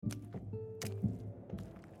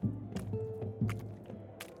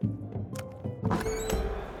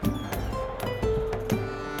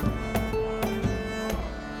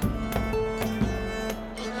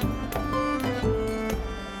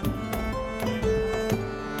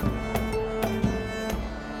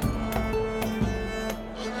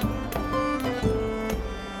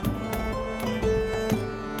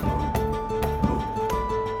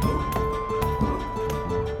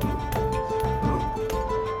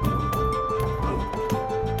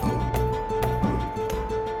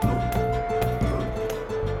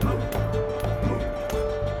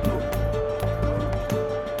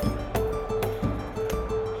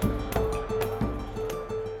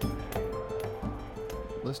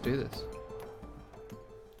Let's do this.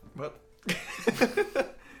 What?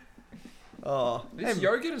 Oh, This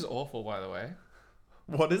yogurt is awful, by the way.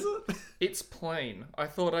 what is it? It's plain. I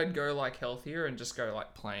thought I'd go like healthier and just go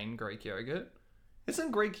like plain Greek yogurt.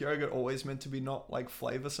 Isn't Greek yogurt always meant to be not like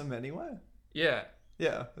flavoursome anyway? Yeah,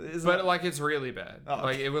 Yeah, isn't but it? like it's really bad. Oh,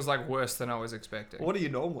 Like it was like worse than I was expecting. What do you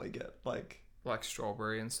normally get? Like,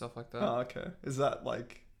 Strawberry and stuff like that. oh, okay. Is that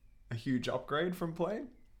like a huge upgrade from plain?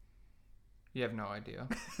 You have no idea.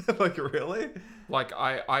 Like, really? Like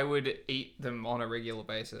I would eat them on a regular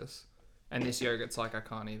basis, and this yogurt's like I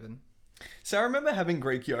can't even. So I remember having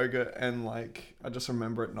Greek yogurt and like I just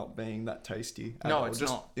remember it not being that tasty. at No, all, it's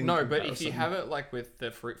just not. in No, but if you comparison. have it like with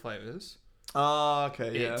the fruit flavors, Oh,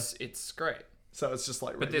 okay, yeah. it's great. So it's just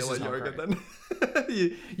like But this regular is not yogurt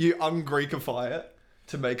then. you un-Greekify it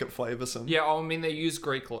to make it flavoursome. Yeah, I mean they use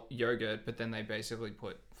Greek yogurt, but then they basically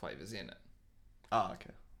put flavors in it. Oh,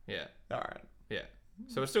 okay. Yeah, All right. yeah.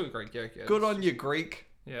 So it's still Greek yogurt. Good on you, Greek.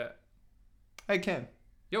 Yeah. Hey, Cam.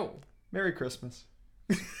 Yo, Merry Christmas.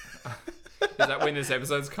 is that when this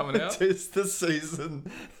episode's coming out? It's the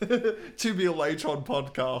season to be late on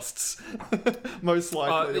podcasts. Most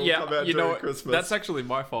likely it'll come out you know during what? Christmas. That's actually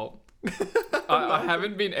my fault. I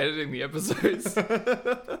haven't been editing the episodes.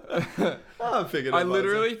 I figured. I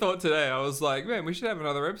literally thought today, I was like, man, we should have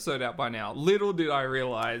another episode out by now. Little did I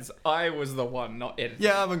realize I was the one not editing.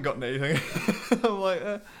 Yeah, I haven't gotten anything. I'm like,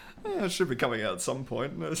 yeah, it should be coming out at some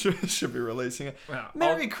point. I should be releasing it. Yeah,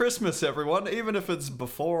 Merry Christmas, everyone. Even if it's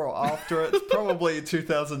before or after it, it's probably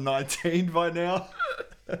 2019 by now.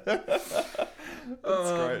 That's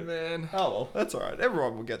Oh, great. man. Oh, well, that's all right.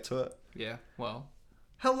 Everyone will get to it. Yeah, well.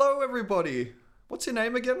 Hello, everybody. What's your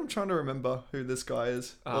name again? I'm trying to remember who this guy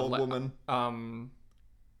is. Old le- woman.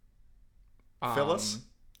 Phyllis?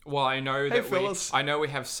 Well, I know that Phyllis. I know we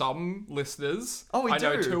have some listeners. Oh, we I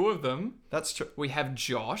know do. 2 of them. That's true. We have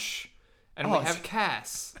Josh, and Oh, we have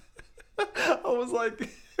Cass. I was like,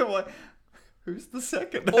 who's the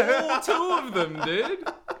second? All 2 of them, dude.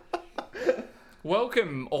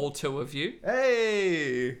 Welcome, all 2 of you.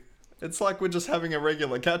 Hey! It's like we're just having a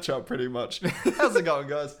regular catch-up, pretty much. How's it going,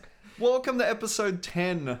 guys? Welcome to episode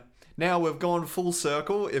 10. Now we've gone full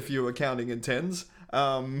circle, if you were counting in tens.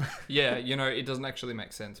 Yeah, you know, it doesn't actually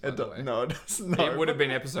make sense, by the way. No, it doesn't. No. It would have been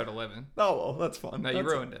episode 11. Oh, well, that's fine. No, you That's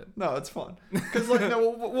ruined it. No, it's fine. Because, like, no,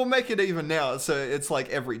 we'll make it even now, so it's like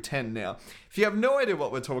every 10 now. If you have no idea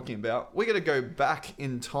what we're talking about, we're going to go back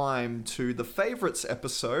in time to the favorites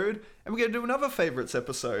episode, and we're going to do another favorites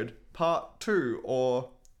episode, part 2, or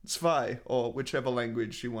zwei, or whichever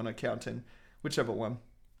language you want to count in. Whichever one.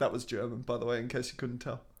 That was German, by the way, in case you couldn't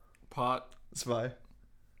tell. Part. Zwei.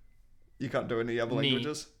 You can't do any other Ni.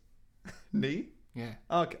 languages? Ni? Yeah.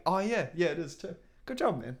 Okay. Oh, yeah. Yeah, it is too. Good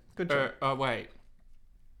job, man. Good job. Wait.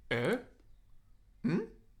 Hmm?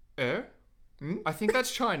 Hmm? I think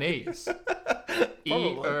that's Chinese.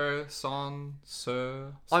 Probably. Son,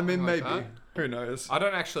 sir. I mean, something like maybe. that. Who knows? I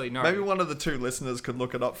don't actually know. Maybe one of the 2 listeners could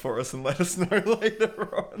look it up for us and let us know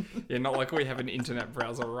later on. Yeah, not like we have an internet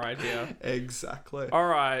browser right here. Exactly. All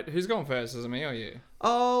right, who's going first? Is it me or you?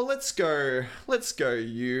 Oh, let's go. Let's go,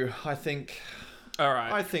 you. I think All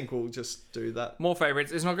we'll just do that. More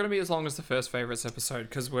favorites. It's not going to be as long as the first favorites episode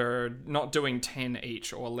because we're not doing 10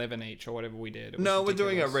 each or 11 each or whatever we did. It was No, we're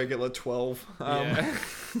doing a ridiculous. regular 12.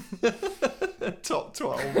 Yeah. Top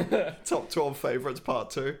 12. Top 12 favorites, part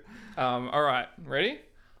 2. All right, ready?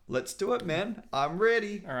 Let's do it, man. I'm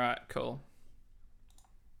ready. All right, cool.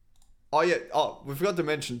 Oh, yeah. Oh, we forgot to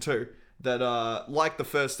mention, too, that like the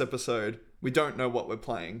first episode, we don't know what we're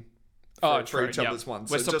playing. For True, each yep. other's one.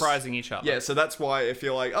 We're So just- surprising each other. Yeah, so that's why if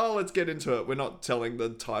you're like, oh, let's get into it, we're not telling the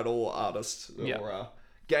title, artist, Yep. or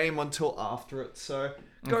game until after it. So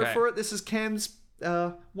go Okay. for it. This is Cam's,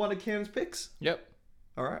 one of Cam's picks. Yep.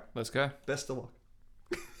 All right. Let's go. Best of luck.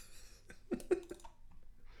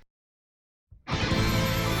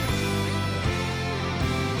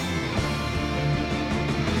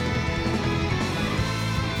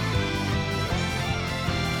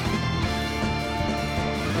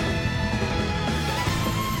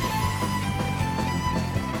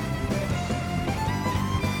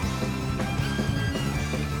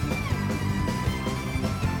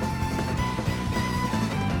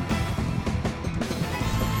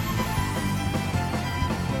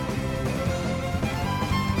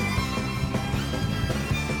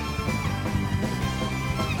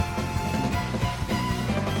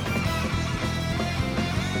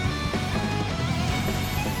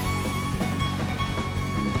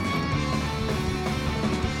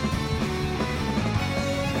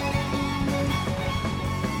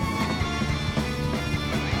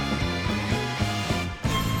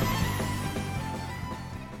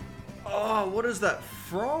 Oh, what is that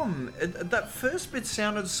from? That first bit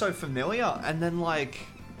sounded so familiar, and then like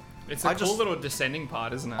It's a cool little descending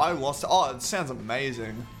part, isn't it? I lost. Oh, it sounds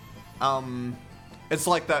amazing. It's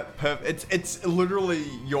like that. It's literally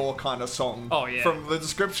your kind of song. Oh, yeah. From the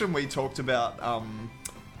description we talked about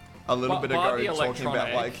a little bit Bar ago, the talking about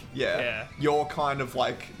electronic, like yeah. your kind of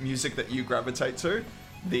like music that you gravitate to.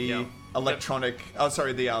 The Yeah. electronic. The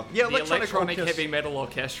the electronic orchest- heavy metal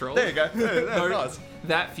orchestral. There you go. Yeah, nice.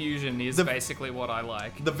 That fusion is basically what I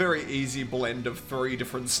like. The very easy blend of 3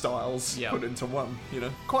 different styles Yeah. put into one. You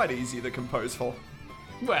know, quite easy to compose for.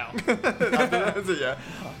 Well, So, yeah.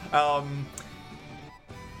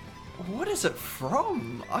 What is it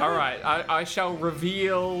from? all right. I shall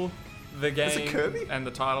reveal the game Is it Kirby? and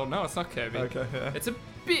the title. No, it's not Kirby. Okay, yeah. It's a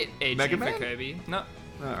bit edgy Mega for Man? Kirby. No.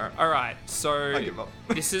 Alright. All right. So I give up.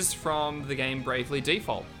 this is from the game Bravely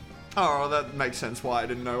Default. Oh, well, that makes sense why I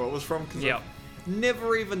didn't know what it was from. 'Cause Yep. I've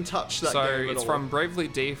never even touched that So game at it's all. from Bravely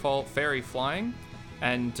Default Fairy Flying,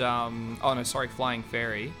 and Flying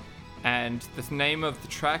Fairy, and the name of the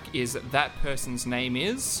track is That Person's Name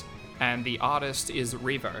Is, and the artist is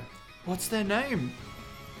Revo. What's their name?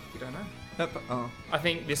 You don't know? Oh. I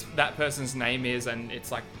think that person's name is, and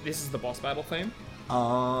it's like this is the boss battle theme,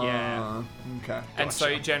 Oh. Yeah. Okay. and so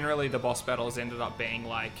gotcha. generally the boss battles ended up being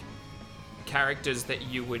like characters that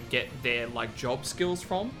you would get their like job skills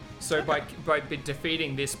from. So by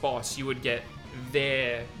defeating this boss, you would get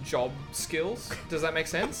their job skills. Does that make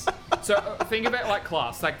sense? So think about like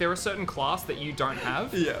class. Like there are certain class that you don't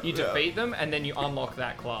have. Yeah, You yeah. defeat them, and then you unlock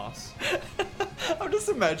that class. I'm just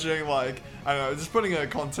imagining, like, I don't know, just putting a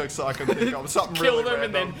context so I can think of something Kill really them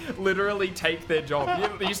random. and then literally take their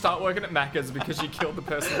job. You start working at Macca's because you killed the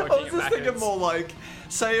person I working was at just thinking Macca's. more like,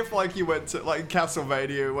 say if like you went to like Castlevania,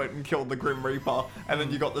 you went and killed the Grim Reaper, and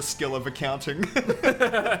then you got the skill of accounting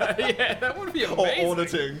Yeah, that would be or amazing.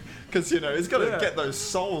 auditing, because you know he's got to Yeah. get those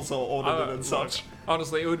souls all audited and Look, such.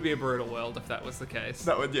 honestly, it would be a brutal world if that was the case.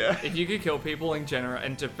 That would, yeah. If you could kill people in general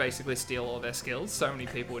and to basically steal all their skills, so many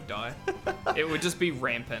people would die. It would just be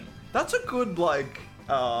rampant. That's a good like.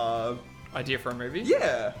 Idea for a movie?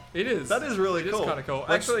 Yeah. It is. That is really It cool. is kind of cool.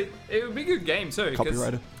 Let's- Actually, it would be a good game too. 'Cause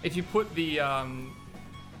Copyrighted. if you put the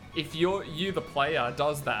if you the player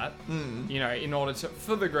does that, you know, in order to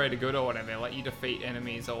for the greater good or whatever, like you defeat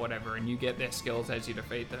enemies or whatever, and you get their skills as you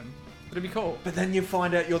defeat them, it'd be cool. But then you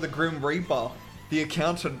find out you're the Grim Reaper, the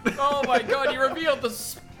accountant. Oh my god, you revealed the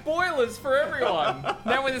spoilers for everyone.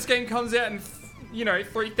 Now when this game comes out in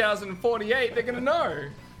 3048, they're gonna know.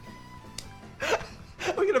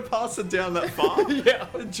 We're gonna pass it down that far. Yeah.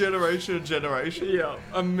 Generation to generation. Yeah,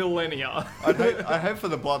 a millennia. I hate for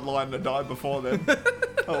the bloodline to die before then.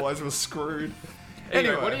 Otherwise, we're screwed.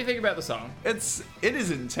 Anyway, what do you think about the song? It is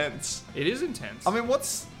intense. It is intense. I mean,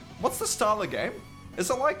 what's the style of game? Is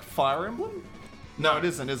it like Fire Emblem? No, it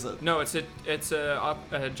isn't, is it? No, it's a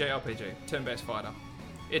JRPG, turn-based fighter.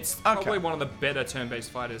 It's probably one of the better turn-based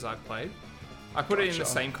fighters I've played. I put it in the Gotcha.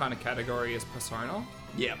 same kind of category as Persona.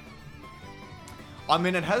 Yeah. I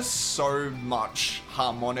mean, it has so much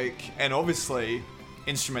harmonic and obviously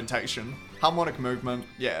instrumentation, harmonic movement.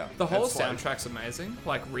 Yeah. The whole it's like- soundtrack's amazing.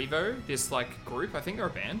 Like Revo, this like group, I think they're a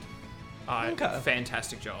band. Okay.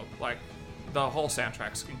 Fantastic job. Like the whole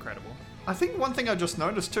soundtrack's incredible. I think one thing I just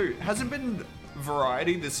noticed too hasn't been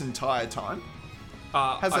variety this entire time.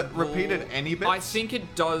 Has it repeated any bits? I think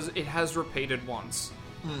it does. It has repeated once.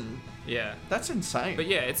 Yeah. That's insane. But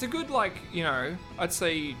yeah, it's a good, like, I'd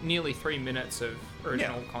say nearly 3 minutes of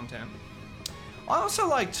original content. I also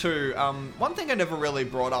like to, one thing I never really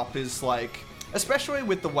brought up is like, especially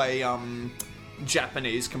with the way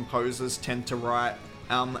Japanese composers tend to write,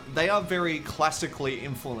 they are very classically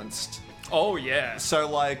influenced. Oh, yeah. So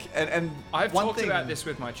like, and I've one talked thing, about this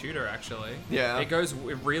with my tutor, actually. Yeah. It goes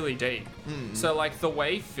really deep. So, like, the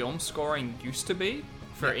way film scoring used to be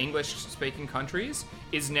for English-speaking countries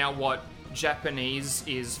is now what Japanese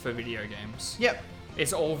is for video games. Yep.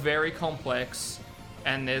 It's all very complex,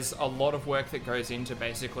 and there's a lot of work that goes into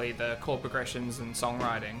basically the chord progressions and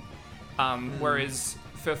songwriting. Whereas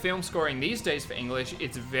for film scoring these days for English,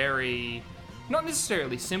 it's very, not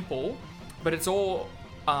necessarily simple, but it's all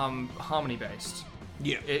harmony based.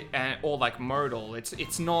 Yeah. Or like modal.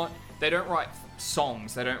 It's not, they don't write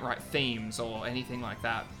songs, they don't write themes or anything like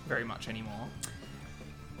that very much anymore.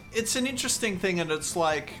 It's an interesting thing, and it's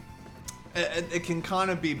like, it can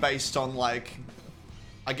kind of be based on like,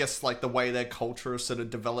 I guess like the way their culture is sort of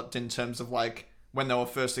developed in terms of like when they were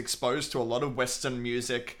first exposed to a lot of Western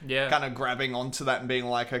music, Yeah. kind of grabbing onto that and being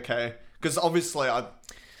like, okay, because obviously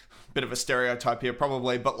bit of a stereotype here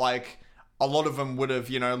probably, but like a lot of them would have,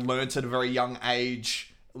 learnt at a very young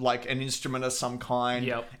age like an instrument of some kind.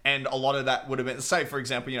 Yep. And a lot of that would have been, say, for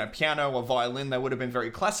example, piano or violin, they would have been very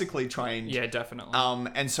classically trained. Yeah, definitely.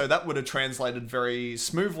 And so that would have translated very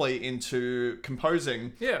smoothly into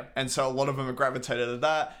composing. Yeah. And so a lot of them have gravitated to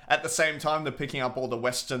that. At the same time, they're picking up all the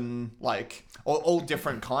Western, like, all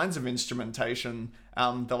different kinds of instrumentation.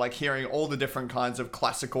 They're like hearing all the different kinds of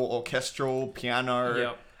classical, orchestral, piano.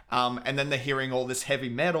 Yep. And then they're hearing all this heavy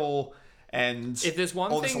metal and If there's one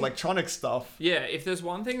all thing- this electronic stuff. Yeah, if there's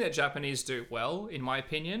one thing that Japanese do well, in my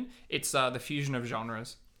opinion, it's the fusion of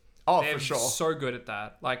genres. Oh, They're for sure. so good at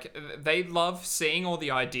that. Like, they love seeing all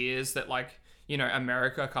the ideas that, like,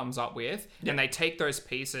 America comes up with, and they take those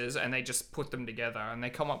pieces and they just put them together, and they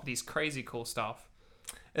come up with these crazy cool stuff.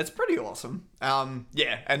 It's pretty awesome.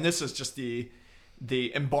 Yeah, and this is just the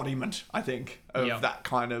embodiment, I think, of Yep. that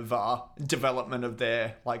kind of development of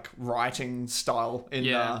their like writing style in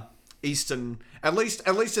Yeah. Eastern, at least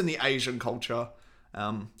in the Asian culture.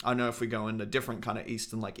 I know if we go into different kind of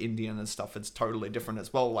Eastern, like Indian and stuff, it's totally different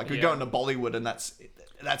as well. Like we go Yeah. into Bollywood, and that's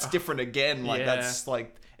different again. Like Yeah. that's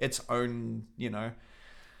like its own,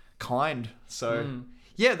 kind. So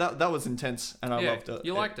yeah, that was intense, and I Yeah, loved it.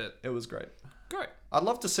 you liked it. It was great. Great. I'd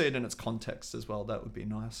love to see it in its context as well. That would be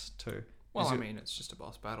nice too. Well, Is I it- mean, it's just a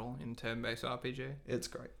boss battle in turn-based RPG. It's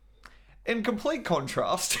great. In complete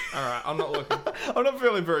contrast, All right, I'm not looking. I'm not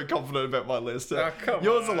feeling very confident about my list. Oh, come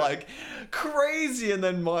Yours on. are like crazy, and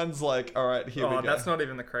then mine's like, all right, here we go. That's not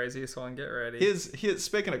even the craziest one. Get ready. Here's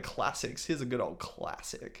speaking of classics, here's a good old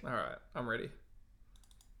classic. All right, I'm ready.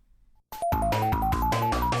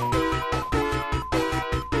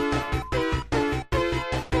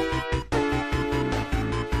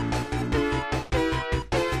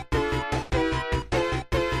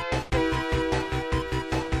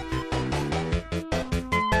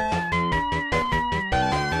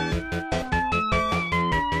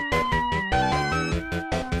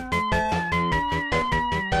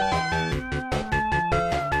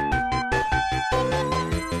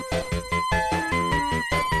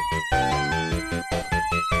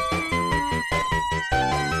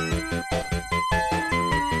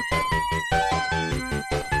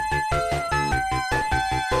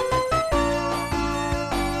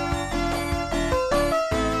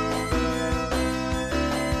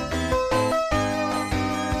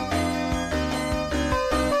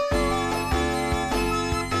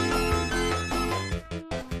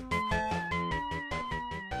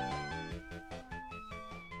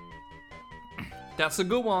 That's a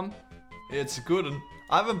good one. It's good, and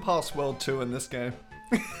I haven't passed World 2 in this game.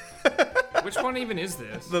 Which one even is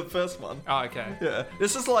this? The first one. Oh, okay. Yeah,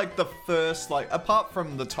 this is like the first, like, apart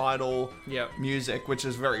from the title Yep. music, which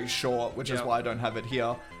is very short, which is Yep. why I don't have it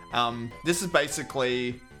here. This is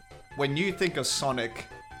basically, when you think of Sonic,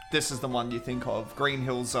 this is the one you think of. Green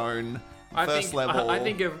Hill Zone, first level. I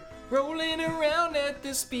think of rolling around at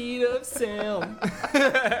the speed of sound.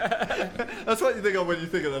 That's what you think of when you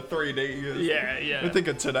think of the 3D. Yeah, yeah. You think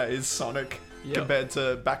of today's Sonic Yep. compared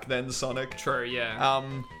to back then Sonic. True, yeah.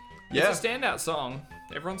 Yeah, It's a standout song.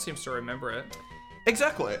 Everyone seems to remember it.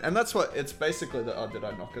 exactly. And that's what, it's basically the, oh, did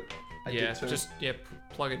I knock it? I Yeah, did too. just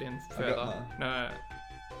plug it in got further. mine. No.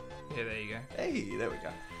 Yeah, there you go. Hey, there we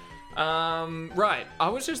go. Right. I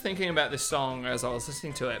was just thinking about this song as I was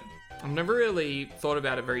listening to it. I've never really thought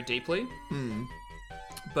about it very deeply.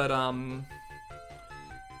 But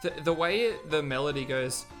the way the melody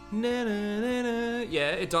goes, na, na, na, na, yeah,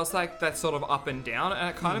 it does like that sort of up and down, and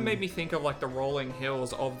it kind of made me think of like the rolling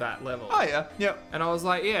hills of that level. Oh, yeah, yeah. And I was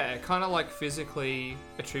like, yeah, it kind of like physically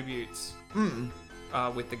attributes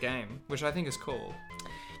with the game, which I think is cool.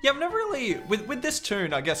 Yeah, I've never really, with this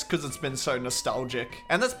tune, I guess because it's been so nostalgic,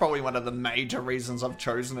 and that's probably one of the major reasons I've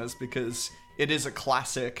chosen it, is because it is a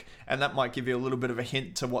classic, and that might give you a little bit of a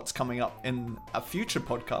hint to what's coming up in a future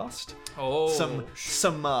podcast. Oh,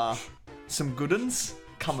 Some good uns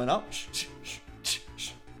coming up.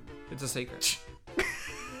 it's a secret.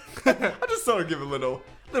 I just thought I'd give a little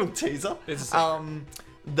teaser. It's a secret.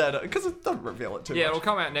 That because it doesn't reveal it too Yeah, much. it'll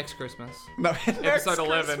come out next Christmas. No, next Episode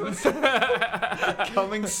 11. Christmas.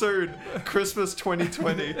 Coming soon, Christmas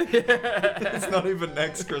 2020. It's not even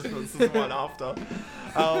next Christmas; it's the one after.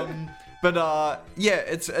 Yeah,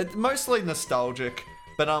 it's mostly nostalgic.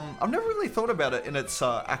 But I've never really thought about it in its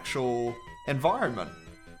actual environment.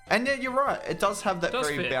 And yeah, you're right; it does have that Does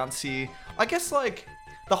very fit. bouncy. I guess like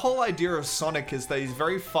the whole idea of Sonic is that he's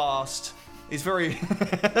very fast. He's very.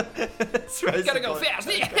 Gotta go fast.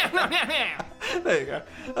 There you go.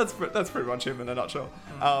 That's pretty much him in a nutshell.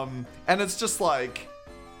 And it's just like,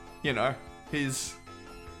 he's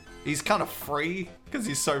kind of free because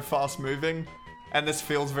he's so fast moving, and this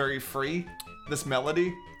feels very free. This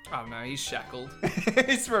melody. I don't know. He's shackled.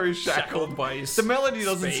 He's very shackled. By his The melody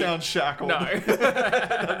doesn't speed. sound shackled. No. It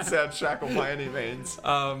doesn't sound shackled by any means.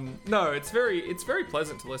 No, it's very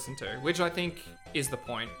pleasant to listen to, which I think is the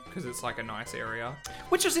point, because it's like a nice area.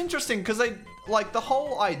 Which is interesting, because they, like, the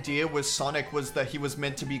whole idea with Sonic was that he was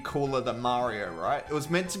meant to be cooler than Mario, right? It was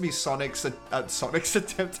meant to be Sega's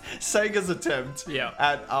attempt Yeah.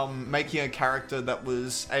 at making a character that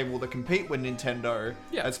was able to compete with Nintendo,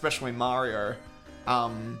 Yeah. especially Mario.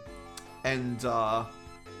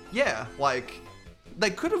 Yeah, like, they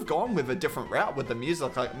could have gone with a different route with the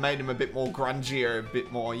music, like, made him a bit more grungier, a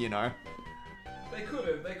bit more, you know. They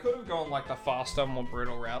could have gone like the faster, more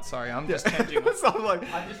brutal route. Sorry, I'm just changing. So I'm like,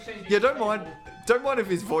 I'm just changing. yeah, don't mind if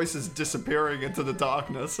his voice is disappearing into the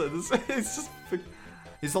darkness.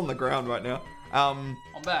 He's on the ground right now. I'm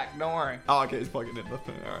back. Don't worry. Oh, okay, he's plugging in the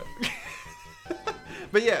thing. All right.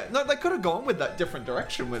 But yeah, no, they could have gone with that different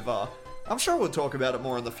direction with. I'm sure we'll talk about it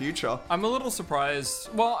more in the future. I'm a little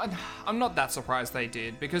surprised. Well, I'm not that surprised they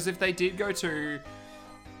did, because if they did go too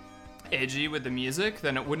edgy with the music,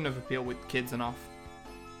 then it wouldn't have appealed with kids enough.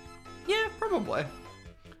 Yeah, probably.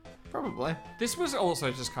 This was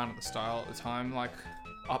also just kind of the style at the time, like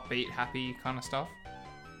upbeat, happy kind of stuff.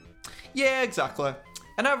 Yeah, exactly.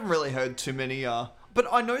 And I haven't really heard too many. But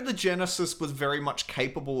I know the Genesis was very much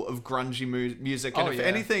capable of grungy music, and Oh, if yeah.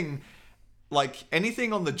 anything. Like,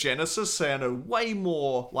 anything on the Genesis sounded way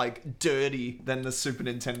more, like, dirty than the Super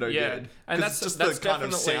Nintendo Yeah, did. and 'Cause that's just that's the kind of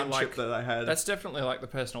definitely sound like chip that they had. That's definitely like the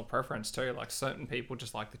personal preference too. Like certain people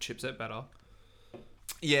just like the chipset better.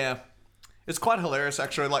 Yeah. It's quite hilarious,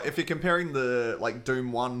 actually. Like, if you're comparing the, like,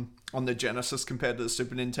 Doom 1 on the Genesis compared to the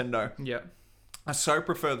Super Nintendo, Yeah. I so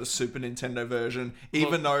prefer the Super Nintendo version,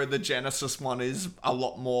 even though the Genesis one is a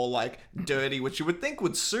lot more, like, dirty, which you would think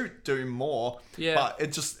would suit Doom more. Yeah. But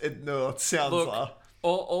it sounds Look,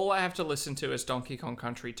 all I have to listen to is Donkey Kong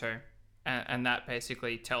Country 2, and that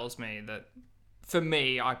basically tells me that, for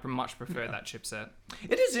me, I much prefer that chipset.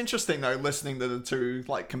 It is interesting though, listening to the two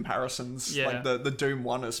like comparisons, Yeah. like the Doom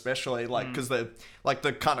one especially, like because they're like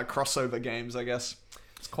the kind of crossover games. I guess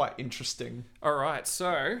it's quite interesting. All right,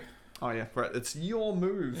 so Oh yeah, right. It's your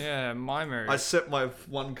move. yeah, my move. I set my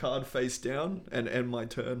one card face down and end my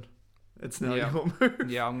turn. It's now Yeah. your move.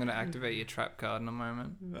 Yeah, I'm gonna activate your trap card in a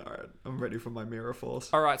moment. All right, I'm ready for my Mirror Force.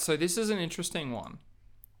 All right, so this is an interesting one.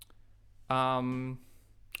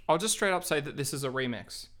 I'll just straight up say that this is a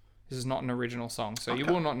remix. This is not an original song, so you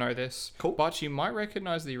Okay. will not know this. Cool. But you might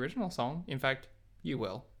recognize the original song. In fact, you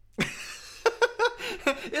will.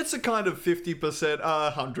 It's a kind of 50%,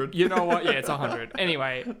 100. You know what? Yeah, it's 100.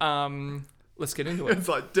 Anyway, let's get into it. It's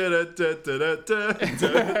like da da da da da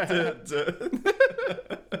da da.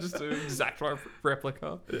 Just an exact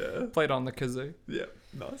replica. Yeah, Played on the kazoo. yeah,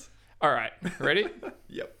 nice. All right, ready?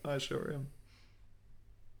 Yep, I sure am.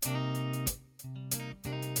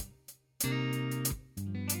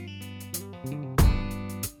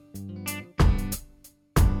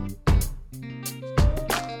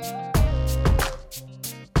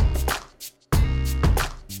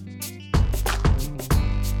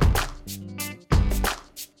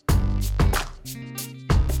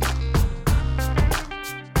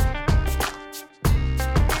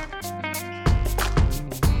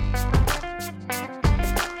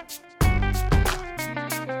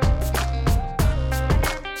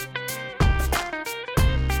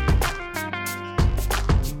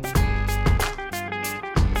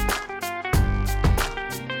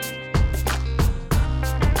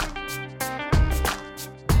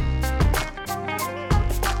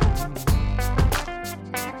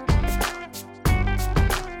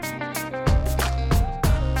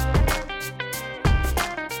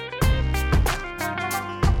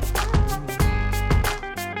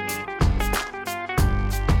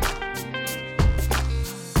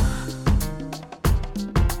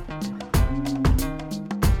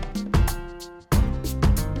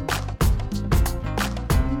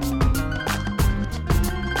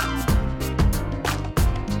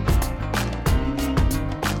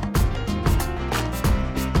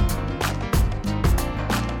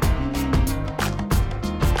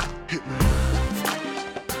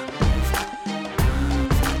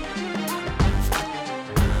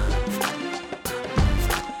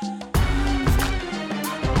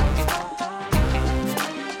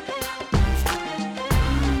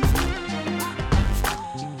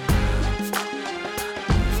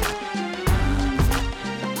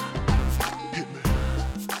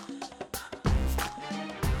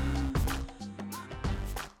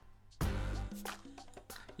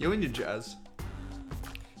 You and your jazz.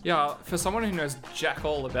 Yeah, for someone who knows jack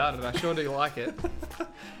all about it, I sure do like it.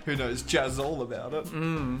 Who knows jazz all about it?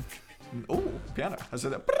 Ooh, piano. I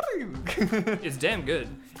said that. It's damn good.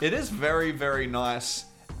 It is very, very nice.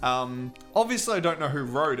 Obviously, I don't know who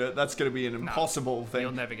wrote it. That's going to be an impossible thing.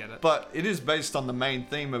 You'll never get it. But it is based on the main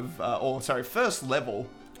theme of, first level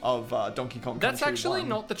of Donkey Kong Country. That's actually 1.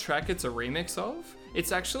 not the track it's a remix of.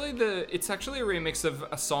 It's actually a remix of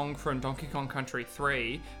a song from Donkey Kong Country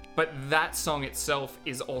 3, but that song itself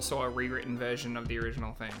is also a rewritten version of the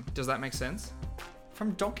original theme. Does that make sense?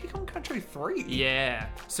 From Donkey Kong Country 3? Yeah.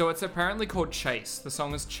 So it's apparently called Chase. The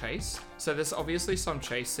song is Chase. So there's obviously some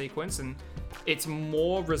chase sequence, and it's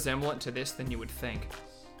more resemblant to this than you would think.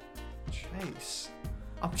 Chase.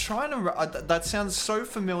 I'm trying to... that sounds so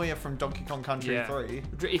familiar from Donkey Kong Country 3.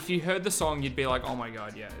 If you heard the song, you'd be like, oh my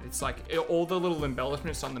god, yeah. It's like, all the little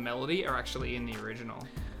embellishments on the melody are actually in the original.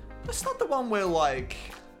 That's not the one where, like...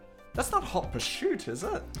 That's not Hot Pursuit, is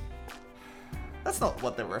it? That's not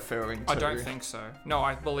what they're referring to. I don't think so. No,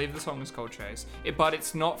 I believe the song is called Chase. But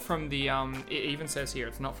it's not from the, it even says here,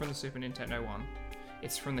 it's not from the Super Nintendo one.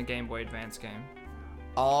 It's from the Game Boy Advance game.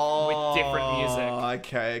 Oh, with different music.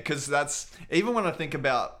 Okay, because that's... Even when I think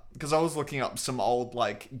about... Because I was looking up some old,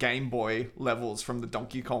 like, Game Boy levels from the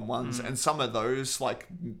Donkey Kong ones, and some of those, like,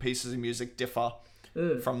 pieces of music differ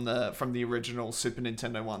from the original Super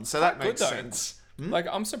Nintendo one. So that makes sense. Like,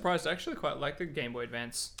 I'm surprised. I actually quite like the Game Boy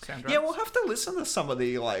Advance soundtrack. Yeah, we'll have to listen to some of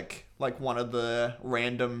the, like one of the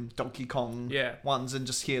random Donkey Kong ones and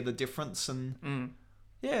just hear the difference. And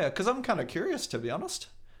yeah, because I'm kind of curious, to be honest.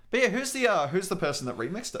 But yeah, who's the person that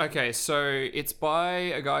remixed it? Okay, so it's by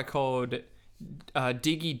a guy called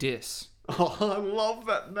Diggy Diss. Oh, I love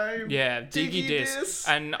that name. Yeah, Diggy Diss.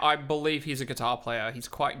 And I believe he's a guitar player. He's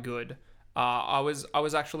quite good. I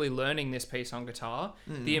was actually learning this piece on guitar.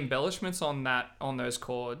 The embellishments on those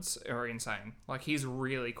chords are insane. Like, he's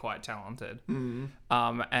really quite talented.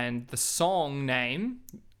 And the song name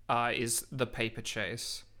is The Paper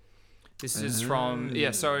Chase. This is from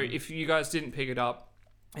so if you guys didn't pick it up,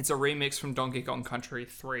 it's a remix from Donkey Kong Country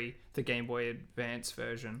 3, the Game Boy Advance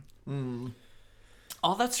version.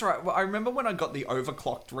 Oh, that's right. Well, I remember when I got the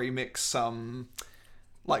overclocked remix,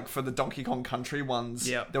 like for the Donkey Kong Country ones,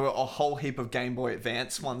 there were a whole heap of Game Boy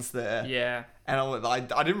Advance ones there. Yeah. And I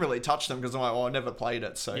didn't really touch them because I'm like, I never played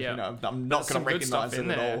it, so you know, I'm not going to recognize it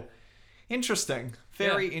at all. Interesting.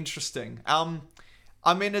 Very interesting.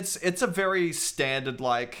 I mean, it's a very standard,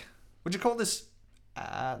 like, would you call this?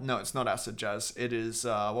 No, it's not acid jazz. It is,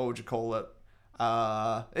 what would you call it?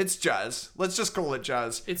 It's jazz. Let's just call it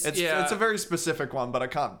jazz. It's a very specific one, but I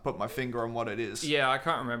can't put my finger on what it is. Yeah, I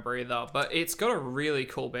can't remember either, but it's got a really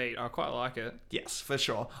cool beat. I quite like it. Yes, for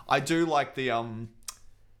sure. I do like the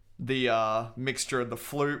mixture of the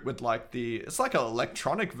flute with like it's like an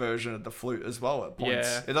electronic version of the flute as well at points.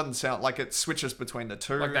 Yeah. It doesn't sound like it switches between the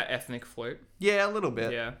two. Like that ethnic flute. Yeah, a little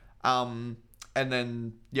bit. Yeah. And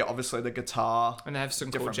then obviously the guitar. And they have some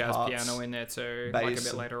cool jazz piano in there too, like a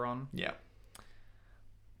bit later on. Yeah.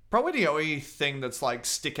 Probably the only thing that's like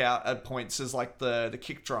stick out at points is like the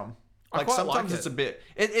kick drum. Like sometimes it's a bit.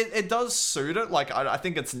 It does suit it. Like I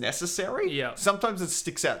think it's necessary. Yeah. Sometimes it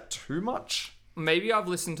sticks out too much. Maybe I've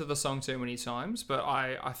listened to the song too many times, but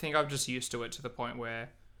I think I'm just used to it to the point where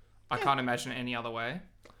I can't imagine it any other way.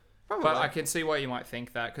 Probably. But I can see why you might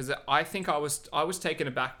think that, because I think I was taken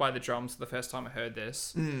aback by the drums the first time I heard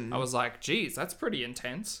this. I was like, geez, that's pretty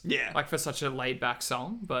intense. Yeah. Like for such a laid back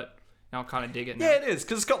song, but now I kind of dig it now. Yeah, it is,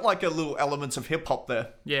 because it's got like a little elements of hip hop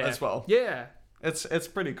there as well. Yeah. It's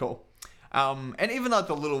pretty cool. And even like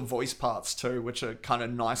the little voice parts too, which are kind of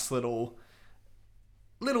nice little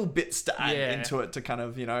bits to add into it to kind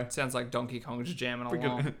of, you know. Sounds like Donkey Kong's jamming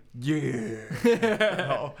along.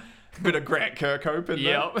 Yeah. Bit of Grant Kirkhope in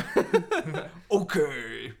there.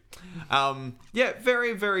 Okay. Yeah,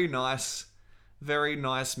 very, very nice. Very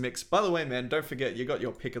nice mix. By the way, man, don't forget you got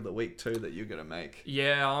your pick of the week too that you're gonna make.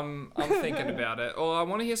 Yeah, I'm thinking about it. Or I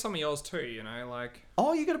want to hear some of yours too. You know, like.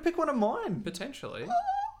 Oh, you got to pick one of mine. Potentially.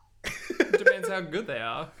 Depends how good they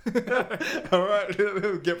are. All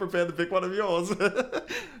right, get prepared to pick one of yours.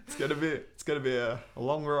 It's gonna be a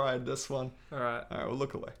long ride. This one. All right, we'll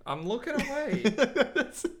look away. I'm looking away.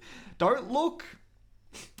 Don't look.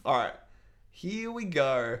 All right, here we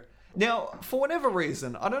go. Now, for whatever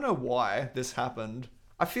reason, I don't know why this happened.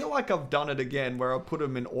 I feel like I've done it again, where I put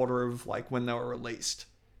them in order of like when they were released.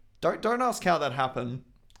 Don't ask how that happened.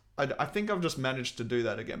 I think I've just managed to do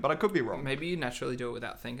that again, but I could be wrong. Maybe you naturally do it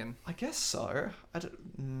without thinking. I guess so. I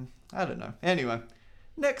don't know. Anyway,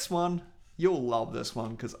 next one. You'll love this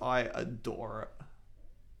one because I adore it.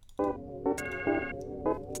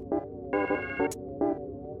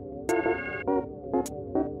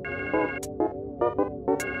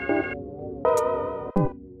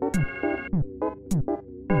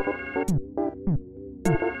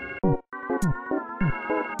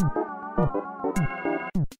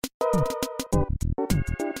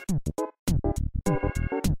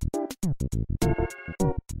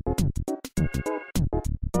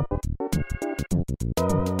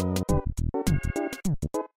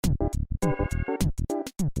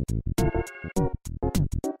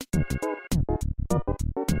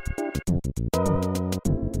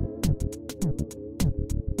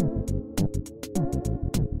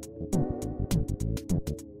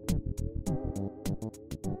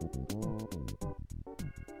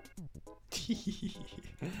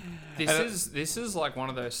 This is like one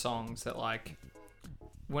of those songs that, like,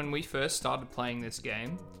 when we first started playing this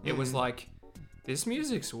game, it was like, this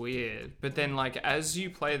music's weird, but then, like, as you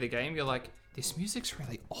play the game, you're like, this music's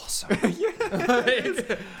really awesome.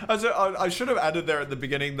 I should have added there at the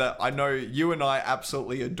beginning that I know you and I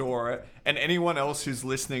absolutely adore it, and anyone else who's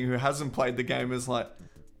listening who hasn't played the game is like,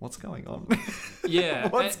 what's going on? Yeah.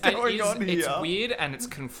 What's going on here? It's weird, and it's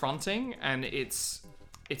confronting, and it's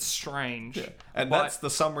strange. Yeah. And that's the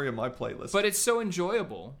summary of my playlist. But it's so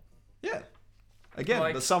enjoyable. Yeah. Again,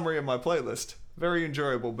 Like- the summary of my playlist. Very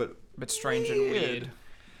enjoyable, but Strange and weird.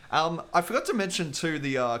 I forgot to mention too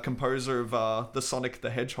the composer of the Sonic the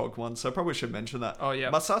Hedgehog one, so I probably should mention that. Oh, yeah.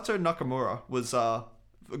 Masato Nakamura was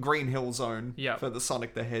Green Hill Zone for the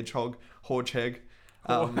Sonic the Hedgehog, Hedgehog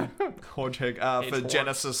for Hedgehog.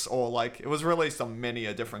 Genesis, or like it was released on many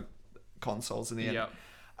a different consoles in the end. Yep.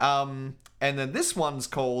 And then this one's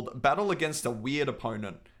called Battle Against a Weird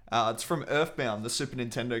Opponent. It's from Earthbound, the Super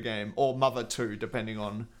Nintendo game, or Mother 2, depending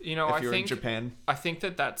on if you're in Japan. I think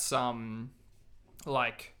that's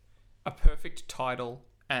like a perfect title,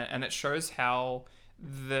 and it shows how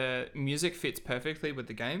the music fits perfectly with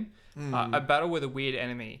the game. A battle with a weird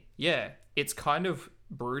enemy. Yeah, it's kind of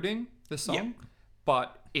brooding, the song,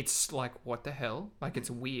 but it's like, what the hell? Like, it's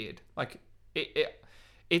weird. Like,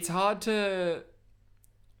 it's hard to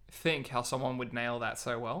think how someone would nail that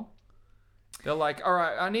so well. They're like, all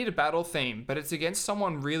right, I need a battle theme, but it's against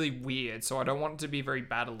someone really weird, so I don't want it to be very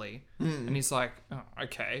battle-y. And he's like, oh,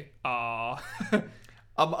 okay.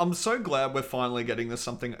 I'm so glad we're finally getting to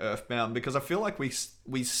something Earthbound, because I feel like we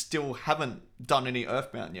still haven't done any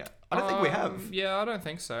Earthbound yet. I don't think we have. Yeah, I don't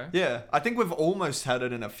think so. Yeah, I think we've almost had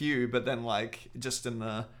it in a few, but then like just in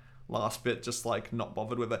the last bit, just like not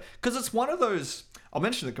bothered with it. Because it's one of those... I'll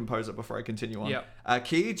mention the composer before I continue on. Yep.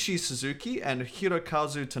 Kiichi Suzuki and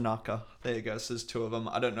Hirokazu Tanaka. There you go. So there's two of them.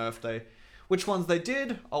 I don't know which ones they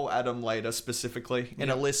did. I'll add them later specifically in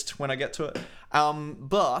a list when I get to it.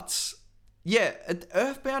 But yeah,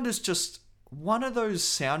 Earthbound is just one of those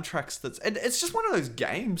soundtracks it's just one of those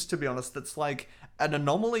games, to be honest, that's like an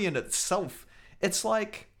anomaly in itself. It's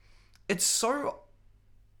like, it's so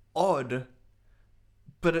odd,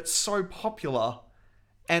 but it's so popular.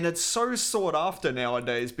 And it's so sought after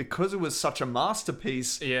nowadays because it was such a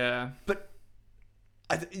masterpiece. Yeah. But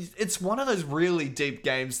it's one of those really deep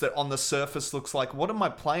games that on the surface looks like, what am I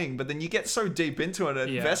playing? But then you get so deep into it and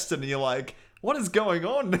invested, and you're like, what is going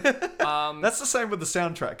on? That's the same with the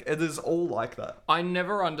soundtrack. It is all like that. I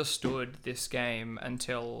never understood this game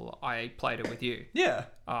until I played it with you. Yeah.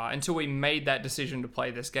 Until we made that decision to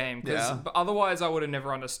play this game. Because otherwise I would have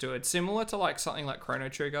never understood. Similar to like something like Chrono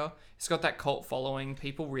Trigger. It's got that cult following.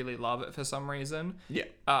 People really love it for some reason. Yeah.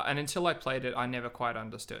 And until I played it, I never quite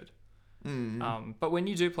understood. But when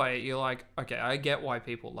you do play it, you're like, okay, I get why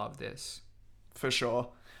people love this. For sure.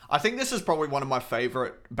 I think this is probably one of my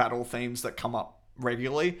favorite battle themes that come up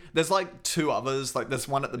regularly. There's like two others. Like there's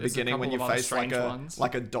one at the beginning when you face like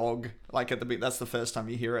a dog. Like at the that's the first time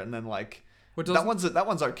you hear it, and then like that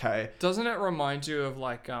one's okay. Doesn't it remind you of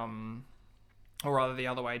like or rather the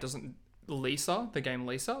other way? Doesn't Lisa, the game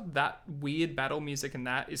Lisa, that weird battle music in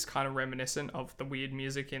that is kind of reminiscent of the weird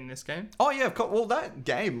music in this game? Oh yeah, of course. Well, that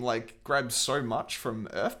game like grabs so much from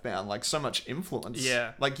Earthbound, like so much influence.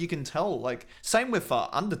 Yeah, like you can tell. Like same with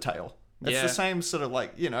Undertale. It's the same sort of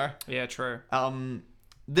like, you know. Yeah, true.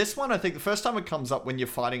 This one, I think the first time it comes up when you're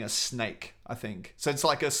fighting a snake, I think. So it's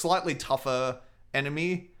like a slightly tougher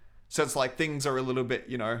enemy. So it's like things are a little bit,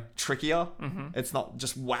 you know, trickier. Mm-hmm. It's not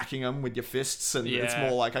just whacking them with your fists, and it's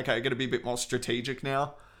more like, okay, I'm going to be a bit more strategic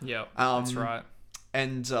now. Yeah, that's right.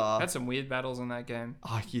 And had some weird battles in that game.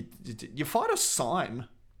 Oh, you fight a sign,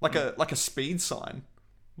 like a speed sign.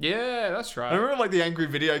 Yeah, that's right. I remember like the Angry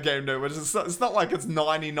Video Game nerd, which it's not like it's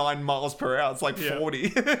 99 miles per hour. It's like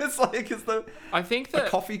 40. It's like I think that a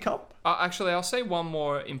coffee cup. Actually, I'll say one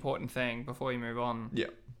more important thing before we move on. Yeah.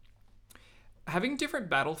 Having different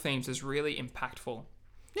battle themes is really impactful.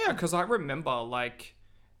 Yeah. Because I remember, like,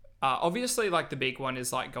 obviously, like, the big one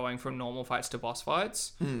is, like, going from normal fights to boss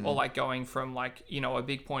fights. Or, like, going from, like, you know, a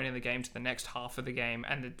big point in the game to the next half of the game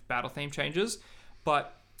and the battle theme changes.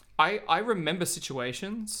 But I remember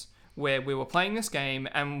situations where we were playing this game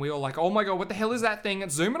and we were like, oh my god, what the hell is that thing?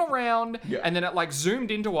 It's zooming around, and then it like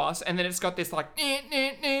zoomed into us, and then it's got this like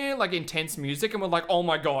like intense music, and we're like, oh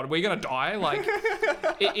my god, we're gonna die. Like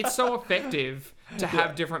it's so effective to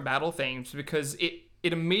have different battle themes because it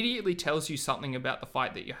immediately tells you something about the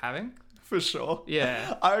fight that you're having. For sure.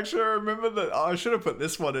 Yeah. I actually remember that. I should have put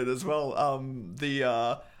this one in as well.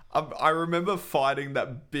 I remember fighting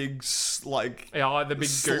that big, like... the big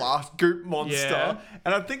goop monster. Yeah.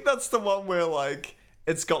 And I think that's the one where, like,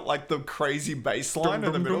 it's got, like, the crazy bass line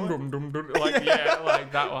in the middle. Like,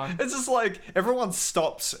 like that one. It's just like, everyone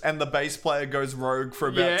stops and the bass player goes rogue for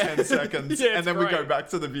about 10 seconds. And then we go back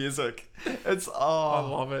to the music. It's, I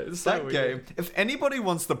love it. It's so that weird. game. If anybody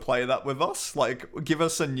wants to play that with us, like, give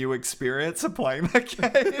us a new experience of playing that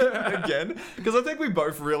game again. Because I think we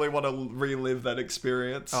both really want to relive that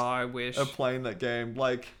experience. Oh, I wish. Of playing that game.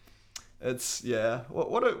 Like, it's,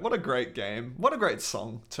 what a great game. What a great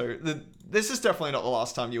song, too. This is definitely not the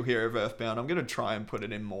last time you'll hear of Earthbound. I'm going to try and put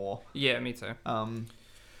it in more. Yeah, me too. All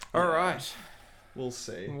right. We'll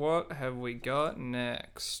see. What have we got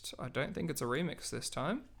next? I don't think it's a remix this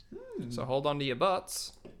time. So hold on to your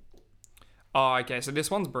butts. Oh, okay. So this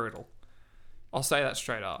one's brutal. I'll say that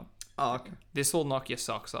straight up. Oh, okay. This will knock your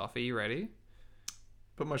socks off. Are you ready?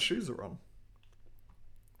 But my shoes are on.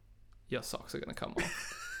 Your socks are going to come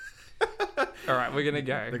off. All right, we're going to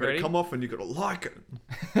go. They're going to come off and you're going to like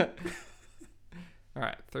it. All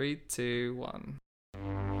right, 3, 2, 1.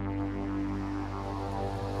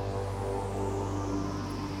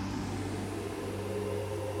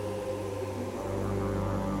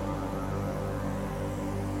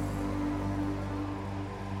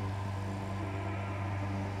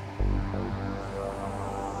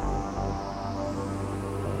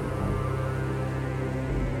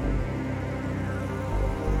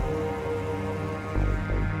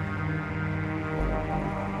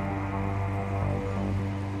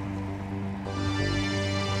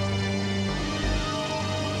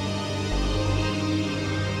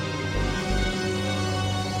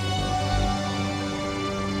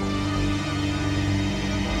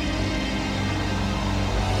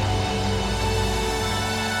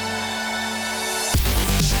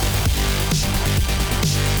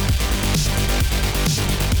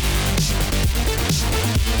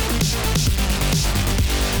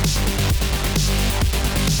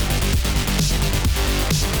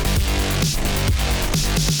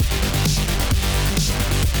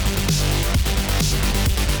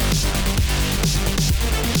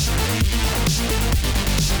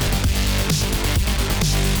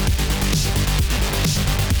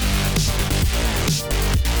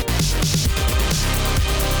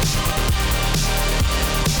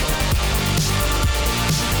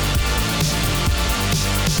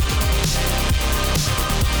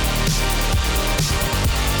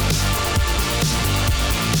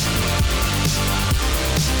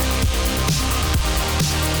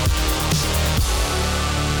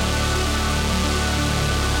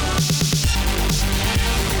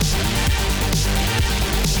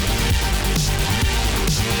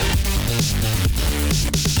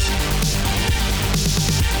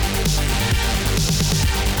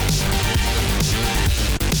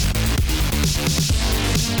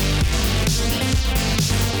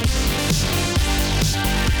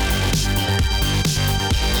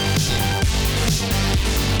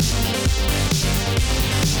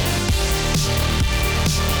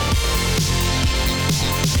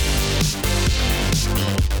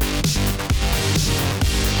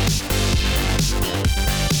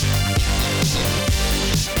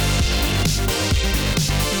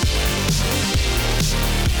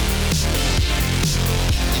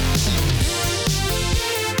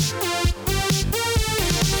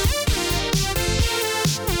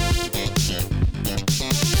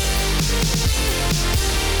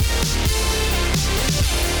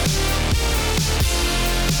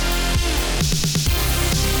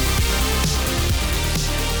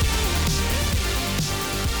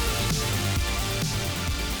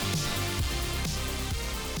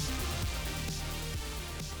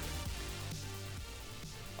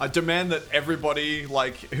 I demand that everybody,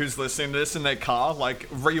 like, who's listening to this in their car, like,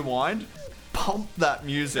 rewind, pump that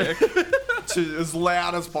music to as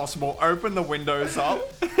loud as possible, open the windows up,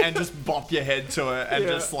 and just bop your head to it, and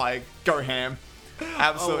just, like, go ham.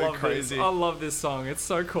 Absolutely crazy. I love this song. It's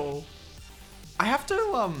so cool. I have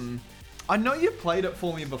to, I know you played it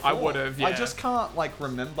for me before. I would have, yeah. I just can't, like,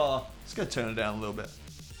 remember. Just gonna turn it down a little bit.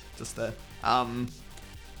 Just there. I'm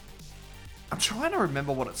trying to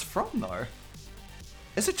remember what it's from, though.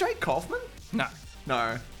 Is it Jake Kaufman? No.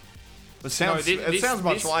 No. It sounds, sounds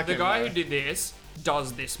much like the him, guy though. who did this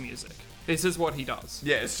does this music. This is what he does.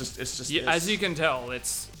 Yeah, it's just. Yeah, this. as you can tell,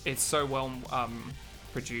 it's so well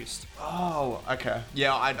produced. Oh, okay.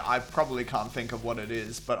 Yeah, I probably can't think of what it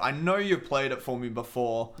is, but I know you've played it for me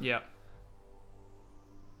before. Yeah.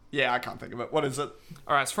 Yeah, I can't think of it. What is it?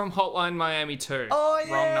 All right, it's from Hotline Miami 2. Oh,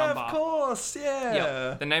 yeah, Wrong number. of course, yeah.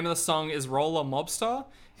 Yep. The name of the song is Roller Mobster,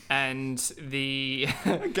 and the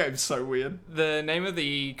That game's so weird. the name of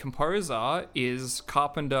the composer is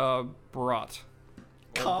Carpenter Brut.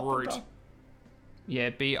 Or Carpenter? Brute. Yeah,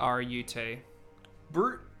 Brut.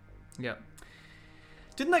 Brute. Yep.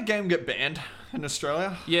 Didn't that game get banned in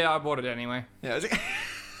Australia? Yeah, I bought it anyway. Yeah.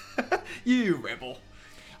 You rebel.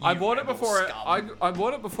 I You bought it rebel before scum. I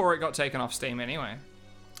bought it before it got taken off Steam anyway.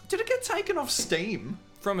 Did it get taken off Steam?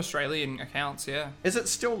 From Australian accounts, yeah. Is it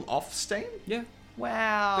still off Steam? Yeah.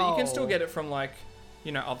 Wow. But you can still get it from like,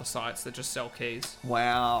 other sites that just sell keys.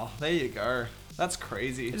 Wow. There you go. That's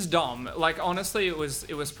crazy. It's dumb. Like honestly, it was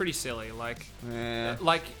pretty silly. Like Yeah.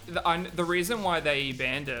 the reason why they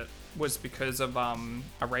banned it was because of a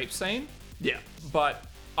rape scene. Yeah. But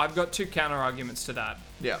I've got two counter arguments to that.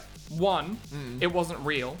 Yeah. One, it wasn't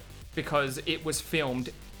real because it was filmed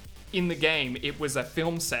in the game. It was a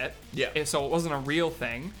film set. Yeah. So it wasn't a real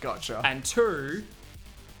thing. Gotcha. And two,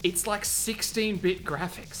 it's like 16-bit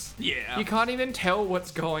graphics. Yeah. You can't even tell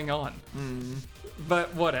what's going on.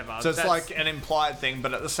 But whatever. So it's That's- like an implied thing,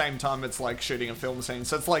 but at the same time, it's like shooting a film scene.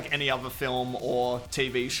 So it's like any other film or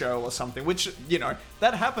TV show or something, which,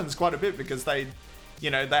 that happens quite a bit because they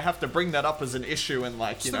have to bring that up as an issue in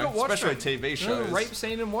like, Look at Watchmen. especially TV shows. Rape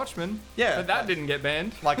scene in Watchmen. Yeah. But that didn't get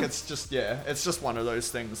banned. Like it's just one of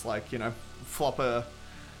those things like, flop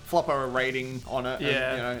a rating on it.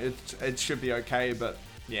 Yeah. And, it should be okay, but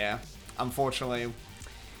yeah, unfortunately,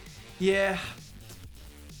 yeah,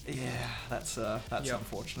 that's Yep.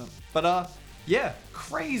 unfortunate. But yeah,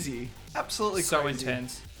 crazy, absolutely So crazy.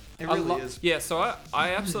 intense. It I really is. Yeah, so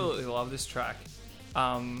I absolutely love this track.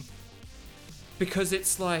 Because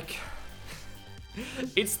it's like...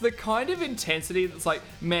 It's the kind of intensity that's like,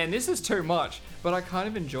 man, this is too much, but I kind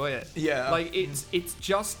of enjoy it. Yeah. Like, it's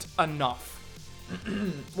just enough.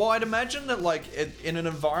 Well, I'd imagine that like in an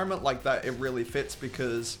environment like that, it really fits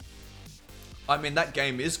because, I mean, that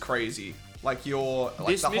game is crazy. Like This the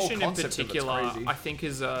whole mission in concept particular, of it's crazy. I think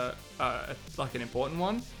is like an important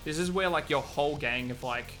one. This is where like your whole gang of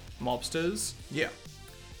like mobsters, Yeah.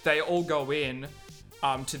 they all go in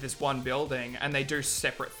to this one building and they do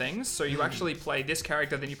separate things. So you actually play this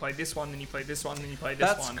character, then you play this one, then you play this one, then you play this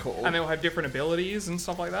That's one. cool. And they'll have different abilities and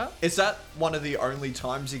stuff like that. Is that one of the only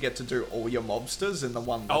times you get to do all your mobsters in the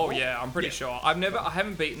one level? Oh yeah, I'm pretty sure. I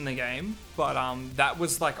haven't beaten the game, but that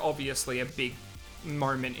was like obviously a big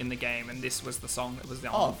moment in the game, and this was the song that was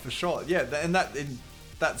on. Oh, for sure. Yeah,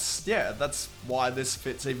 that's why this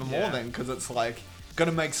fits even more Yeah. then, because it's like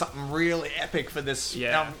gotta make something really epic for this.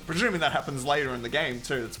 Yeah. Now, I'm presuming that happens later in the game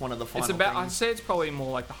too. It's one of the final It's about. I'd things. say it's probably more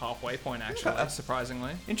like the halfway point, actually. Okay.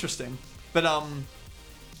 Surprisingly. Interesting. But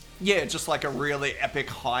yeah, just like a really epic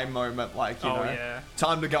high moment, like, Oh, yeah.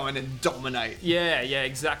 time to go in and dominate. Yeah,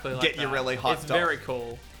 exactly. Like Get you that. really hyped It's up. very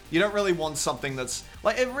cool. You don't really want something that's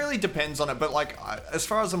like, it really depends on it, but like as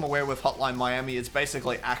far as I'm aware with Hotline Miami, it's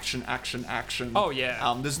basically action. Oh,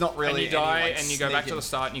 yeah. There's not really And you any, die, like, and you go back to sneaking- the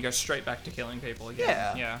start, and you go straight back to killing people again.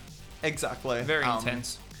 Yeah. Yeah. Exactly. Very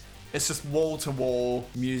intense. It's just wall to wall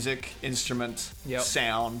music, instrument, Yep.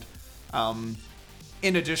 sound.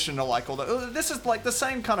 In addition to like all the, this is like the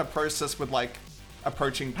same kind of process with like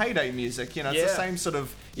approaching Payday music. It's the Yeah. same sort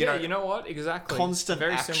of You know what? Exactly. constant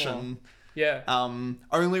Very action. similar. Yeah.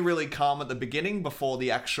 Only really calm at the beginning before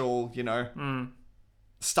the actual,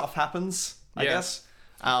 stuff happens, I Yeah. guess.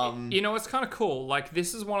 It's kind of cool. Like,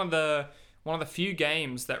 this is one of the few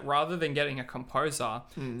games that rather than getting a composer,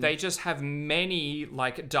 they just have many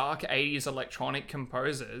like dark 80s electronic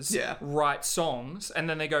composers Yeah. write songs, and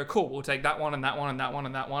then they go, cool, we'll take that one and that one and that one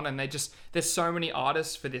and that one, and there's so many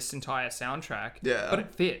artists for this entire soundtrack. Yeah. But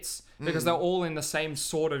it fits because they're all in the same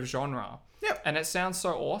sort of genre. Yep. And it sounds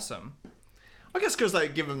so awesome. I guess because they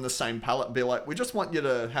give them the same palette, be like, we just want you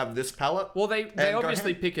to have this palette. Well, they go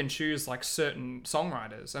obviously ahead. pick and choose like certain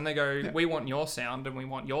songwriters, and they go, we want your sound and we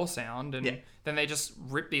want your sound, and Yeah. then they just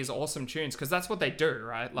rip these awesome tunes because that's what they do,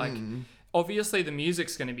 right? Like, obviously the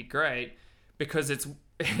music's going to be great because it's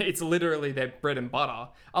literally their bread and butter.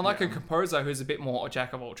 Unlike a composer who's a bit more a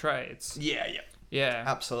jack of all trades. Yeah. Yeah.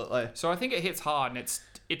 Absolutely. So I think it hits hard, and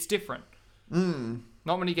it's different.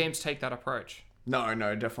 Not many games take that approach. No,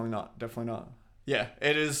 definitely not. Yeah,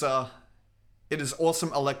 it is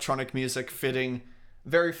awesome electronic music,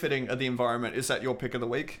 very fitting of the environment. Is that your pick of the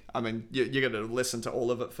week? I mean, you got to listen to all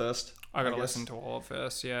of it first. I got to guess. listen to all of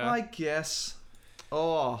first. Yeah. I guess.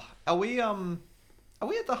 Oh, are we at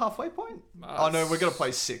the halfway point? Oh no, we're gonna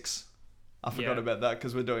play 6. I forgot about that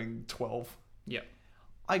because we're doing 12. Yep.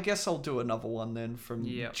 I guess I'll do another one then from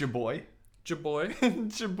Jaboy. Jaboy.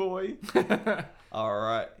 Jaboy. All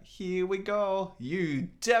right, here we go. You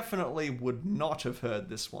definitely would not have heard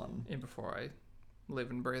this one. Yeah, before I live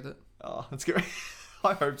and breathe it. Oh, that's good.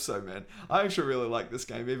 I hope so, man. I actually really like this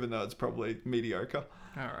game, even though it's probably mediocre.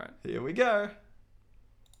 All right. Here we go.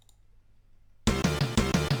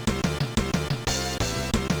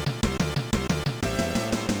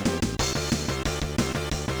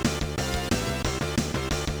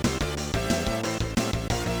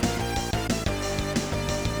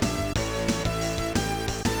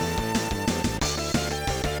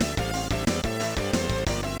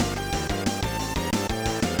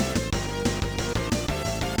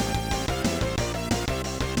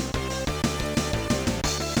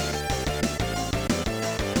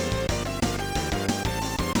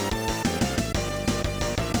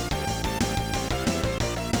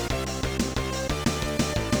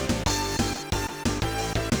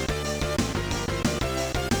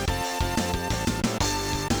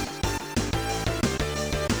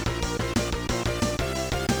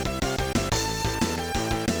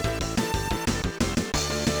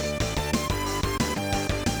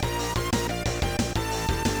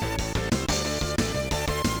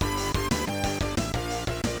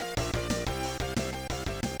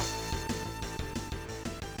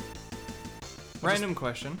 Random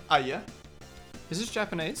question. Yeah? Is this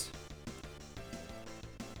Japanese?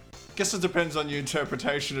 Guess it depends on your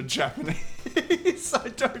interpretation of Japanese. I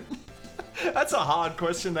don't... That's a hard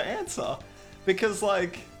question to answer. Because,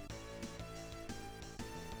 like...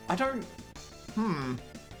 I don't...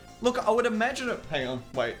 Look, I would imagine it... Hang on.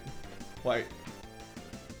 Wait.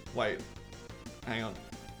 Hang on.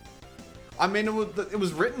 I mean, it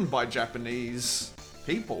was written by Japanese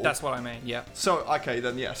people. That's what I mean, yeah. So, okay,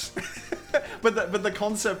 then yes. but the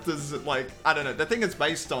concept is, like, I don't know. The thing it's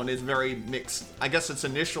based on is very mixed. I guess it's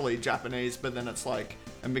initially Japanese, but then it's, like,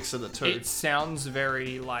 a mix of the two. It sounds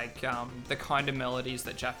very like the kind of melodies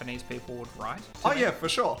that Japanese people would write. Oh, yeah, for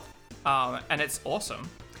sure. And it's awesome.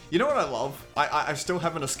 You know what I love? I still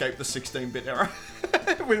haven't escaped the 16-bit era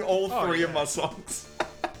with all three of my songs.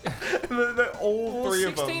 They're all three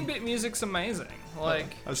of them. 16-bit music's amazing.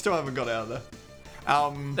 Like, I still haven't got out of there.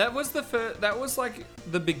 that was that was like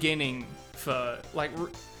the beginning for like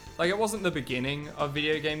it wasn't the beginning of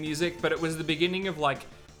video game music, but it was the beginning of like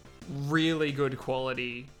really good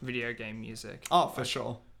quality video game music. Oh, for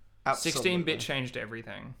sure. Absolutely. 16-bit changed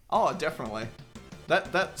everything. Oh, definitely.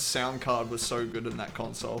 That sound card was so good in that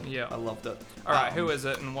console. Yeah. I loved it. All right, who is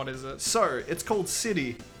it and what is it? So, it's called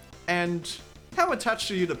City. And how attached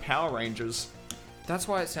are you to Power Rangers? That's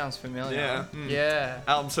why it sounds familiar. Yeah.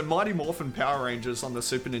 Yeah. So Mighty Morphin Power Rangers on the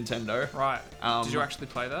Super Nintendo. Right. Did you actually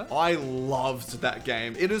play that? I loved that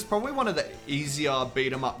game. It is probably one of the easier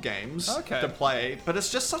beat 'em up games to play, but it's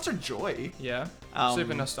just such a joy. Yeah.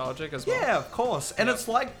 Super nostalgic as well. Yeah, of course. And it's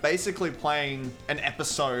like basically playing an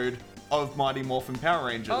episode of Mighty Morphin Power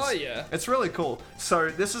Rangers. Oh, yeah. It's really cool.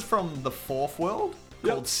 So this is from the fourth world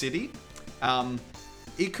called City.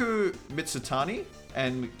 Iku Mitsutani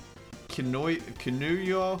and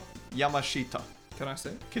Kinuyo Yamashita. Can I see?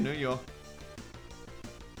 Kinuyo.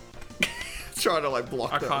 Trying to like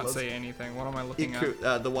block I that. can't see anything. What am I looking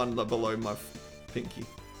at? The one below my pinky.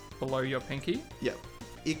 Below your pinky? Yeah.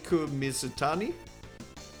 Iku Mizutani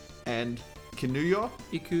and Kinuyo.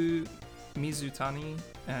 Iku Mizutani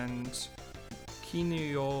and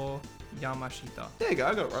Kinuyo Yamashita. There you go,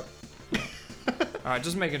 I got it right. Alright,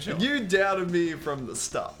 just making sure. You doubted me from the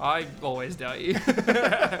start. I always doubt you.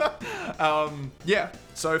 Yeah,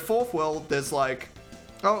 so fourth world, there's like...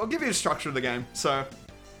 I'll give you a structure of the game. So,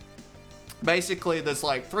 basically, there's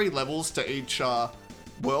like 3 levels to each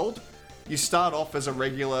world. You start off as a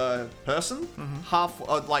regular person.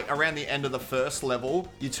 Like around the end of the first level,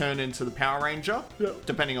 you turn into the Power Ranger,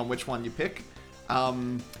 depending on which one you pick.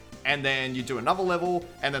 And then you do another level,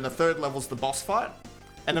 and then the third level's the boss fight.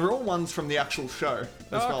 And they're all ones from the actual show as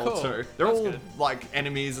well, cool. too. They're That's all good. like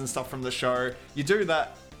enemies and stuff from the show. You do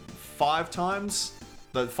that 5 times,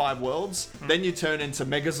 the 5 worlds. Then you turn into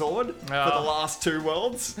Megazord for the last 2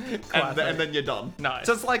 worlds, and then you're done. Nice.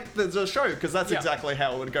 So it's like the show, because that's exactly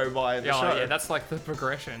how it would go by in the show. Yeah, that's like the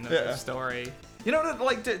progression of the story. You know what,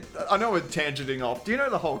 like, I know we're tangenting off. Do you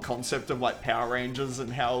know the whole concept of like Power Rangers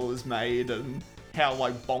and how it was made and how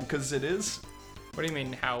like bonkers it is? What do you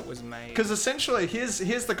mean how it was made? Because essentially,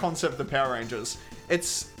 here's the concept of Power Rangers.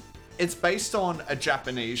 It's based on a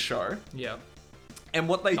Japanese show. Yeah. And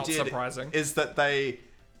what they Not did surprising. is that they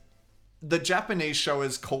the Japanese show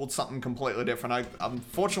is called something completely different.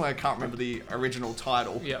 Unfortunately, I can't remember the original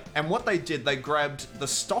title. Yep. And what they did, they grabbed the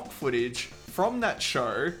stock footage from that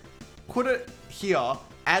show, put it here,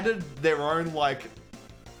 added their own like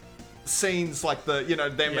scenes, like the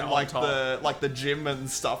them Yeah, in like on the gym and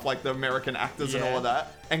stuff, like the American actors and all of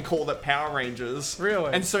that, and called it Power Rangers.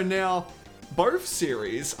 Really? And so now both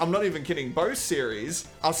series, I'm not even kidding, both series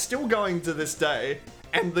are still going to this day.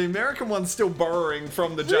 And the American one's still borrowing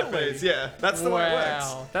from the Really? Japanese. Yeah, that's the way it works.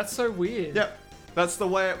 Wow, that's so weird. Yep. That's the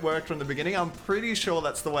way it worked from the beginning. I'm pretty sure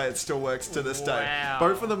that's the way it still works to this day. Wow.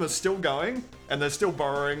 Both of them are still going, and they're still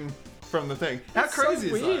borrowing from the thing. How That's so crazy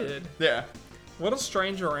is weird. that? Yeah, What a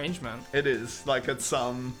strange arrangement. it is. Like, it's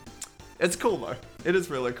cool though. It is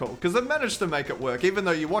really cool. Because they've managed to make it work. Even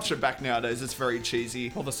though you watch it back nowadays, it's very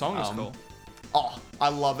cheesy. Well, the song is cool. Oh, I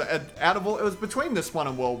love it. Out of all, it was between this one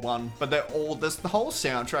and World 1, but the whole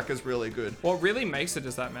soundtrack is really good. What really makes it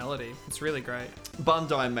is that melody. It's really great.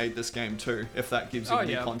 Bandai made this game too, if that gives you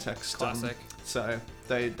any yeah. context. Classic. So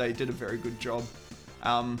they did a very good job.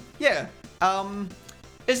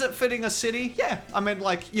 Is it fitting a city? Yeah. I mean,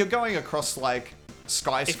 like, you're going across like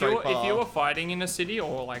skyscraper. If you were fighting in a city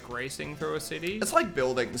or like racing through a city, It's like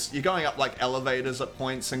buildings. You're going up like elevators at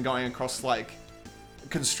points and going across like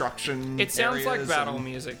construction. it sounds like areas battle and-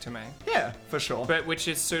 music to me, Yeah, for sure. but which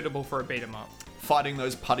is suitable for a beat 'em up. Fighting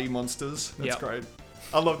those putty monsters. That's Yep. great.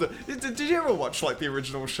 I loved it. Did you ever watch like the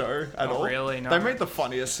original show at Not all? really, no. They made the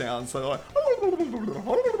funniest sounds. They're like,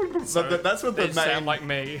 that's what They the sound main like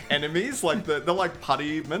me. enemies, like they're like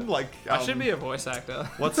putty men. Like I should be a voice actor.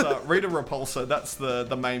 what's Rita Repulsa? That's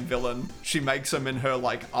the main villain. She makes them in her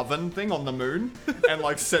like oven thing on the moon and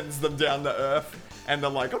like sends them down to Earth. And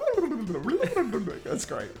they're like, that's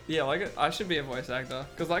great. Yeah, like I should be a voice actor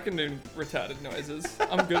because I can do retarded noises.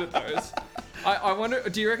 I'm good at those. I wonder,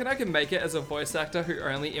 do you reckon I can make it as a voice actor who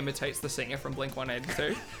only imitates the singer from Blink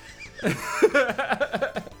 182?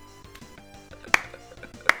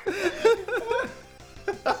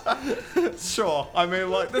 Sure. I mean,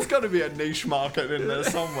 like, there's got to be a niche market in there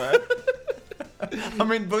somewhere. I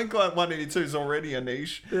mean, Blink 182 is already a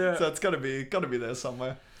niche, Yeah. so it's got to be there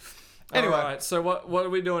somewhere. Anyway, Alright, so what are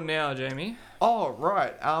we doing now, Jamie? oh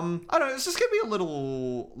right. I don't know. It's just gonna be a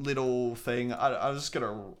little thing. I was just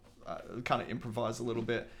gonna kind of improvise a little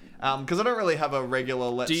bit, because I don't really have a regular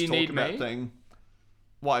let's Do you talk need about me? thing.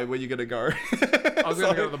 Why? Where you gonna go? I was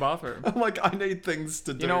gonna go to the bathroom. I'm like, I need things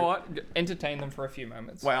to do. You know what? Entertain them for a few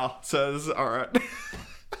moments. Wow. So this is all right.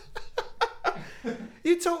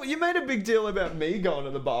 You made a big deal about me going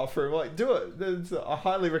to the bathroom. Like, do it. I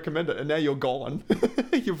highly recommend it. And now you're gone.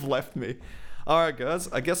 You've left me. All right,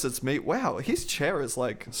 guys. I guess it's me. Wow, his chair is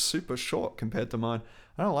like super short compared to mine.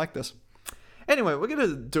 I don't like this. Anyway, we're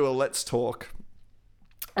gonna do a let's talk.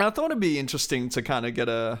 And I thought it'd be interesting to kind of get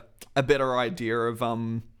a better idea of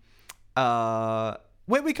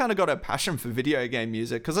where we kind of got our passion for video game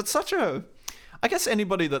music, because it's such a, I guess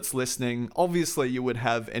anybody that's listening, obviously you would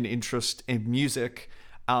have an interest in music.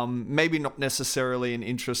 Maybe not necessarily an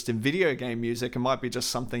interest in video game music. It might be just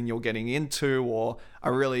something you're getting into or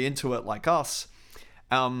are really into it like us.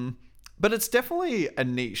 But it's definitely a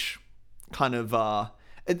niche kind of,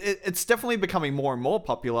 it's definitely becoming more and more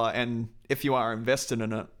popular. And if you are invested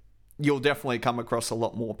in it, you'll definitely come across a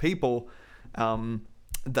lot more people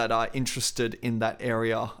that are interested in that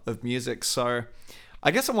area of music. So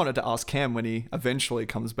I guess I wanted to ask Cam when he eventually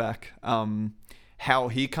comes back, how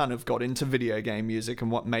he kind of got into video game music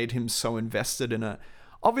and what made him so invested in it.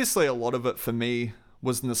 Obviously, a lot of it for me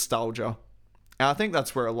was nostalgia. And I think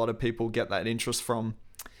that's where a lot of people get that interest from.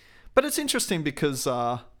 But it's interesting because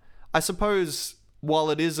I suppose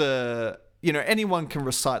while it is anyone can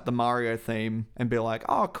recite the Mario theme and be like,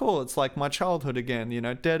 oh, cool, it's like my childhood again,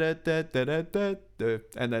 da da da da da da da,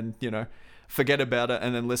 and then, forget about it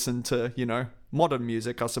and then listen to, modern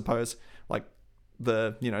music, I suppose, like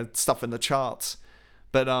the, stuff in the charts.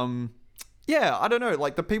 But, yeah, I don't know,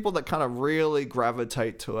 like the people that kind of really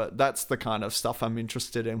gravitate to it, that's the kind of stuff I'm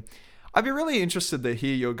interested in. I'd be really interested to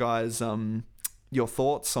hear your guys, your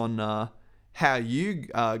thoughts on how you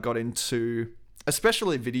got into,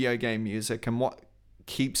 especially video game music, and what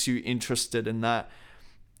keeps you interested in that.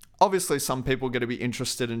 Obviously, some people are going to be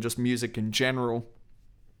interested in just music in general,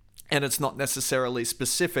 and it's not necessarily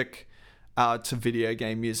specific to video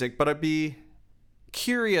game music, but I'd be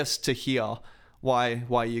curious to hear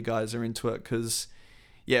why you guys are into it, because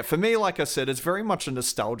yeah, for me, like I said, it's very much a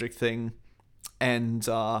nostalgic thing, and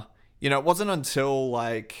it wasn't until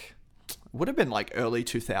would have been like early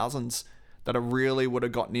 2000s that I really would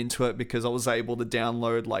have gotten into it, because I was able to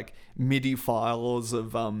download like MIDI files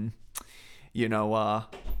of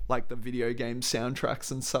like the video game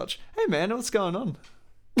soundtracks and such. Hey man, what's going on?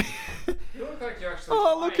 You look like you're actually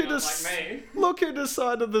Look who look who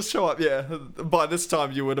decided to show up. Yeah, by this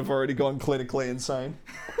time you would have already gone clinically insane.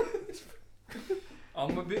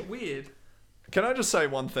 I'm a bit weird. Can I just say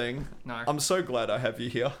one thing? No. I'm so glad I have you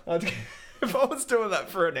here. If I was doing that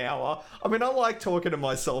for an hour, I mean, I like talking to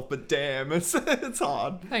myself, but damn, it's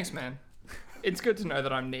hard. Thanks, man. It's good to know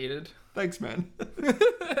that I'm needed. Thanks, man.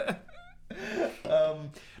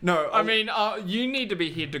 No, I mean, you need to be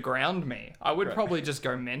here to ground me. I would probably just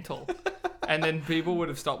go mental. And then people would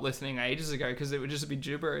have stopped listening ages ago because it would just be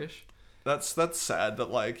gibberish. That's sad that,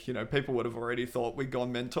 like, you know, people would have already thought we'd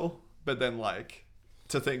gone mental, but then, like,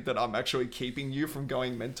 to think that I'm actually keeping you from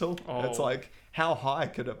going mental, it's like, how high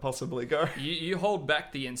could it possibly go? You hold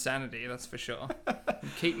back the insanity, that's for sure.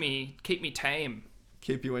 keep me tame.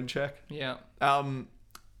 Keep you in check. Yeah.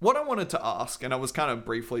 What I wanted to ask, and I was kind of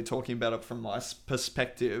briefly talking about it from my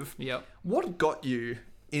perspective. Yep. What got you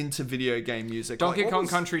into video game music? Donkey Kong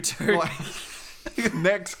Country 2.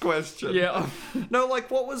 Next question. Yeah. No, like,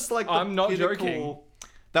 what was like the I'm not pinnacle? joking.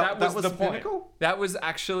 That was the the point. pinnacle? That was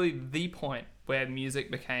actually the point where music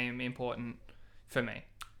became important for me.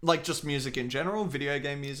 Like, just music in general, video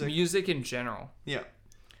game music. Music in general. Yeah.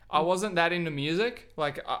 I wasn't that into music.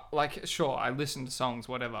 Like sure, I listened to songs,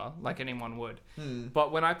 whatever, like anyone would.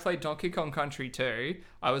 But when I played Donkey Kong Country 2,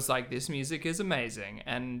 I was like, this music is amazing.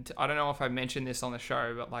 And I don't know if I mentioned this on the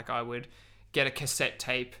show, but like I would get a cassette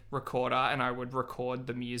tape recorder and I would record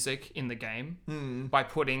the music in the game by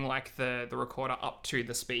putting like the recorder up to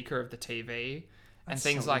the speaker of the TV and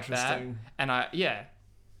things like that. And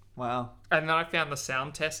Wow. And then I found the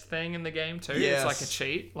sound test thing in the game too. Yes. It's like a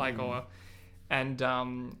cheat, and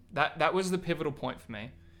that was the pivotal point for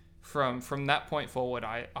me. From that point forward,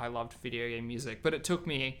 I loved video game music, but it took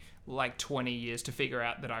me like 20 years to figure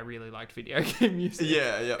out that I really liked video game music.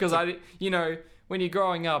 Yeah. Because when you're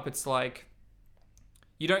growing up, it's like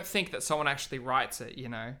you don't think that someone actually writes it.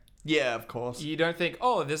 Yeah, of course. You don't think,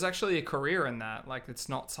 oh, there's actually a career in that. Like, it's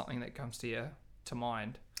not something that comes to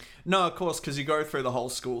mind. No, of course, because you go through the whole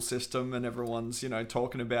school system and everyone's,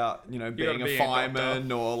 talking about, being a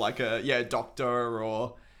fireman or like a doctor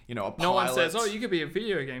or, a pilot. No one says, oh, you could be a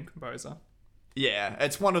video game composer. Yeah,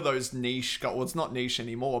 it's one of those niche, well, it's not niche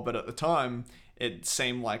anymore, but at the time it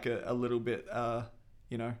seemed like a little bit,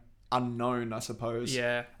 unknown, I suppose.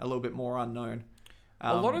 Yeah. A little bit more unknown.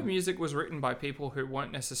 A lot of music was written by people who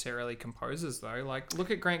weren't necessarily composers, though. Like, look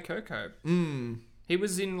at Grant Kirkhope. He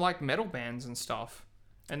was in, like, metal bands and stuff.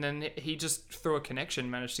 And then he just, through a connection,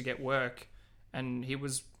 managed to get work. And he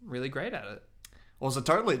was really great at it. Well, it was a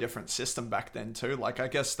totally different system back then, too. Like, I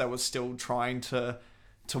guess they were still trying to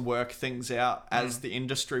work things out as the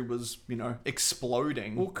industry was,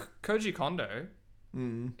 exploding. Well, Koji Kondo,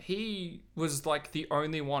 he was, like, the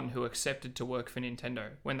only one who accepted to work for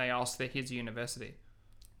Nintendo when they asked for his university.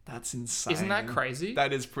 That's insane. Isn't that crazy?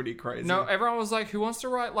 That is pretty crazy. No, everyone was like, who wants to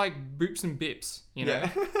write, like, boops and bips, Yeah.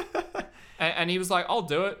 and he was like, I'll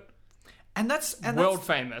do it. And that's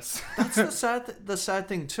famous. That's the sad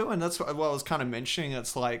thing too, and that's what I was kind of mentioning.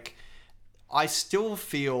 It's like, I still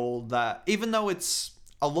feel that even though it's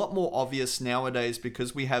a lot more obvious nowadays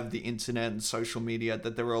because we have the internet and social media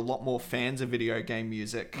that there are a lot more fans of video game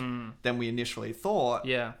music than we initially thought.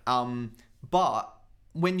 Yeah. But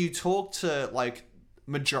when you talk to like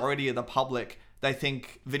majority of the public, they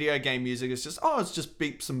think video game music is just, it's just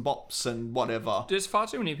beeps and bops and whatever. There's far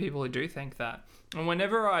too many people who do think that. And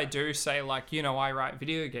whenever I do say, like, I write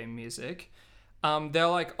video game music, they're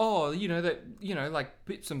like, like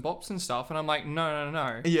bips and bops and stuff. And I'm like,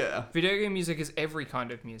 no. Yeah. Video game music is every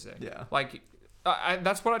kind of music. Yeah. Like,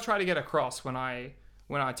 that's what I try to get across when I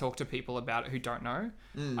talk to people about it who don't know.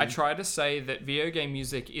 I try to say that video game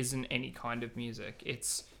music isn't any kind of music.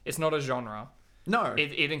 It's not a genre. No.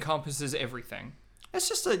 It encompasses everything. It's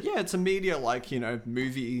just it's a media like,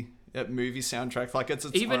 movie soundtrack. Like it's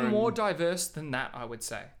even own... more diverse than that, I would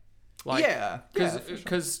say. Like,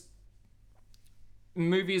 because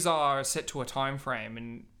movies are set to a time frame,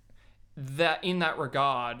 and that in that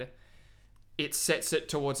regard, it sets it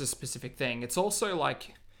towards a specific thing. It's also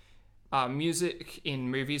like music in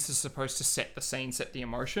movies is supposed to set the scene, set the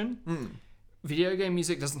emotion. Video game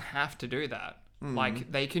music doesn't have to do that.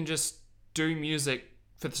 Like, they can just do music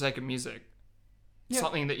for the sake of music.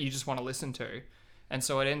 Something that you just want to listen to. And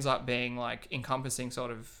so it ends up being like encompassing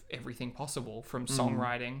sort of everything possible, from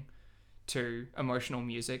songwriting to emotional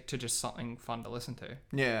music to just something fun to listen to.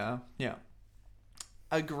 Yeah.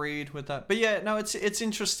 Agreed with that. But yeah, no, it's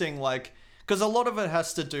interesting, like, because a lot of it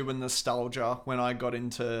has to do with nostalgia when I got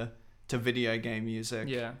into video game music.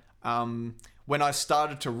 Yeah. when I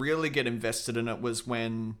started to really get invested in it was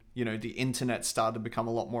when, you know, the internet started to become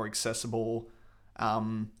a lot more accessible.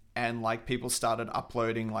 And like people started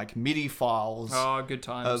uploading like MIDI files Oh, good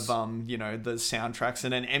times. of you know, the soundtracks,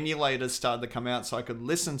 and then emulators started to come out so I could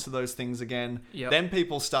listen to those things again. Yep. Then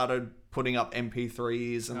people started putting up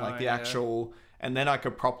MP3s and like the yeah. actual, and then I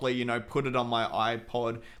could properly, you know, put it on my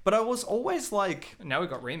iPod. But I was always like, Now we've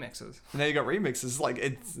got remixes. now you got remixes, like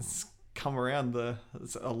it's come around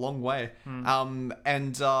it's a long way.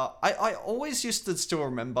 I always used to still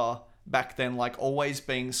remember back then, like always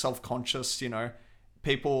being self-conscious, you know.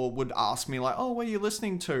 People would ask me like, oh, what are you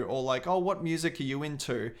listening to? Or like, oh, what music are you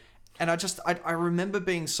into? And I remember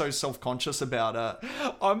being so self-conscious about it.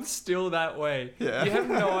 I'm still that way. Yeah. You have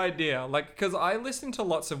no idea. Like, because I listen to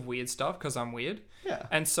lots of weird stuff because I'm weird. Yeah.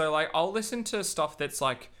 And so, like, I'll listen to stuff that's,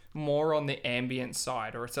 like, more on the ambient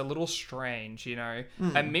side, or it's a little strange, you know?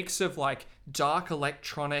 A mix of, like, dark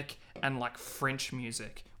electronic and, like, French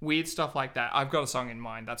music. Weird stuff like that. I've got a song in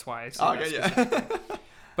mind. That's why I say that Okay, yeah. specifically.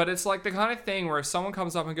 But it's, like, the kind of thing where if someone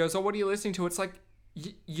comes up and goes, oh, what are you listening to? It's like,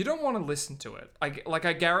 you don't want to listen to it. I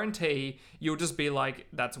guarantee you'll just be like,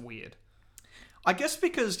 that's weird. I guess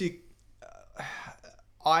because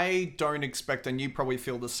I don't expect, and you probably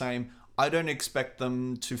feel the same, I don't expect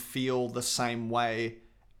them to feel the same way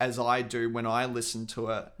as I do when I listen to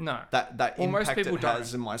it. No. That Well, most impact people it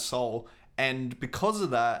has in my soul. And because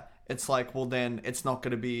of that, it's like, well, then it's not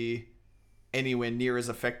going to be anywhere near as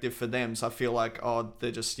effective for them. So I feel like, oh,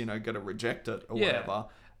 they're just, you know, going to reject it or Yeah. whatever.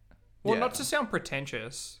 Well, Yeah. not to sound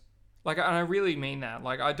pretentious. Like, and I really mean that.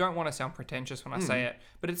 Like, I don't want to sound pretentious when I say it,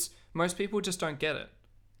 but it's most people just don't get it.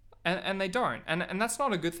 And they don't. And that's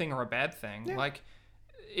not a good thing or a bad thing. Like,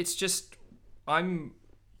 it's just, I'm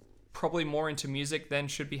probably more into music than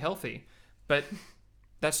should be healthy. But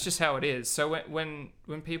that's just how it is. So when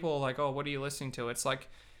people are like, oh, what are you listening to? It's like,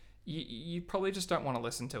 you probably just don't want to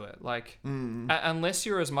listen to it. Like, unless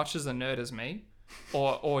you're as much as a nerd as me,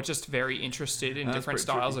 or just very interested in different pretty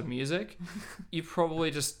styles tricky. of music, you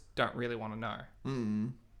probably just don't really want to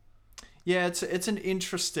know. Yeah, it's an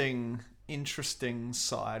interesting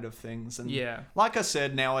side of things. And Yeah. like I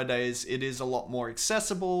said, nowadays it is a lot more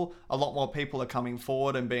accessible. A lot more people are coming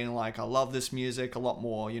forward and being like, I love this music. A lot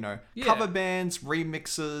more, you know, Yeah. cover bands,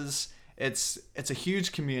 remixes. It's a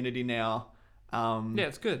huge community now. Yeah,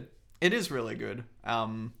 it's good. It is really good.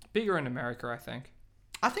 Bigger in America, I think.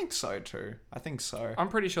 I think so too. I think so. I'm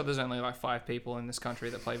pretty sure there's only like 5 people in this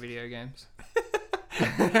country that play video games.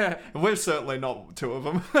 We're certainly not 2 of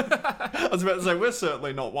them. I was about to say, we're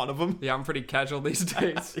certainly not one of them. Yeah, I'm pretty casual these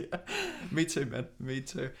days. Yeah. Me too, man. Me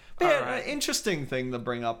too. But yeah, Alright. an interesting thing to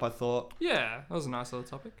bring up, I thought. Yeah, that was a nice little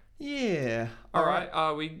topic. Yeah. All right,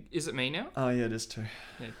 is it me now? Oh, yeah, it is too.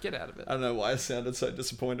 Yeah, get out of it. I don't know why I sounded so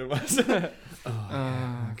disappointed when I said it.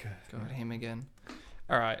 Okay. God, him again.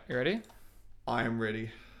 All right, you ready? I am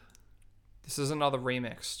ready. This is another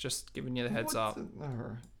remix, just giving you the heads up.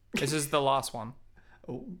 Alright. This is the last one.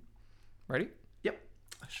 Oh, Ready? yep.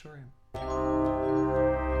 I sure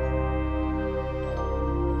am.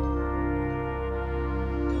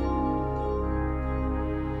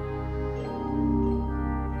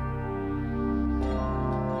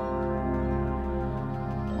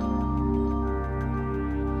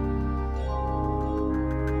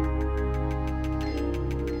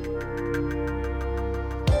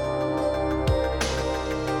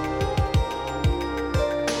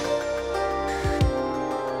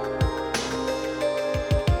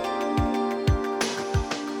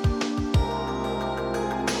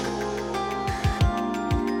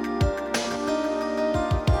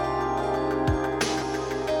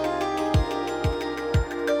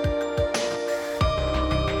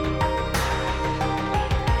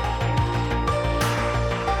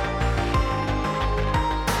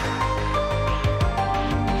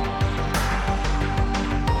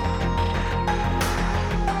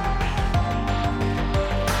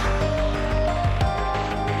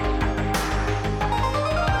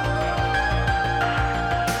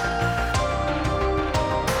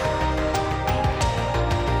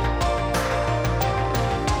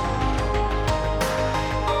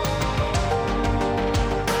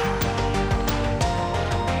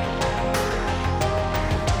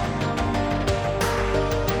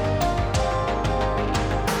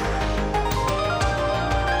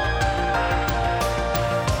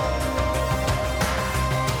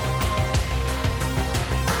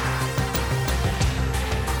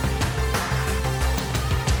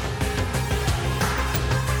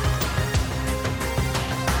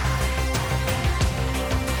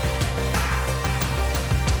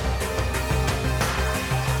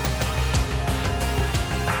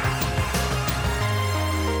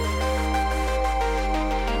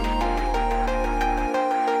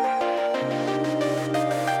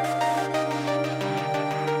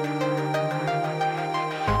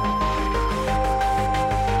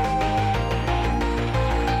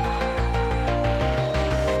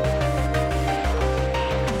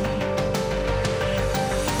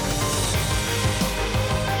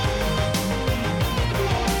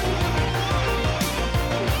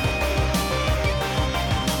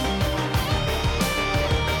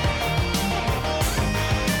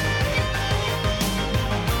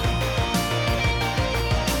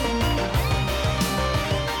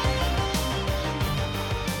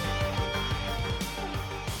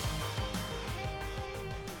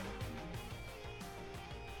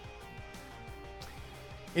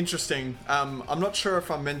 Interesting. I'm not sure if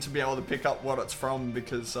I'm meant to be able to pick up what it's from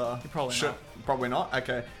because probably not. Probably not.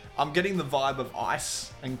 Okay. I'm getting the vibe of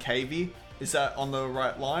Ice and Cavey. Is that on the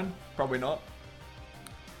right line? Probably not.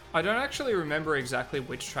 I don't actually remember exactly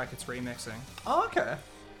which track it's remixing, Oh, okay.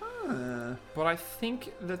 but I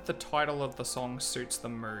think that the title of the song suits the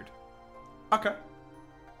mood. Okay.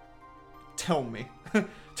 Tell me.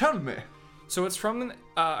 Tell me. So it's from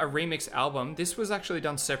a remix album. This was actually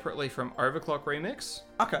done separately from Overclock Remix.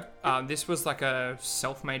 Okay. This was like a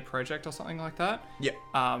self-made project or something like that. Yeah.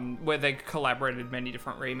 Where they collaborated many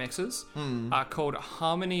different remixes. Called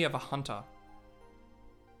Harmony of a Hunter.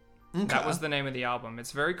 Okay. That was the name of the album.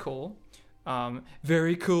 It's very cool.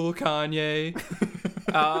 Very cool, Kanye.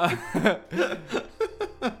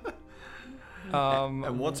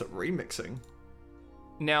 And what's it remixing?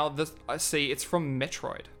 Now, I see it's from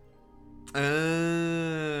Metroid.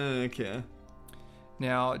 Okay.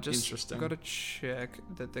 Now, just Interesting. got to check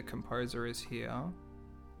that the composer is here.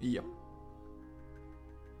 Yep.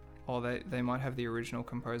 Or they might have the original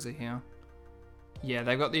composer here. Yeah,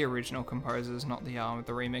 they've got the original composers, not the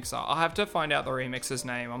remixer. I'll have to find out the remixer's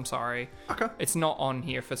name. I'm sorry. Okay. It's not on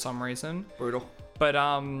here for some reason. Brutal. But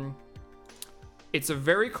it's a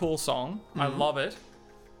very cool song. I love it.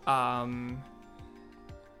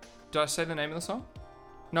 Did I say the name of the song?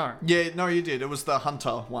 No. Yeah, no, you did. It was the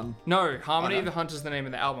Hunter one. No, Harmony Oh, no? of the Hunter is the name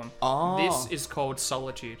of the album. Oh. This is called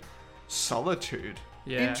Solitude. Solitude.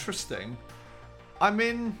 Yeah. Interesting. I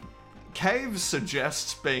mean, Cave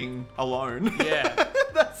suggests being alone. Yeah.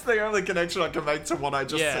 That's the only connection I can make to what I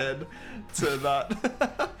just Yeah. said to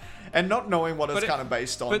that. And not knowing what it's kind of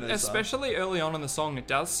based on. But is, especially early on in the song, it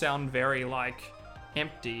does sound very, like,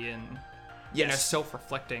 empty and, yes.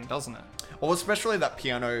 self-reflecting, doesn't it? Well, especially that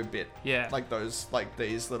piano bit. Yeah. Like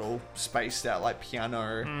these little spaced out, like,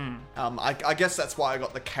 piano. Mm. I guess that's why I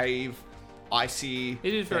got the Cave, icy.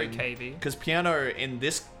 It is very cavey. Because piano in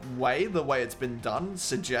this way, the way it's been done,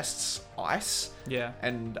 suggests ice. Yeah.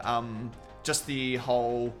 And just the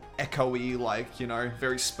whole echoey, like,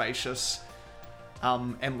 very spacious,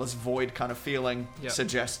 endless void kind of feeling Yep.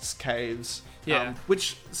 suggests caves. Yeah.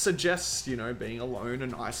 Which suggests, being alone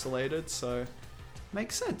and isolated, so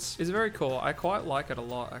makes sense. It's very cool. I quite like it a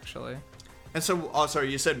lot, actually. And so, sorry,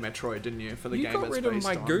 you said Metroid, didn't you, for the You game got it's rid of based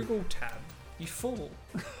my on? Google tab. You fool.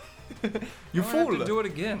 You I have fool. to do it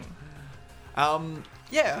again.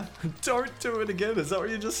 Yeah, don't do it again. Is that what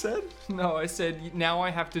you just said? No, I said, now I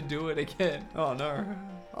have to do it again. Oh, no.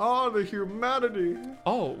 Oh, the humanity.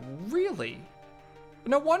 Oh, really?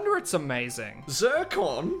 No wonder it's amazing.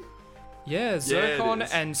 Zircon? Yeah, Yeah, it Zircon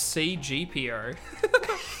is. and CGPO.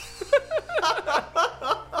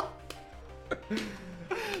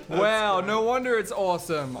 Wow, no wonder it's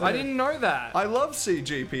awesome. I didn't know that. I love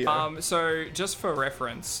CGPO. So just for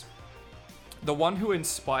reference, the one who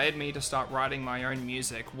inspired me to start writing my own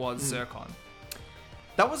music was Zircon.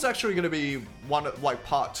 That was actually going to be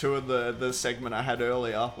part 2 of the segment I had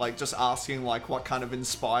earlier, like just asking like what kind of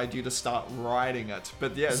inspired you to start writing it.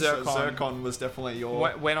 But yeah, Zircon. So Zircon was definitely your...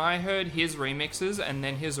 When I heard his remixes and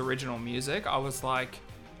then his original music, I was like,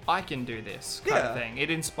 I can do this kind of Yeah. thing. It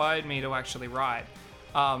inspired me to actually write.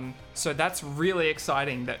 So that's really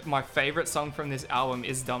exciting that my favorite song from this album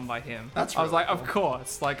is done by him. That's I was really like, of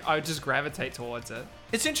course. Like, I would just gravitate towards it.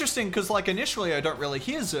 It's interesting because like initially I don't really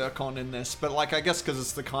hear Zircon in this, but like I guess because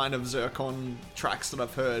it's the kind of Zircon tracks that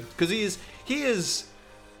I've heard. Because he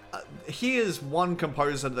is one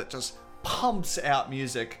composer that just pumps out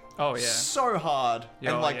music. Oh, yeah. So hard.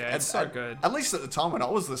 Yeah, and like yeah, it's so good. At least at the time when I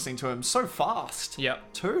was listening to him, so fast.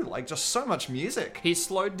 Yep. Too. Like just so much music. He's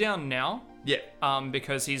slowed down now. Yeah.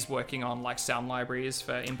 Because he's working on like sound libraries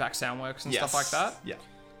for Impact Soundworks and stuff like that. Yeah.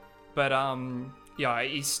 But yeah,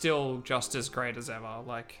 he's still just as great as ever.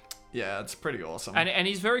 Like, Yeah, it's pretty awesome. and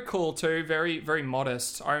he's very cool too. Very very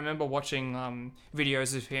modest. I remember watching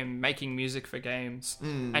videos of him making music for games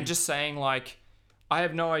and just saying like, I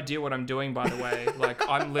have no idea what I'm doing, by the way. Like,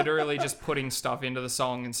 I'm literally just putting stuff into the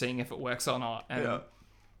song and seeing if it works or not. And Yeah.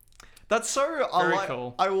 That's so Very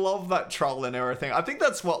cool. I love that trial and error thing. I think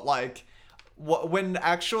that's when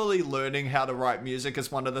actually learning how to write music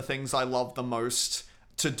is one of the things I love the most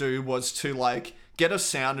to do was to like get a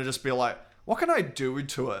sound and just be like, what can I do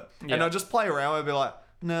to it? Yeah. And I'll just play around and be like,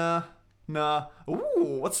 nah.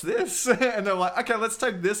 Ooh, what's this? And they're like, okay, let's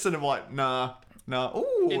take this. And I'm like, nah.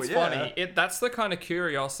 Ooh, it's yeah. funny. That's the kind of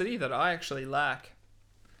curiosity that I actually lack.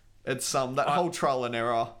 It's that whole trial and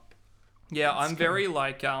error. Yeah, I'm very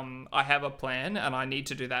like, I have a plan and I need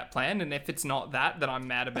to do that plan. And if it's not that, then I'm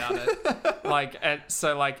mad about it.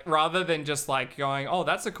 So rather than just like going, oh,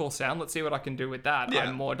 that's a cool sound. Let's see what I can do with that. Yeah.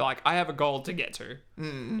 I'm more like, I have a goal to get to.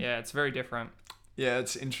 Yeah, it's very different. Yeah,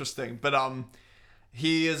 it's interesting. But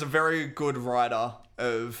he is a very good writer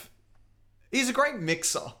of... He's a great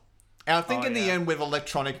mixer. And I think in the end with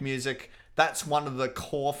electronic music, that's one of the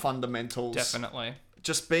core fundamentals. Definitely.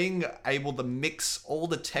 Just being able to mix all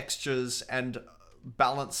the textures and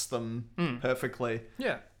balance them perfectly.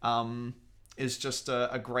 Yeah. Is just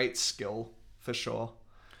a great skill for sure.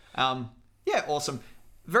 Yeah, awesome.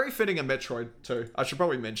 Very fitting in Metroid too. I should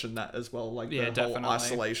probably mention that as well. Like the definitely. whole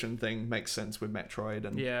isolation thing makes sense with Metroid,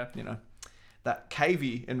 and Yeah. you know, that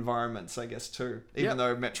cavey environments, I guess too. Even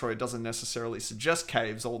though Metroid doesn't necessarily suggest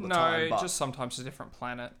caves all the time. No, But just sometimes a different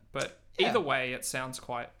planet. But Yeah. either way, it sounds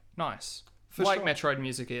quite nice. For like sure. Metroid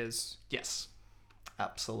music is. yes,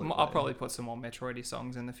 absolutely. I'll probably put some more Metroidy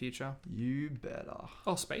songs in the future. You better.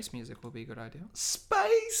 Oh, space music will be a good idea.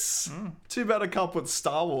 Space. Too bad I can't put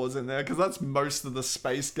Star Wars in there because that's most of the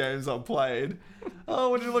space games I've played. Oh,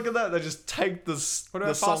 would you look at that? They just take this. What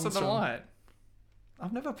about Faster Than Light?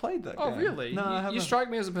 I've never played that. Oh, game. really? No, I haven't. You strike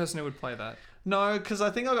me as a person who would play that. No, because I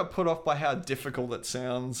think I got put off by how difficult it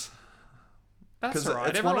sounds. That's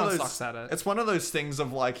alright. Everyone sucks at it. It's one of those things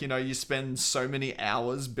of like, you know, you spend so many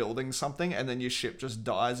hours building something and then your ship just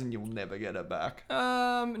dies and you'll never get it back.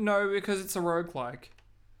 No, because it's a roguelike.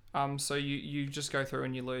 So you just go through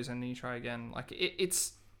and you lose and then you try again. Like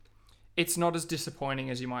it's not as disappointing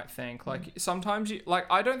as you might think. Like sometimes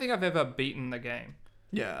I don't think I've ever beaten the game.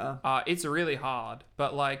 Yeah. It's really hard,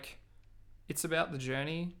 but like it's about the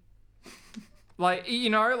journey. Like, you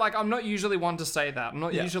know, like I'm not usually one to say that. I'm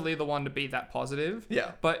not usually the one to be that positive.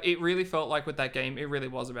 Yeah. But it really felt like with that game, it really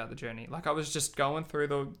was about the journey. Like I was just going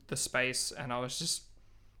through the space and I was just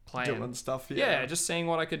playing. Doing stuff, Yeah, just seeing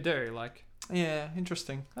what I could do. Like, yeah,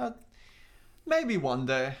 interesting. Maybe one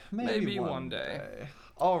day. Maybe one day.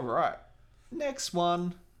 All right. Next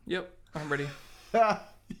one. Yep, I'm ready.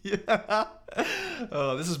 Yeah.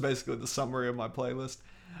 Oh, this is basically the summary of my playlist.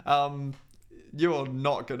 You're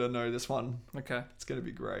not going to know this one. Okay. It's going to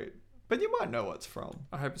be great. But you might know what it's from.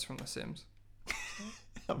 I hope it's from The Sims.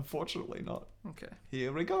 Unfortunately not. Okay.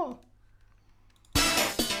 Here we go.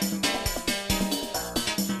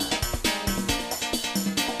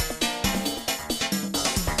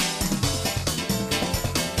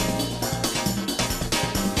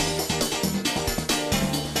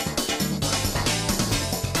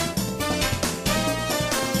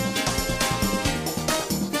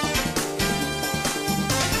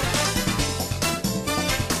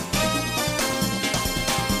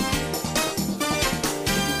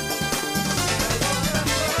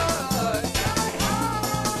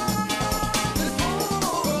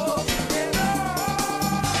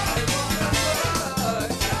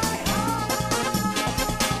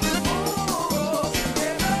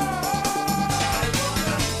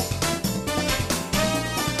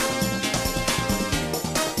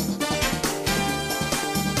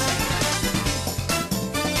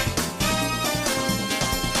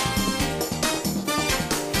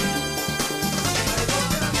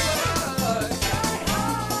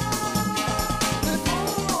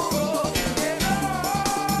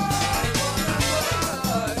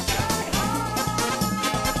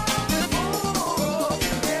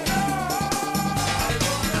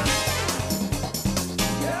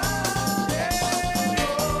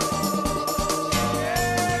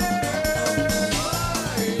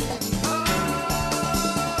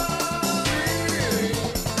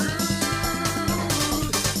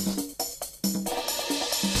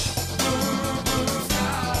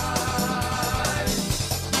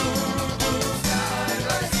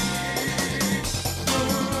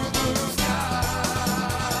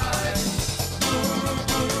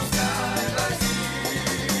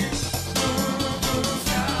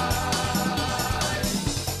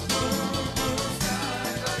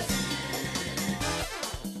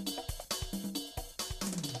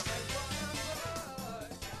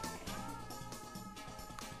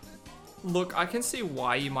 Look, I can see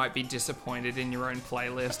why you might be disappointed in your own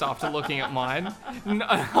playlist after looking at mine. No,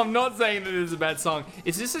 I'm not saying that it's a bad song.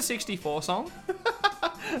 Is this a 64 song?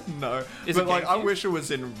 No. Is but it like, I GameCube? wish it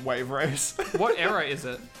was in Wave Race. What era is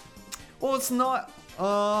it? Well, it's not,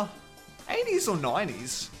 80s or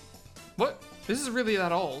 90s. What? This is really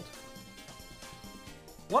that old?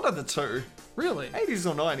 One of the two. Really? 80s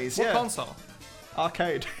or 90s, What yeah. console?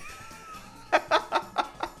 Arcade.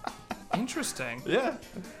 Interesting. Yeah.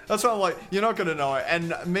 That's why I'm like, you're not going to know it.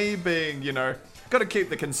 And me being, you know, got to keep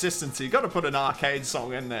the consistency. Got to put an arcade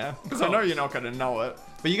song in there. Because I know you're not going to know it.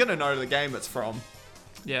 But you're going to know the game it's from.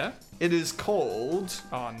 Yeah? It is called...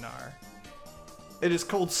 Oh, no. It is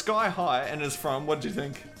called Sky High and is from, what do you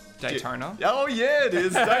think? Daytona? Oh, yeah, it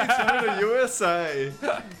is. Daytona, USA.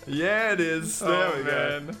 Yeah, it is. There we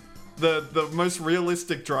man. go. the most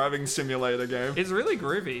realistic driving simulator game. It's really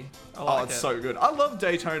groovy. I Oh, like it's it. so good. I love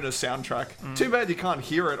Daytona's soundtrack. Too bad you can't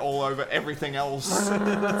hear it all over everything else.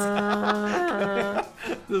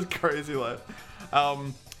 This crazy lad.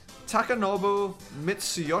 Takanobu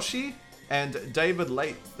Mitsuyoshi and David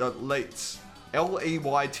Leitz.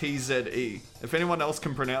 Leytze. If anyone else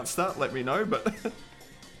can pronounce that, let me know, but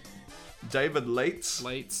David Leitz.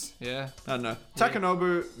 Lates, yeah. I don't know.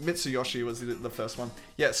 Takanobu Mitsuyoshi was the first one.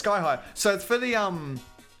 Yeah, Sky High. So it's for the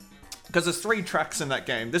because there's 3 tracks in that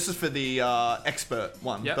game. This is for the expert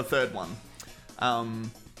one, Yep. the third one.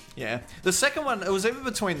 Yeah. The second one, it was either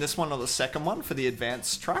between this one or the second one for the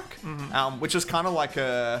advanced track, which is kind of like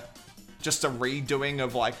just a redoing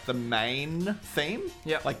of like the main theme.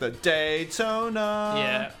 Yep. Like the Daytona.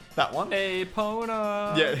 Yeah. That one.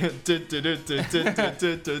 Epona. Yeah.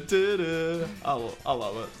 I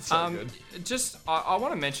love it. It's so good. I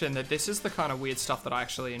want to mention that this is the kind of weird stuff that I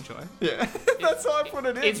actually enjoy. Yeah. That's how I put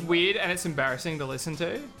it in. It's weird and it's embarrassing to listen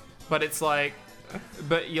to, but it's like,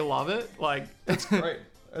 but you love it. Like, It's great.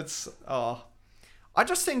 It's I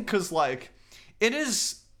just think because like it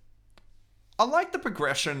is. I like the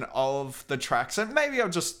progression of the tracks, and maybe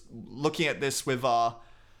I'm just looking at this with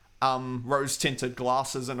rose tinted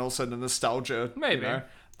glasses and also the nostalgia. maybe. You know?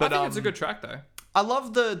 But I think it's a good track though. I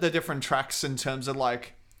love the different tracks in terms of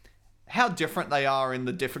like how different they are in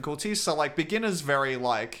the difficulty. So like beginner's very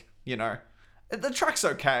like, you know, the track's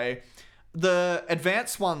okay. The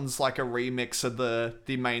advanced one's like a remix of the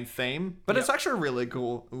main theme, but it's Yep. actually really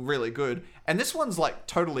cool, really good. And this one's like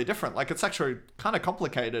totally different. Like it's actually kind of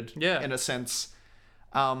complicated, Yeah. in a sense.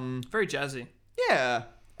 Very jazzy. Yeah,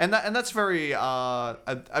 and that's very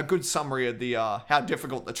a good summary of the how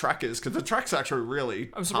difficult the track is, because the track's actually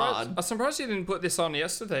really I'm hard. surprised you didn't put this on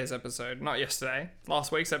yesterday's episode. Not yesterday,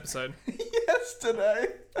 last week's episode. Yesterday.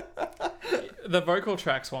 The vocal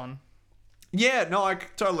tracks one. Yeah, no, I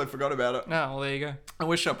totally forgot about it. No, well, there you go. I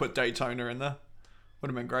wish I put Daytona in there. Would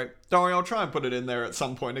have been great. Don't worry, I'll try and put it in there at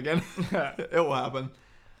some point again. It will happen.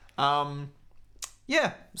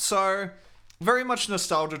 Yeah, so very much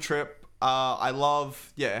nostalgia trip. I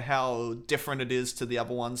love, how different it is to the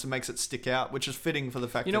other ones. It makes it stick out, which is fitting for the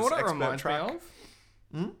fact You know that it's what it expert reminds track.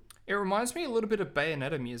 me of? It reminds me a little bit of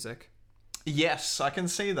Bayonetta music. Yes, I can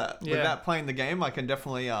see that. Yeah. Without playing the game, I can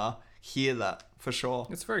definitely hear that for sure.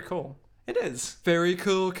 It's very cool. It is. Very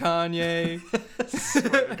cool, Kanye.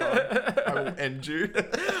 Swear to God, I will end you.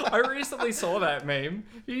 I recently saw that meme.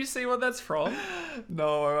 Do you see what that's from?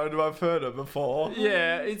 No, I've heard it before.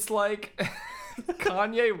 Yeah, it's like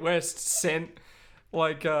Kanye West sent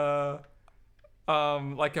like a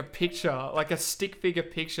picture, like a stick figure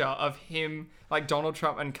picture of him, like Donald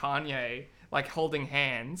Trump and Kanye, like holding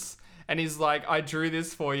hands. And he's like, I drew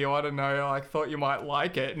this for you. I don't know. I thought you might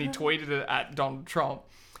like it. And he tweeted it at Donald Trump.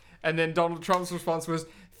 And then Donald Trump's response was,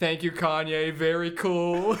 thank you, Kanye. Very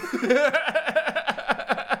cool.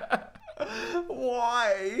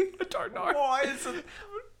 Why? I don't know. Why is it?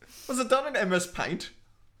 Was it done in MS Paint?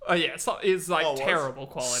 Oh, yeah. It's like Oh, it was? terrible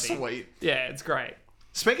quality. Sweet. Yeah, it's great.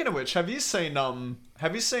 Speaking of which, have you seen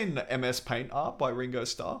the MS Paint art by Ringo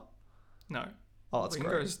Starr? No. Oh, it's Ringo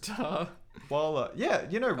great. Starr. Well, yeah,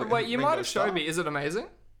 you know. Wait, you Ringo might have showed Starr? me. Is it amazing?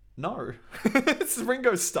 No, it's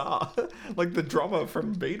Ringo Starr, like the drummer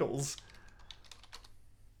from Beatles.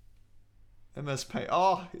 MS Paint.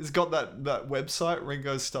 Oh, he's got that website,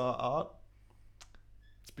 Ringo Starr Art.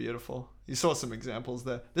 It's beautiful. You saw some examples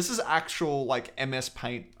there. This is actual like MS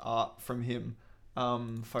Paint art from him.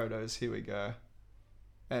 Photos. Here we go.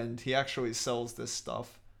 And he actually sells this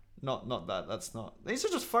stuff. Not that. That's not. These are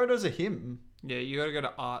just photos of him. Yeah, you gotta go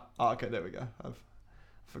to art. Oh, okay, there we go. I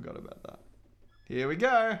forgot about that. Here we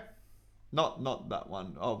go. Not that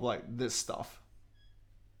one. Oh, like this stuff.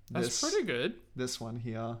 That's pretty good. This one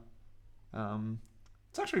here.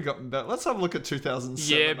 It's actually gotten better. Let's have a look at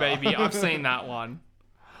 2007. Yeah, baby. I've seen that one.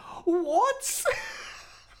 What?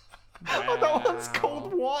 Oh, that one's Wow.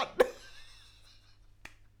 called what?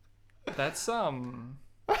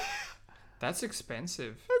 That's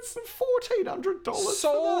expensive. It's $1,400.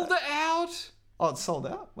 Sold For that. out. Oh, it's sold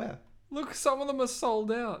out. Where? Look, some of them are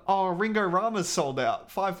sold out. Oh, Ringo Rama's sold out.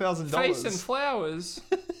 $5,000. Face and flowers.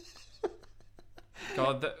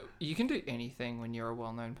 God, you can do anything when you're a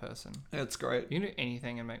well-known person. It's great. You can do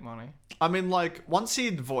anything and make money. I mean, like, once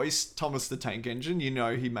he'd voiced Thomas the Tank Engine, you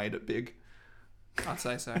know he made it big. I'd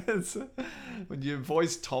say so. It's, when you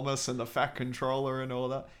voice Thomas and the Fat Controller and all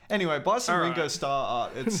that. Anyway, buy some All Ringo right. Starr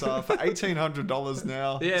art. It's for $1,800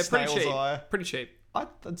 now. Yeah, pretty Snail's cheap. eye. Pretty cheap.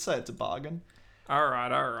 I'd say it's a bargain. All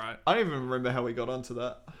right. I don't even remember how we got onto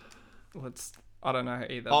that. I don't know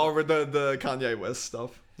either. Oh, the Kanye West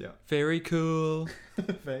stuff. Yeah. Very cool.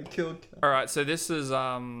 Very cool. All right, so this is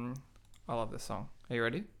I love this song. Are you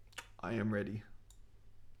ready? I am ready.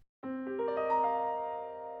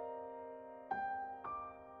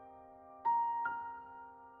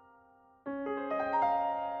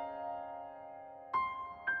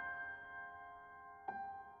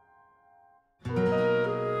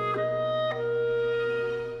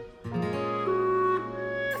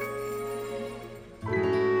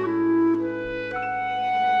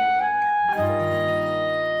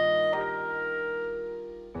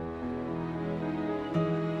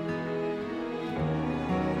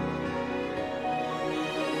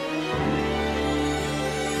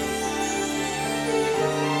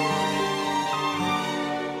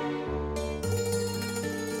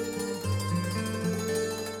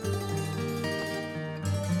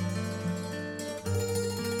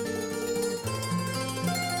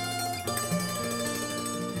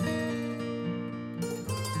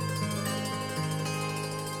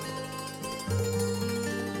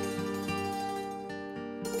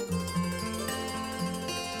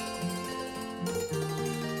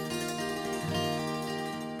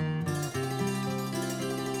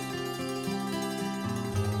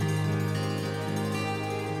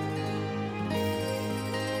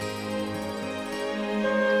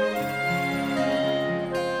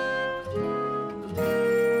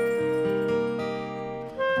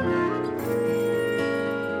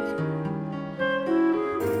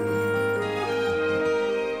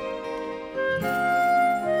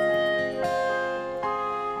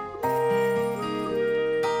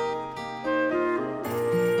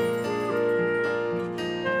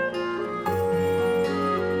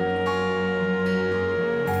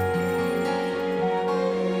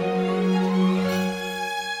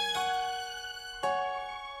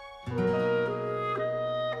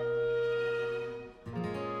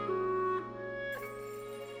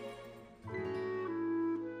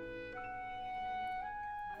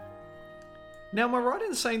 Now, am I right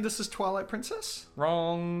in saying this is Twilight Princess?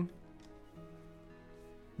 Wrong.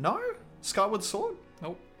 No? Skyward Sword?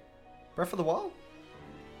 Nope. Breath of the Wild?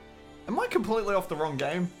 Am I completely off the wrong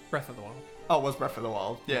game? Breath of the Wild. Oh, it was Breath of the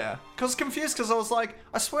Wild. Yeah. Because confused because I was like,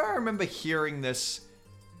 I swear I remember hearing this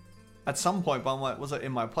at some point, but I'm like, was it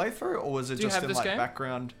in my playthrough or was it Do you just have in this like game?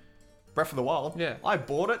 background? Breath of the Wild? Yeah. I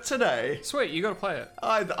bought it today. Sweet, you gotta play it.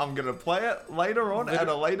 I'm going to play it later on at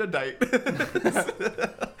a later date.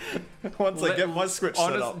 Once I get my Switch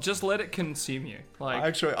set up. Just let it consume you. Like,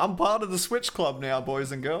 Actually, I'm part of the Switch Club now,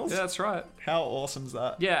 boys and girls. yeah, that's right. How awesome's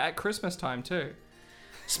that? Yeah, at Christmas time too.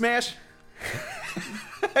 Smash!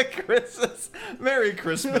 Christmas. Merry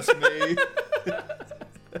Christmas, me.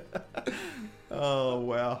 Oh,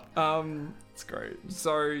 wow. It's great.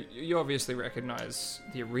 So you obviously recognize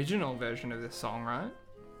the original version of this song, right?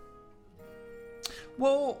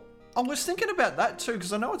 Well, I was thinking about that too,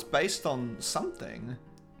 because I know it's based on something.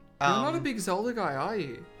 You're not a big Zelda guy, are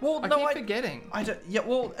you? Well, I no, keep forgetting. I don't, yeah,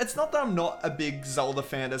 well, it's not that I'm not a big Zelda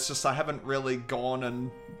fan, it's just I haven't really gone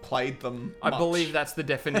and played them I much. believe that's the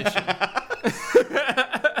definition.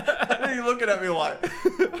 And you're looking at me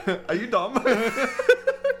like, are you dumb?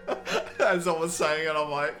 As I was saying it, I'm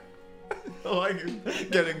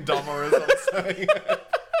like getting dumber as I'm saying it.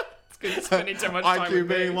 You're spending too much time IQ with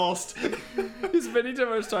being me. lost. You're spending too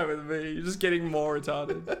much time with me. You're just getting more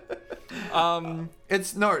retarded.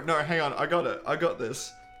 It's no, hang on, I got it. I got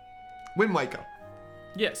this. Wind Waker.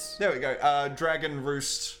 Yes. There we go. Dragon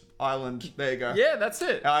Roost Island. There you go. Yeah, that's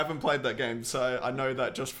it. I haven't played that game, so I know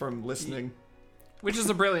that just from listening. Which is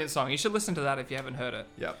a brilliant song. You should listen to that if you haven't heard it.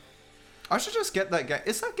 Yep. I should just get that game.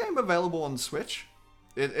 Is that game available on Switch?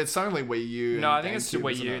 It's only Wii U. No, and I think it's GameCube,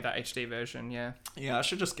 Wii isn't U, it? that HD version, yeah. Yeah, I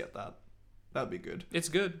should just get that. That'd be good. It's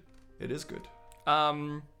good. It is good.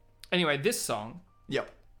 Anyway, this song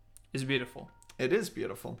Yep. is beautiful. It is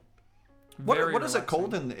beautiful. Very What is it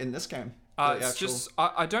relaxing. called in this game? It's just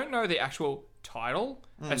I don't know the actual title.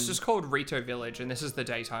 It's just called Rito Village, and this is the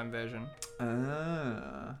daytime version.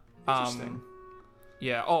 Interesting.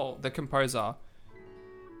 Yeah. Oh, the composer.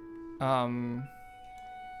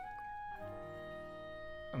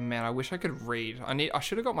 Man, I wish I could read. I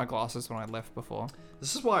should have got my glasses when I left before.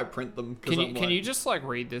 This is why I print them. Can you just like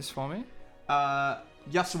read this for me?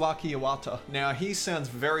 Yasuaki Iwata. Now, he sounds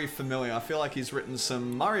very familiar. I feel like he's written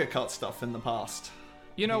some Mario Kart stuff in the past.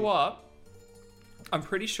 You know what? I'm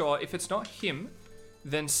pretty sure if it's not him,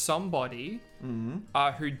 then somebody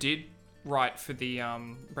who did write for the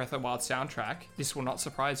Breath of the Wild soundtrack, this will not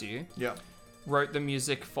surprise you, Yeah. wrote the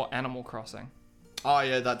music for Animal Crossing. Oh,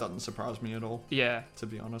 yeah, that doesn't surprise me at all, Yeah. to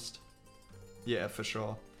be honest. Yeah, for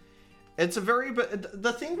sure. It's a very... But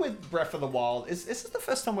the thing with Breath of the Wild is this is the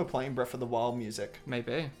first time we're playing Breath of the Wild music.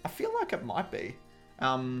 Maybe. I feel like it might be.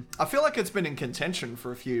 I feel like it's been in contention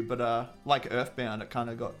for a few, but like Earthbound, it kind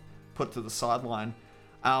of got put to the sideline.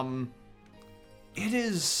 It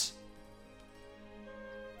is...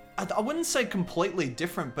 I wouldn't say completely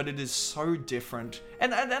different, but it is so different.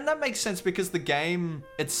 And that makes sense because the game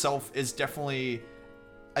itself is definitely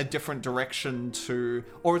a different direction to...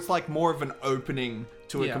 Or it's like more of an opening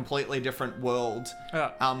to a completely different world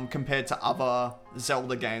compared to other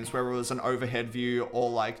Zelda games where it was an overhead view or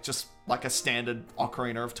like just like a standard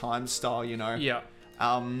Ocarina of Time style, you know? Yeah.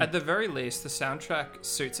 At the very least, the soundtrack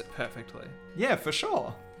suits it perfectly. Yeah, for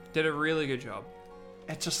sure. Did a really good job.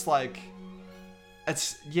 It's just like...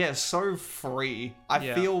 It's, so free.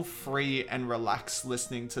 I feel free and relaxed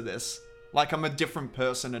listening to this. Like I'm a different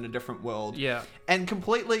person in a different world. Yeah. And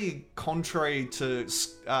completely contrary to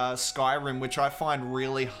Skyrim, which I find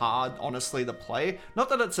really hard, honestly, to play. Not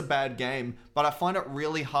that it's a bad game, but I find it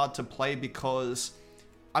really hard to play because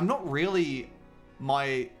I'm not really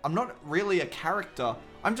a character.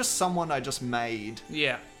 I'm just someone I just made.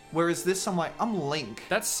 Yeah. Whereas this, I'm like, I'm Link.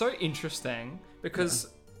 That's so interesting because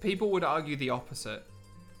people would argue the opposite.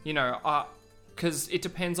 You know, because it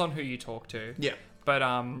depends on who you talk to. Yeah. But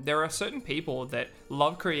there are certain people that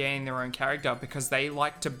love creating their own character because they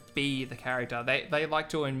like to be the character. They like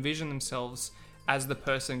to envision themselves as the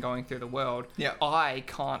person going through the world. Yeah. I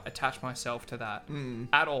can't attach myself to that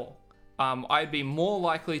at all. I'd be more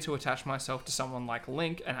likely to attach myself to someone like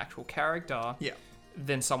Link, an actual character,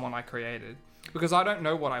 than someone I created. Because I don't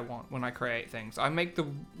know what I want when I create things. I make the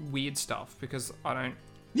weird stuff because I don't...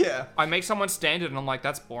 Yeah. I make someone standard and I'm like,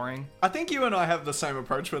 that's boring. I think you and I have the same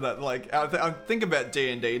approach with that. Like, I think about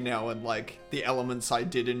D&D now and, like, the elements I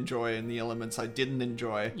did enjoy and the elements I didn't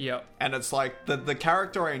enjoy. Yep. And it's like, the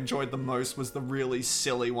character I enjoyed the most was the really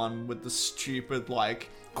silly one with the stupid, like,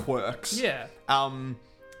 quirks. Yeah.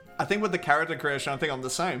 I think with the character creation, I think I'm the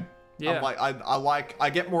same. Yeah. I'm like, I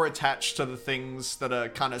get more attached to the things that are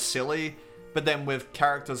kind of silly. But then with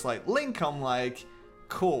characters like Link, I'm like...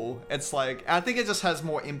 cool. It's like, I think it just has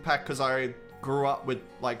more impact because I grew up with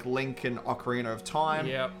like Link and Ocarina of Time.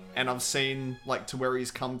 Yep. And I've seen like to where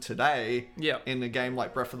he's come today. Yep. In a game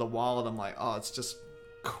like Breath of the Wild, I'm like, oh, it's just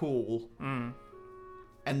cool.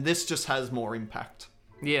 And this just has more impact.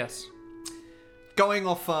 Yes. Going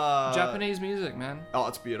off Japanese music, man. Oh,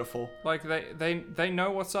 it's beautiful. Like they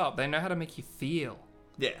know what's up. They know how to make you feel.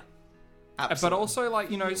 Yeah. Absolutely. But also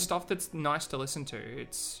like, you know, stuff that's nice to listen to.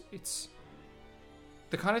 It's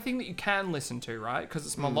the kind of thing that you can listen to, right? Because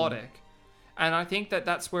it's melodic. And I think that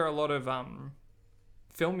that's where a lot of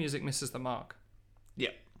film music misses the mark. Yeah.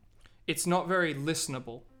 It's not very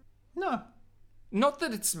listenable. No. Not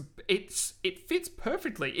that it fits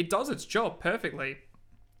perfectly. It does its job perfectly.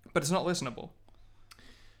 But it's not listenable.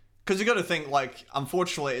 Because you got to think, like,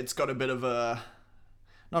 unfortunately, it's got a bit of a...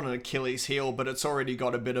 not an Achilles heel, but it's already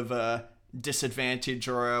got a bit of a disadvantage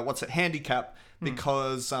or a, handicap.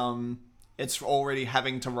 Because... it's already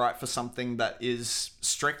having to write for something that is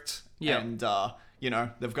strict and, you know,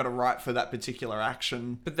 they've got to write for that particular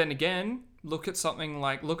action. But then again, look at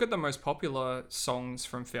the most popular songs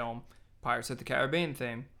from film, Pirates of the Caribbean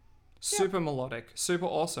theme. Super melodic, super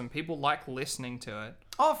awesome. People like listening to it.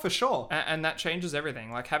 Oh, for sure. And that changes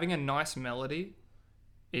everything. Like having a nice melody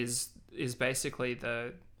is basically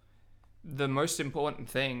the most important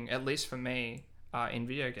thing, at least for me. In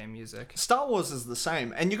video game music. Star Wars is the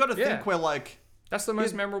same. And you got to think we're like... that's the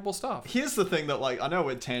most memorable stuff. Here's the thing that, like, I know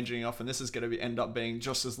we're tangenting off and this is going to end up being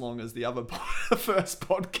just as long as the other first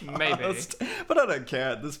podcast. Maybe. But I don't care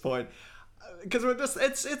at this point. Because we're just...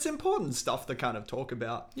 It's important stuff to kind of talk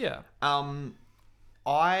about. Yeah.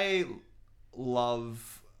 I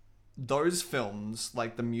love those films,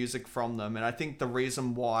 like the music from them. And I think the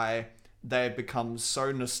reason why they become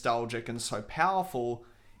so nostalgic and so powerful...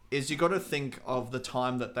 is you got to think of the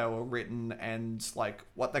time that they were written and like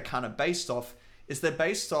what they're kind of based off is they're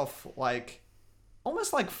based off like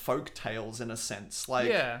almost like folk tales in a sense,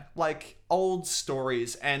 like old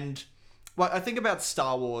stories. And like I think about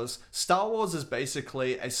Star Wars. Star Wars is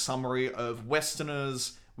basically a summary of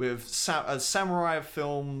Westerners with samurai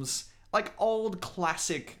films, like old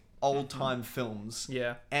classic old time films.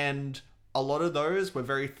 Yeah. And a lot of those were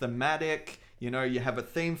very thematic. You know, you have a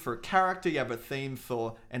theme for a character, you have a theme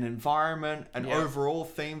for an environment, an overall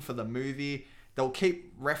theme for the movie. They'll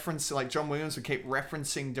keep referencing, like John Williams would keep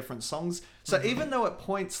referencing different songs. So even though at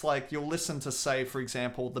points, like you'll listen to, say, for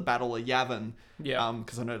example, the Battle of Yavin,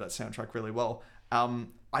 because I know that soundtrack really well.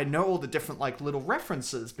 I know all the different like little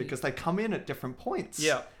references because they come in at different points.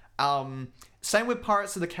 Yeah. Same with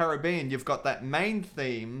Pirates of the Caribbean. You've got that main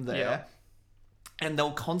theme there. Yeah. And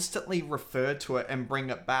they'll constantly refer to it and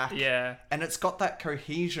bring it back. Yeah. And it's got that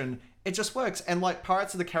cohesion. It just works. And like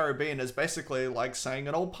Pirates of the Caribbean is basically like saying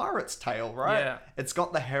an old pirate's tale, right? Yeah. It's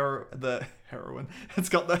got the heroine. It's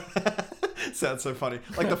got the sounds so funny.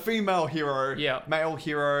 Like the female hero, Yeah. male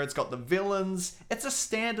hero. It's got the villains. It's a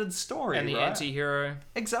standard story, And the right? anti-hero.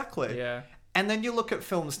 Exactly. Yeah. And then you look at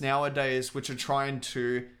films nowadays which are trying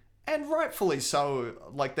to, and rightfully so,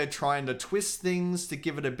 like they're trying to twist things to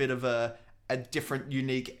give it a bit of a different,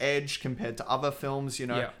 unique edge compared to other films,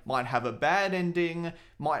 Yeah. might have a bad ending,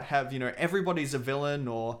 might have, everybody's a villain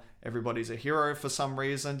or everybody's a hero for some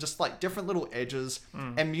reason, just like different little edges.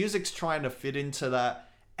 And music's trying to fit into that,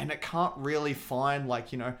 and it can't really find I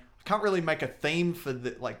can't really make a theme for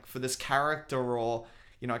for this character, or,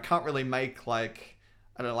 I can't really make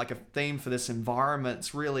I don't know, like a theme for this environment.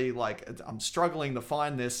 It's really I'm struggling to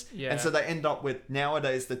find this. Yeah. And so they end up with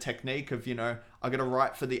nowadays the technique of, I got to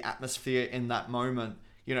write for the atmosphere in that moment.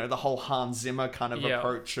 The whole Hans Zimmer kind of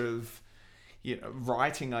approach of,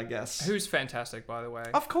 writing, I guess. Who's fantastic, by the way.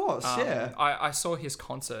 Of course, yeah. I saw his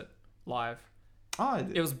concert live. Oh,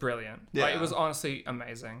 It was brilliant. Yeah. It was honestly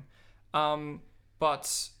amazing.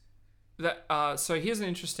 But that so here's an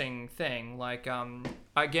interesting thing.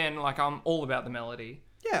 Again, I'm all about the melody.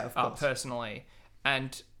 yeah, of course. Personally,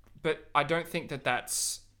 but I don't think that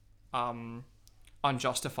that's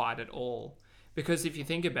unjustified at all, because if you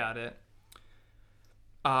think about it,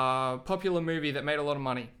 popular movie that made a lot of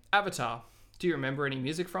money, Avatar. Do you remember any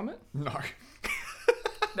music from it? No.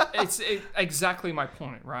 It's exactly my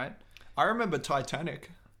point, right? I remember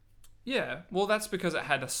Titanic. Yeah, well, that's because it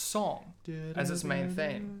had a song as its main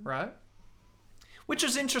theme, right? Which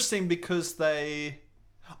is interesting because they...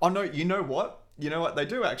 Oh, no, you know what? They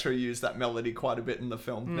do actually use that melody quite a bit in the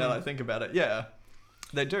film, now that I think about it. Yeah,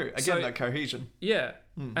 they do. Again, So- that cohesion. Yeah,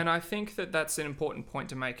 and I think that that's an important point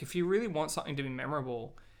to make. If you really want something to be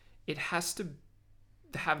memorable, it has to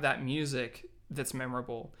have that music that's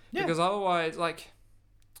memorable. Yeah. Because otherwise,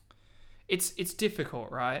 it's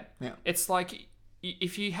difficult, right? Yeah. It's like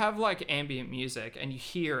if you have ambient music and you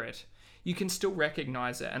hear it, you can still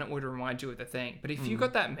recognize it and it would remind you of the thing. But if you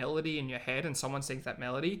got that melody in your head and someone sings that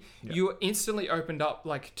melody, you're instantly opened up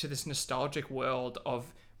to this nostalgic world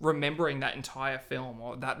of remembering that entire film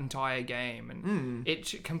or that entire game, and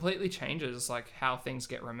it completely changes how things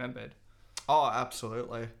get remembered. Oh,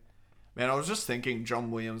 absolutely. Man, I was just thinking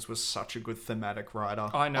John Williams was such a good thematic writer.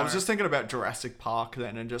 I know. I was just thinking about Jurassic Park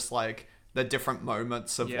then, and just the different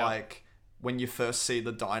moments of when you first see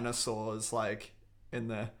the dinosaurs in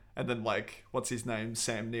the, and then what's his name,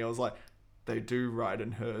 Sam Neill's they do ride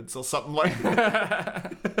in herds or something like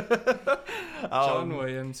that. John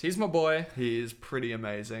Williams, he's my boy. He is pretty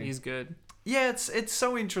amazing. He's good. Yeah, it's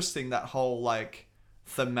so interesting, that whole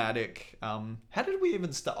thematic. How did we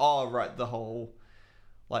even start? Oh, right, the whole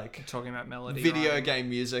Talking about melody, video right? game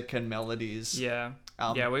music and melodies. Yeah.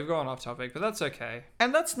 We've gone off topic, but that's okay.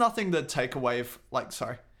 And that's nothing to take away.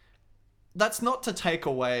 That's not to take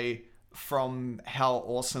away from how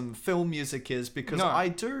awesome film music is, because No. I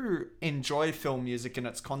do enjoy film music in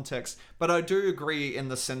its context, but I do agree in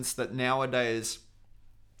the sense that nowadays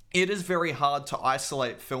it is very hard to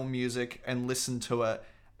isolate film music and listen to it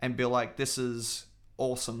and be like, this is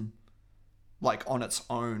awesome, on its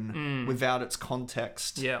own without its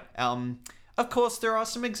context. Yeah. Of course, there are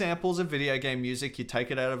some examples of video game music. You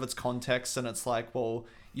take it out of its context and it's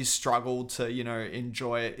you struggle to,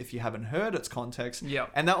 enjoy it if you haven't heard its context. Yeah.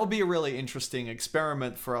 And that will be a really interesting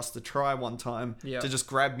experiment for us to try one time. Yeah. To just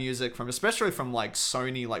grab music especially from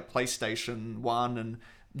Sony, PlayStation 1 and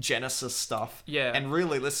Genesis stuff. Yeah. And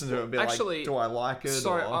really listen to it and be Actually, do I like it?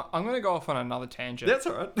 Sorry, or... I'm going to go off on another tangent. That's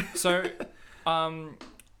all right. So,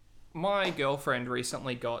 my girlfriend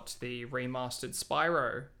recently got the remastered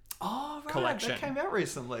Spyro Oh, right. collection. That came out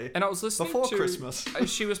recently. And I was listening Before to... Christmas.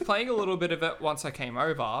 She was playing a little bit of it once I came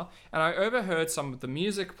over, and I overheard some of the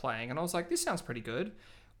music playing, and I was like, this sounds pretty good.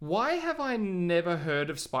 Why have I never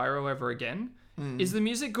heard of Spyro ever again? Is the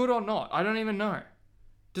music good or not? I don't even know.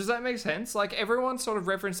 Does that make sense? Everyone sort of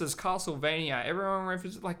references Castlevania, everyone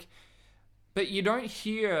references, but you don't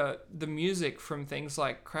hear the music from things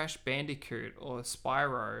like Crash Bandicoot or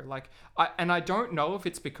Spyro. I don't know if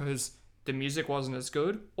it's because the music wasn't as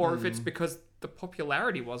good, or if it's because the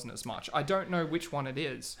popularity wasn't as much. I don't know which one it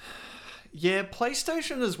is. Yeah,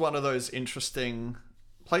 PlayStation is one of those interesting...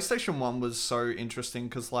 PlayStation 1 was so interesting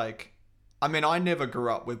because, I never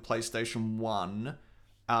grew up with PlayStation 1.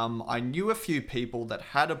 I knew a few people that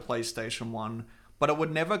had a PlayStation 1, but I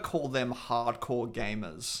would never call them hardcore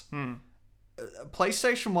gamers.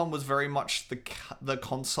 PlayStation 1 was very much the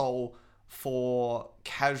console for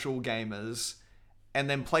casual gamers, and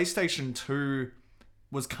then PlayStation 2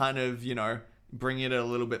 was kind of, bringing it a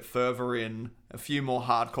little bit further in. A few more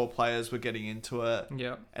hardcore players were getting into it.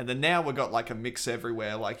 Yeah. And then now we've got like a mix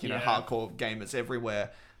everywhere, like, hardcore gamers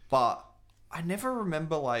everywhere. But I never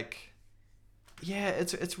remember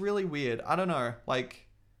it's really weird. I don't know. Like,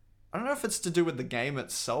 I don't know if it's to do with the game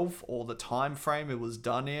itself or the time frame it was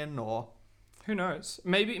done in, or who knows?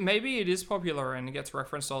 Maybe it is popular and it gets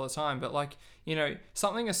referenced all the time, but like,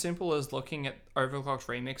 something as simple as looking at Overclocked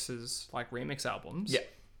remixes, like remix albums. Yeah.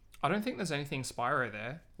 I don't think there's anything Spyro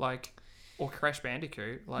there, like, or Crash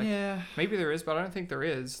Bandicoot. Like, yeah. Maybe there is, but I don't think there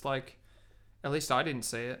is. Like, at least I didn't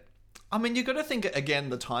see it. I mean, you got to think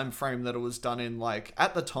again the time frame that it was done in. Like,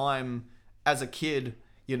 at the time, as a kid,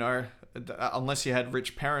 unless you had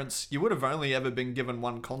rich parents, you would have only ever been given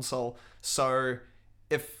one console. So,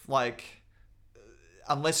 if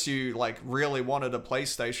unless you really wanted a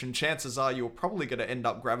PlayStation, chances are you're probably going to end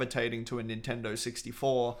up gravitating to a Nintendo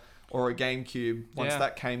 64 or a GameCube once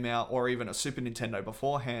that came out, or even a Super Nintendo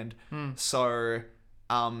beforehand. So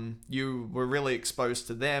you were really exposed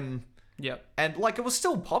to them. Yep. And it was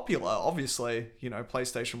still popular, obviously,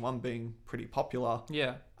 PlayStation 1 being pretty popular.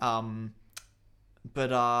 Yeah.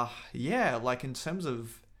 But in terms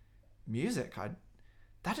of music,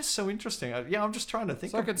 that is so interesting. I'm just trying to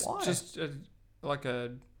think it's why. Just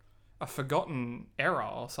a forgotten era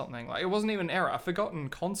or something. Like, it wasn't even an era, a forgotten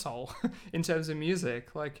console in terms of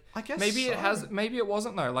music. Like, I guess maybe so. it has, maybe it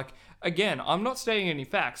wasn't though. Like, again, I'm not stating any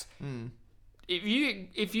facts. If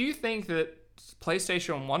you think that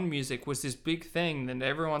PlayStation 1 music was this big thing that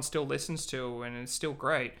everyone still listens to and it's still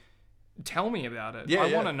great, tell me about it.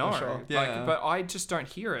 I want to know. Sure. Yeah. But I just don't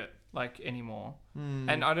hear it anymore.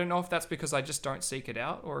 And I don't know if that's because I just don't seek it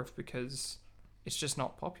out, or if because it's just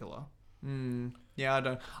not popular. Yeah, I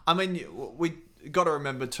don't. I mean, we got to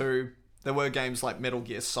remember too, there were games like Metal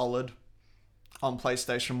Gear Solid on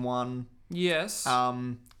PlayStation 1. Yes.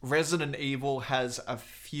 Resident Evil has a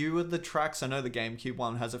few of the tracks. I know the GameCube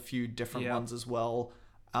one has a few different ones as well.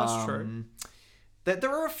 That's true.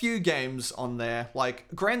 There are a few games on there. Like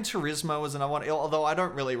Gran Turismo was another one, although I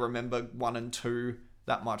don't really remember 1 and 2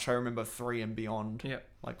 that much. I remember 3 and beyond. Yeah.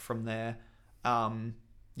 From there.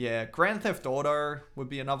 Grand Theft Auto would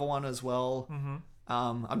be another one as well. Mm-hmm.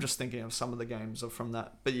 I'm just thinking of some of the games from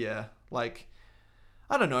that. But yeah,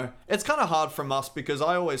 I don't know. It's kind of hard from us because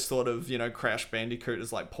I always thought of, Crash Bandicoot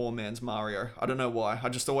as poor man's Mario. I don't know why. I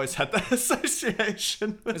just always had that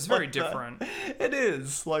association. It's very different. It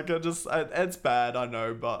is. It's bad, I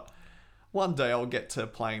know, but one day I'll get to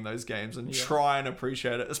playing those games and try and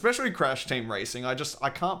appreciate it. Especially Crash Team Racing. I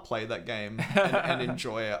can't play that game and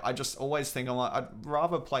enjoy it. I just always think I'd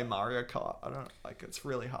rather play Mario Kart. I don't it's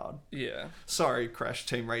really hard. Yeah. Sorry, Crash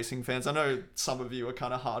Team Racing fans. I know some of you are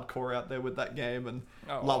kind of hardcore out there with that game and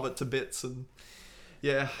love it to bits, and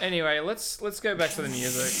yeah. Anyway, let's go back to the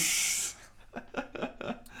music.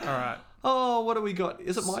 All right. Oh, what do we got?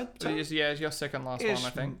 Is it my turn? It's your second last one, I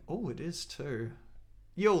think. Oh, it is too.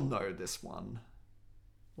 You'll know this one.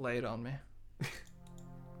 Lay it on me.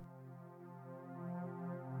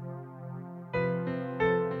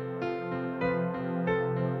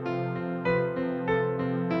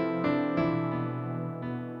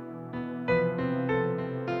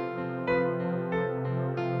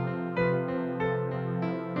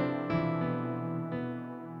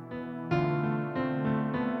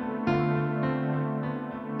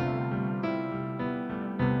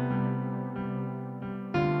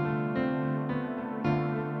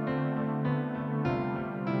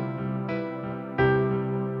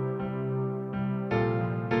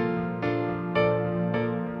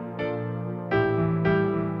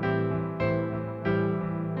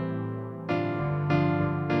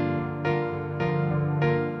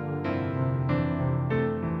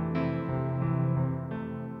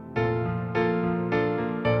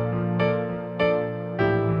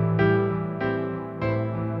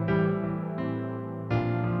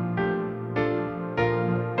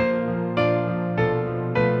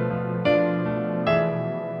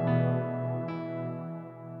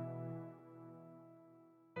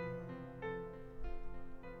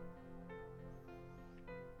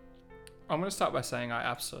 I'm going to start by saying I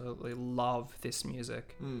absolutely love this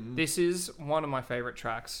music. This is one of my favorite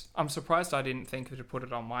tracks. I'm surprised I didn't think to put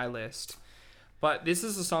it on my list. But this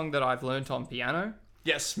is a song that I've learnt on piano.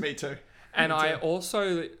 Yes, me too. And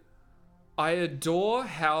I adore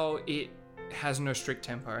how it has no strict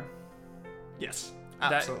tempo. Yes,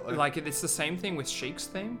 absolutely. It's the same thing with Sheik's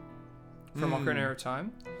theme from Ocarina of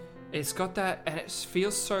Time. It's got that, and it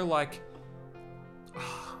feels so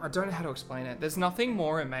I don't know how to explain it. There's nothing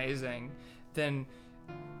more amazing than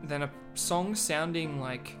a song sounding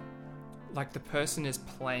like the person is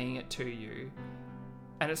playing it to you,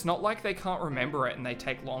 and it's not like they can't remember it and they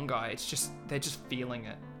take longer. It's just they're just feeling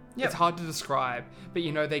it. Yep. It's hard to describe, but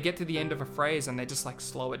they get to the end of a phrase and they just like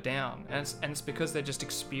slow it down, and it's because they're just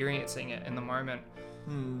experiencing it in the moment.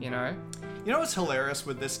 You know what's hilarious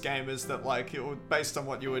with this game is that, like, based on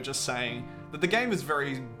what you were just saying, that the game is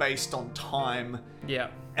very based on time. Yeah.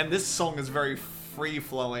 And this song is very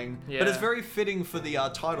free-flowing. Yeah. But it's very fitting for the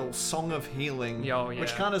title, Song of Healing.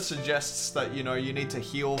 Which kind of suggests that, you need to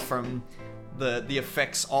heal from the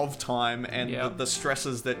effects of time and the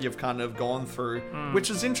stresses that you've kind of gone through. Which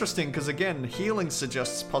is interesting because, again, healing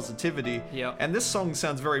suggests positivity. Yeah. And this song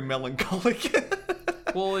sounds very melancholic.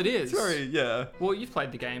 Well, it is. It's very, yeah. Well, you've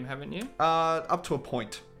played the game, haven't you? Up to a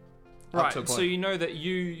point. Right, so you know that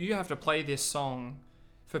you have to play this song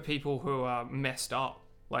for people who are messed up.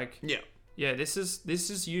 Like, yeah, this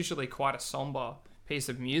is usually quite a somber piece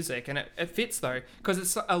of music, and it fits though because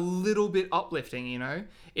it's a little bit uplifting.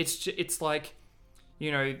 It's like,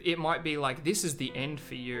 it might be like this is the end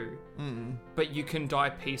for you, but you can die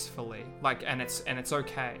peacefully. Like, and it's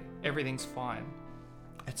okay. Everything's fine.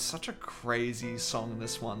 It's such a crazy song,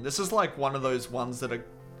 this one. This is like one of those ones that are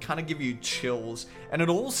kind of give you chills. And it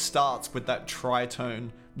all starts with that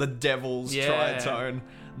tritone, the devil's tritone.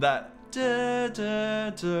 That da,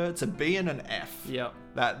 da, da. It's a B and an F. Yep.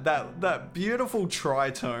 That beautiful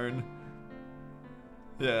tritone.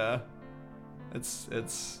 Yeah. It's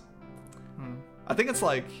I think it's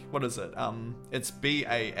like, what is it? It's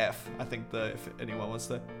BAF. I think if anyone wants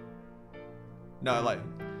to. No, like.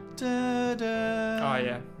 Da, da. Oh,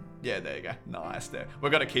 yeah. Yeah, there you go. Nice there.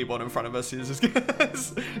 We've got a keyboard in front of us here,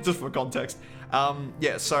 just for context.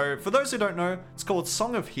 So for those who don't know, it's called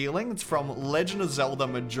Song of Healing. It's from Legend of Zelda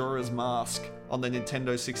Majora's Mask on the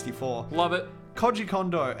Nintendo 64. Love it. Koji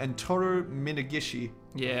Kondo and Toru Minagishi.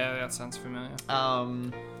 Yeah, that sounds familiar. Are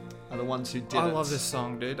the ones who did it. I love this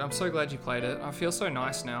song, dude. I'm so glad you played it. I feel so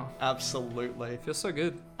nice now. Absolutely. It feels so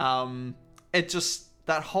good. It just,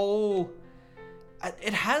 that whole...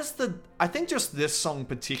 It has I think just this song in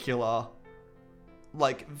particular,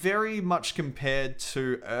 like, very much compared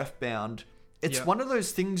to Earthbound, it's one of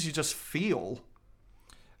those things you just feel.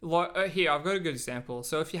 Like, here, I've got a good example.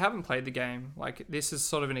 So if you haven't played the game, like, this is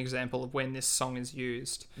sort of an example of when this song is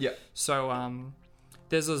used. Yeah. So,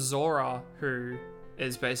 there's a Zora who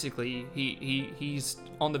is basically, he's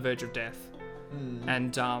on the verge of death.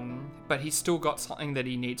 And, but he's still got something that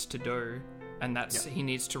he needs to do. And that's he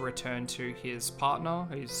needs to return to his partner,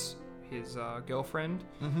 his girlfriend,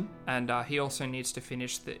 and he also needs to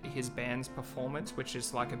finish his band's performance, which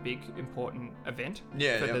is like a big important event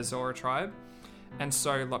for the Zora tribe. And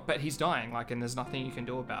so, but he's dying, and there's nothing you can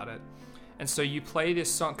do about it. And so you play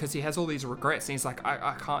this song because he has all these regrets, and he's like,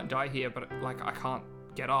 I can't die here, but I can't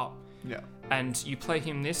get up. Yeah. And you play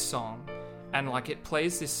him this song, and it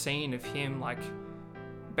plays this scene of him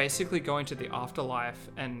basically going to the afterlife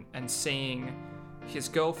and seeing his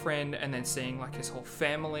girlfriend, and then seeing his whole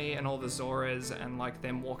family and all the Zoras, and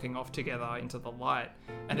them walking off together into the light.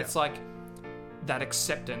 And it's that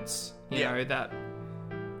acceptance, you know, that,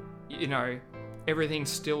 everything's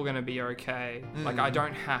still going to be okay. I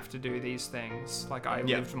don't have to do these things. I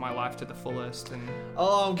lived my life to the fullest. And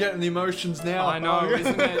I'm getting the emotions now. I know,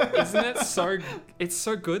 isn't it so... It's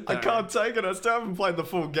so good, though. I can't take it. I still haven't played the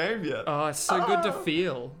full game yet. Oh, it's so good to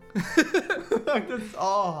feel.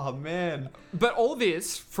 Oh, man. But all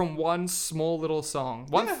this from one small little song.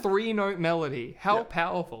 One 3-note melody. How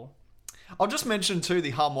powerful. I'll just mention too,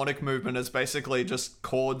 the harmonic movement is basically just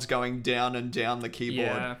chords going down and down the keyboard.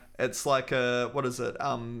 Yeah. It's like a, what is it?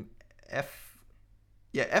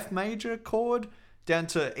 F major chord down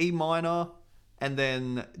to E minor, and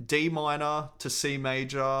then D minor to C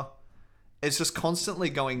major. It's just constantly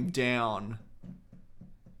going down.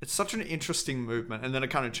 It's such an interesting movement, and then it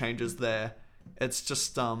kind of changes there. It's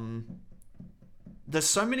just there's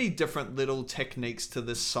so many different little techniques to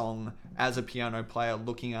this song as a piano player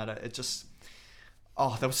looking at it. It just,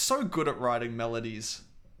 they were so good at writing melodies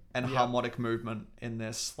and harmonic movement in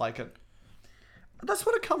this. That's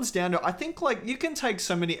what it comes down to. I think you can take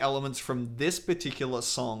so many elements from this particular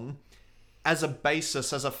song as a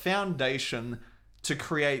basis, as a foundation to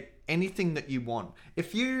create anything that you want.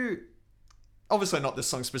 If you, obviously not this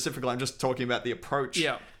song specifically, I'm just talking about the approach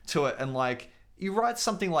to it. And you write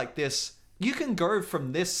something like this, you can go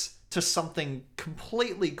from this to something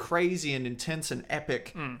completely crazy and intense and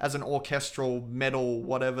epic as an orchestral metal,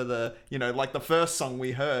 whatever the first song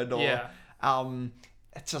we heard. Or,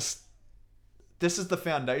 it's just, this is the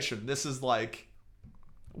foundation. This is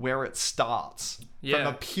where it starts. Yeah. From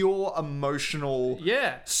a pure emotional,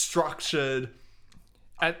 Yeah. structured.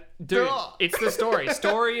 Dude, Ugh. it's the story.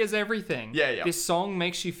 Story is everything. Yeah. This song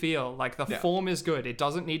makes you feel like the form is good. It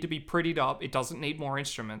doesn't need to be prettied up. It doesn't need more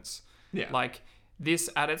instruments. Yeah. Like, this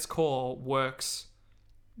at its core works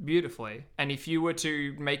beautifully. And if you were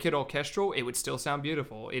to make it orchestral, it would still sound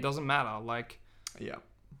beautiful. It doesn't matter. Like, Yeah.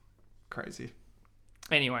 Crazy.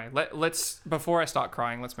 anyway, let's before I start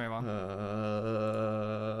crying, let's move on.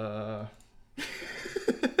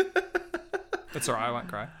 It's alright, I won't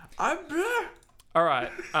cry. All right.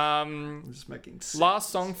 I'm just making sense. Last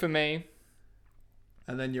song for me.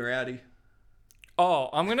 And then you're outie. Oh,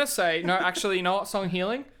 I'm gonna say no. Actually, you know what? Song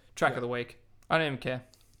healing track of the week. I don't even care.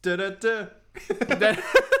 Da-da-da.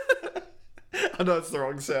 I know it's the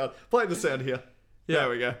wrong sound. Play the sound here. There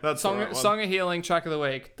we go. That's the right one. Song of healing track of the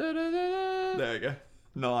week. Da-da-da-da. There you go.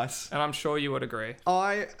 Nice. And I'm sure you would agree.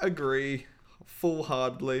 I agree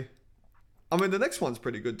full-heartedly. I mean, the next one's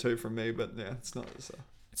pretty good too from me, but yeah, it's not as...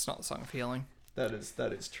 It's not the song of healing. that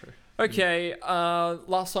is true. Okay,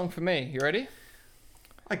 last song for me. You ready?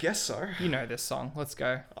 I guess so. You know this song. Let's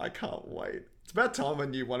go. I can't wait. It's about time I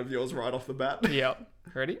knew one of yours right off the bat. Yep.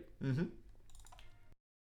 Ready? Mm-hmm.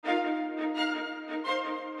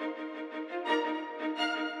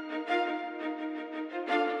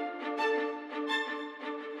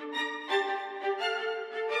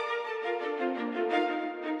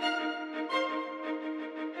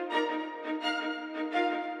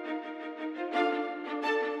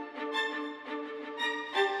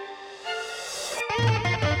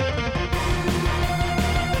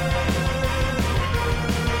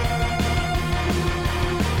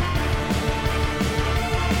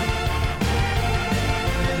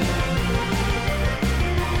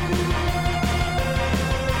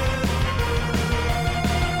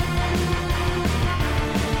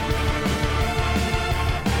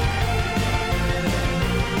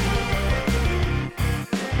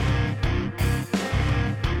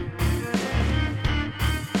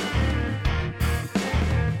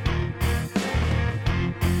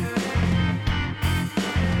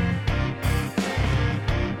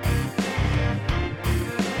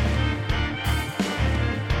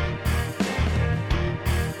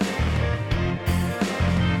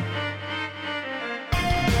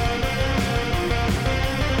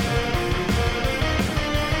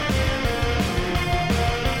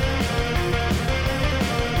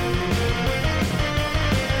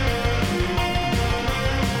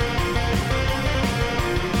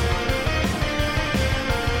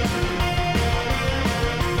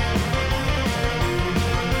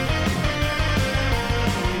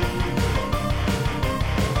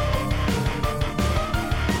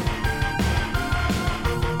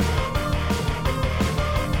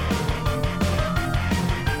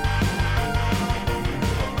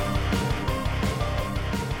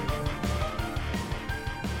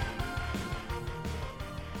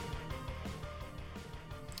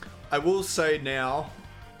 I will say now,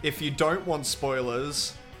 if you don't want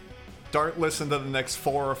spoilers, don't listen to the next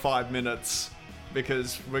 4 or 5 minutes,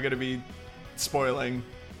 because we're going to be spoiling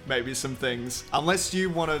maybe some things. Unless you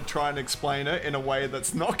want to try and explain it in a way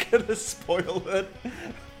that's not going to spoil it,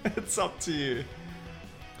 it's up to you.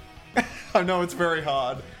 I know it's very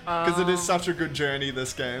hard, because it is such a good journey,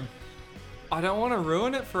 this game. I don't want to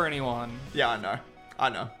ruin it for anyone. Yeah, I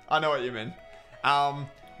know what you mean.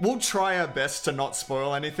 We'll try our best to not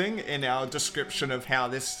spoil anything in our description of how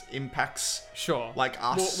this impacts, Sure. like,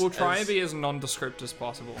 us. We'll try and be as nondescript as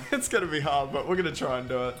possible. It's going to be hard, but we're going to try and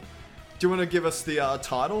do it. Do you want to give us the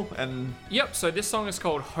title? And Yep, so this song is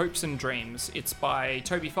called Hopes and Dreams. It's by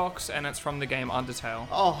Toby Fox, and it's from the game Undertale.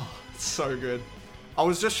 oh, it's so good. I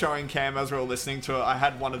was just showing Cam as we were listening to it. I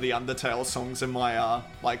had one of the Undertale songs in my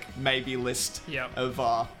maybe list Yep.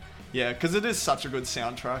 of yeah, because it is such a good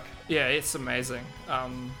soundtrack. Yeah, it's amazing.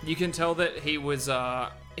 You can tell that he was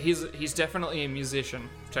he's definitely a musician,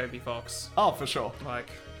 Toby Fox. Oh, for sure. Like,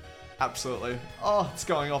 Absolutely. Oh, it's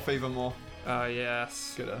going off even more.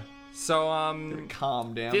 yes. Gotta So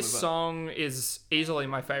calm down. this with it. song is easily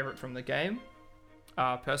my favorite from the game,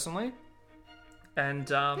 personally. And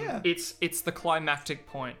it's the climactic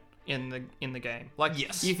point in the game. Like,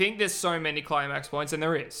 Yes. you think there's so many climax points, and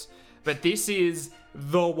there is, but this is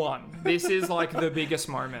the one. This is like the biggest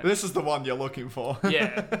moment. This is the one you're looking for.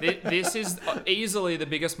 Yeah, this is easily the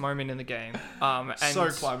biggest moment in the game. And So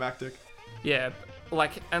climactic. yeah,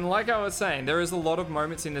 like I was saying, there is a lot of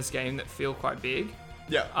moments in this game that feel quite big.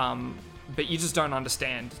 Yeah. But you just don't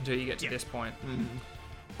understand until you get to this point.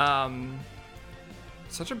 Mm-hmm.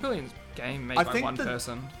 Such a brilliant game made by one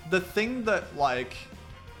person. The thing that, like,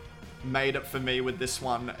 made it for me with this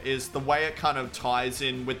one is the way it kind of ties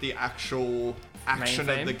in with the actual action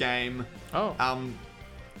of theme? the game. Oh.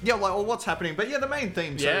 Yeah, like, or what's happening, but yeah, the main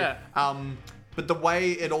theme too. Yeah. But the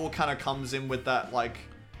way it all kind of comes in with that, like,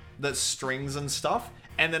 the strings and stuff,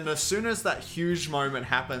 and then as soon as that huge moment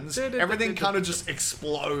happens, everything kind of just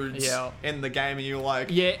explodes in the game, and you're like,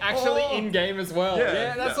 Yeah, actually "Oh!" in game as well.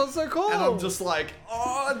 Yeah, that's also cool. And I'm just like,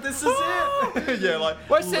 oh, this is it. Yeah, like,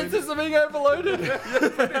 my senses are being overloaded.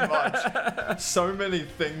 pretty much. So many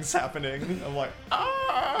things happening. I'm like,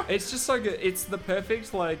 ah. It's just so good. It's the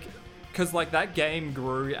perfect, like, because, like, that game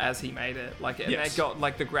grew as he made it. Like, and Yes. it got,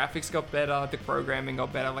 like, the graphics got better, the programming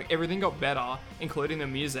got better, like, everything got better, including the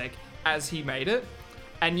music, as he made it.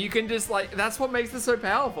 And you can just, like, that's what makes it so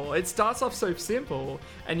powerful. It starts off so simple,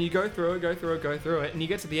 and you go through it, and you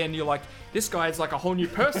get to the end, you're like, this guy is like a whole new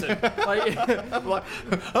person. Like, Like,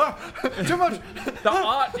 too much. the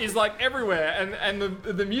art is, like, everywhere, and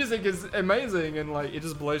the music is amazing, and, like, it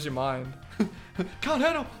just blows your mind. Can't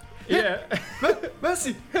handle. Yeah.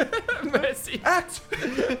 Mercy. Mercy. Act.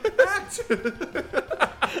 Act.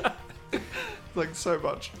 Like, so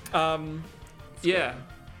much. Yeah.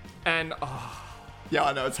 And, Yeah,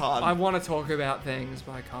 I know, it's hard. I want to talk about things,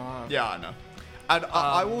 but I can't. Yeah, I know. And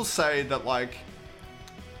I will say that, like,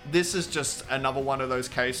 this is just another one of those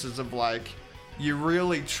cases of, like, you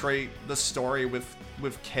really treat the story with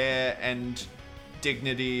care and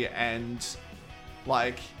dignity and,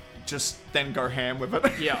 like, just then go ham with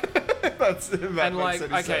it. Yeah. that And, makes like,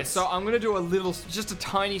 any okay, sense. so I'm going to do just a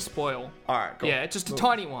tiny spoil. Alright, cool. Yeah, just a Cool.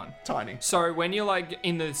 tiny one. Tiny. So when you're, like,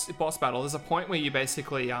 in this boss battle, there's a point where you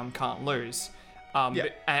basically can't lose. Yeah.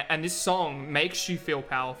 And this song makes you feel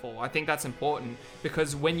powerful. I think that's important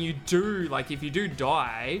because when you do, like, if you do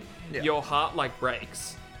die, Yeah. your heart, like,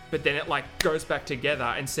 breaks. But then it, like, goes back together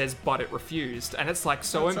and says, but it refused. And it's, like,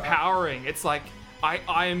 so That's empowering. It's like, I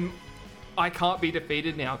can't be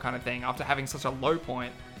defeated now kind of thing after having such a low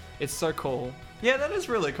point. It's so cool. Yeah, that is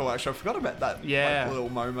really cool, actually. I forgot about that Yeah. like, little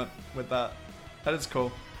moment with that. That is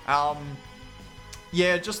cool.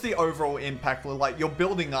 Yeah, just the overall impact. Like, you're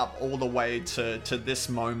building up all the way to this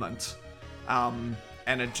moment. And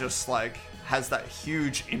it just, like, has that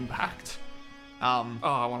huge impact. Oh,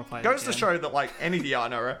 I want to play it Goes to again. show that, like, I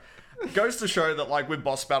know, right? Goes to show that, like, with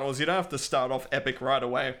boss battles, you don't have to start off epic right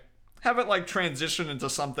away. Have it, like, transition into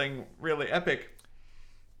something really epic.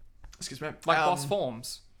 Excuse me. Like boss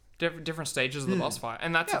forms. Different stages of the boss fight.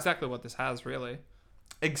 And that's exactly what this has, really.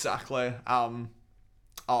 Exactly.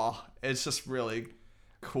 It's just really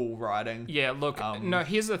cool writing. Yeah, look, no,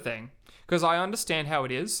 here's the thing. Because I understand how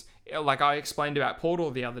it is. Like I explained about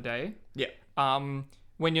Portal the other day. Yeah.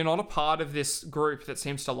 When you're not a part of this group that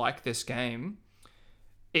seems to like this game,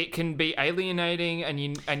 it can be alienating and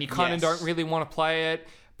you kind of Yes. don't really want to play it.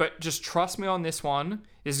 But just trust me on this one.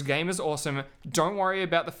 This game is awesome. Don't worry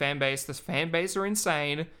about the fan base. This fan base are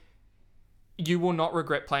insane. You will not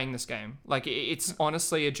regret playing this game. Like, it's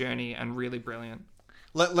honestly a journey and really brilliant.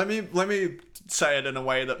 Let me say it in a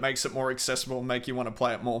way that makes it more accessible and make you want to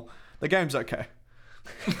play it more. The game's okay.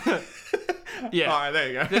 Yeah. All right, there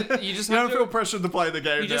you go. You just You have don't to feel pressured to play the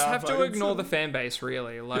game. You just now, have but to it's- ignore the fan base,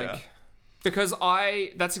 really. Like, Yeah. because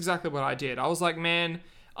that's exactly what I did. I was like, man,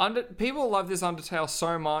 people love this Undertale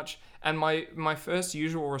so much, and my first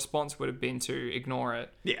usual response would have been to ignore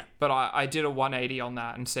it. Yeah. But I did a 180 on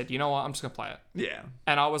that and said, you know what, I'm just gonna play it. Yeah.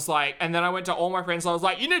 And I was like, and then I went to all my friends. And I was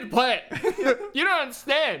like, you need to play it. You don't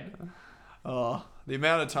understand. Oh, the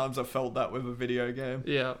amount of times I felt that with a video game.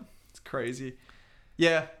 Yeah. It's crazy.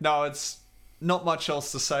 Yeah. No, it's not much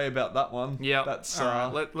else to say about that one. Yeah. That's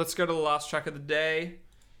all right. Let's go to the last track of the day.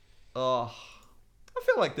 Oh, I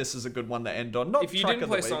feel like this is a good one to end on. Not If you track didn't of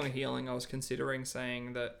the play week. Song of Healing, I was considering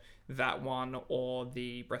saying that one or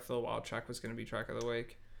the Breath of the Wild track was going to be track of the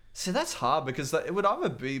week. See, that's hard because it would either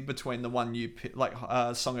be between the one you pick, like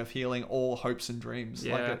Song of Healing or Hopes and Dreams.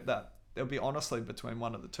 Yeah. Like that. It'll be honestly between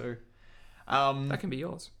one of the two. That can be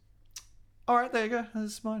yours. All right, there you go.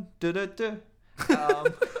 That's mine. Du-du-du.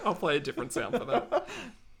 I'll play a different sound for that.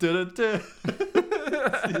 Du-du-du.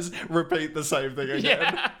 Just repeat the same thing again.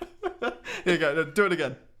 Yeah. Here you go. Do it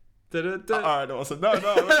again. Da-da-da. All right, awesome. No.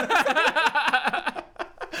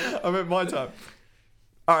 I meant my time.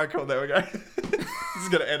 All right, cool. There we go.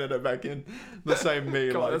 Just gonna edit it back in. The same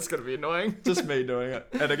me. God, like, that's going to be annoying. just me doing it.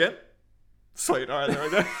 And again. Sweet. All right, there we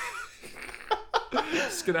go.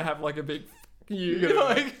 Just going to have like a big you. You're gonna-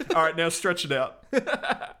 Like, all right, now stretch it out.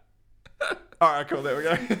 All right, cool. There we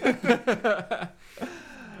go.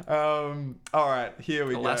 All right, here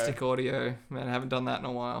we Elastic audio. Man, I haven't done that in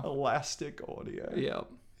a while. go. Elastic audio. Yeah.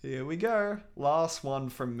 Here we go. Last one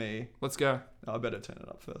from me. Let's go. Oh, I better turn it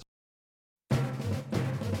up first.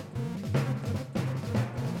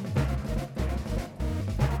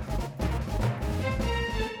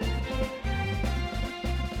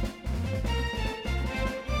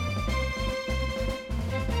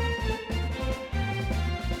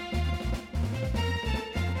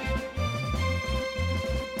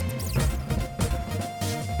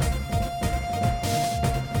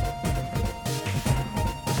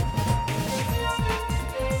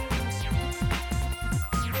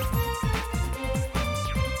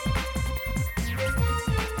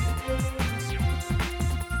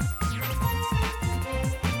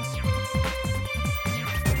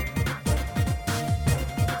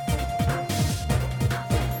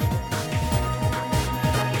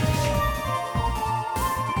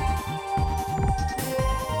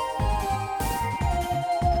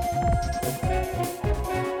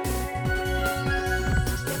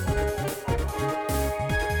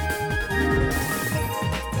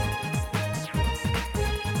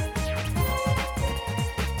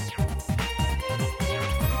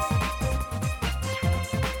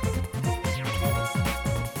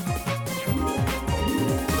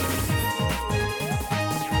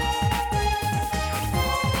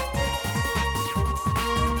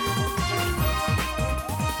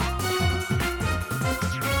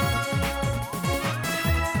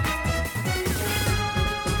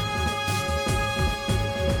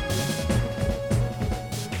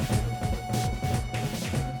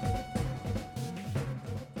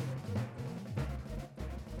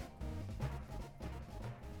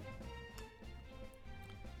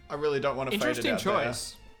 I really don't want to fade it Interesting out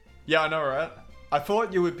choice. there. Yeah, I know, right? I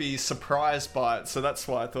thought you would be surprised by it, so that's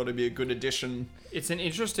why I thought it'd be a good addition. It's an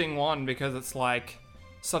interesting one because it's like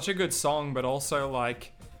such a good song, but also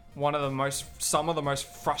like some of the most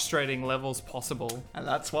frustrating levels possible. And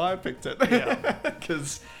that's why I picked it. Yeah.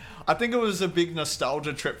 Because I think it was a big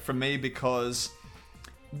nostalgia trip for me because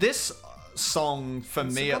this song, for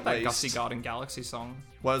me It's got at that Gusty least... Garden Galaxy song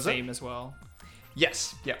Was it? theme as well.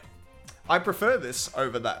 Yes. Yeah. I prefer this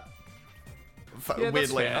over that. Yeah, that's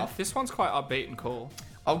Weirdly fair. enough. This one's quite upbeat and cool.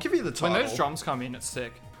 I'll give you the title. When those drums come in, it's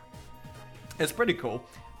sick. It's pretty cool.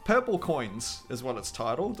 Purple Coins is what it's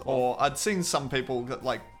titled. Or I'd seen some people get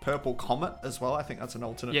like Purple Comet as well. I think that's an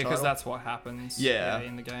alternate Yeah, title. because that's what happens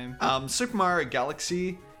in the game. Super Mario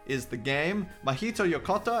Galaxy is the game. Mahito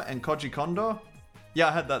Yokota and Koji Kondo. Yeah,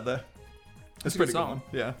 I had that there. It's a pretty good good song. one.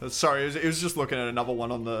 Yeah, sorry, it was just looking at another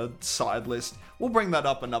one on the side list. We'll bring that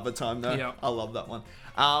up another time though. Yeah. I love that one.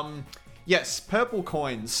 Yes, Purple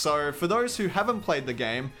Coins. So for those who haven't played the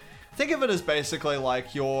game, think of it as basically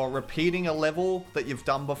like you're repeating a level that you've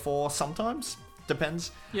done before sometimes.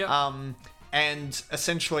 Depends. Yeah. And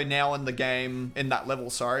essentially now in the game, in that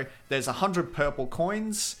level, there's 100 purple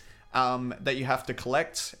coins that you have to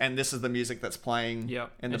collect, and this is the music that's playing Yeah,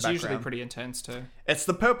 in the it's background. usually pretty intense too. It's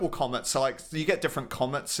the purple comet, so like you get different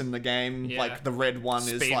comets in the game. Yeah. Like the red one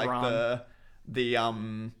is Speed like run.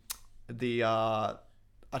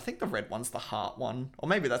 I think the red one's the heart one, or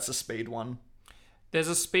maybe that's the speed one. There's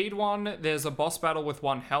a speed one. There's a boss battle with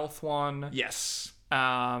 1 health one. Yes.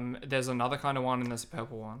 There's another kind of one, and there's a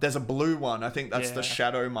purple one. There's a blue one. I think that's the Yeah.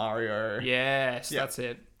 Shadow Mario. Yes, that's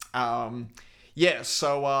it. Yeah,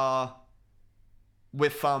 so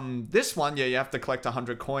with this one, you have to collect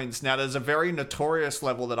 100 coins. Now, there's a very notorious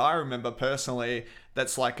level that I remember personally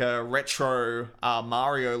that's like a retro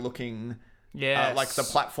Mario looking, Yes. like the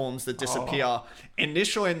platforms that disappear.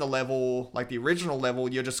 Initially in the level, like the original level,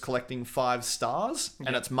 you're just collecting 5 stars,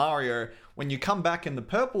 and it's Mario. When you come back in the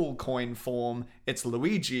purple coin form, it's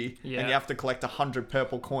Luigi, and Yeah. you have to collect 100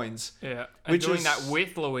 purple coins. Yeah, and Which doing is- that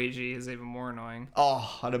with Luigi is even more annoying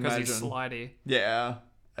Oh, I'd because imagine. he's slidey. Yeah,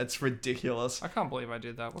 it's ridiculous. I can't believe I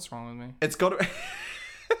did that. What's wrong with me? It's got to...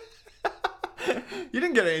 You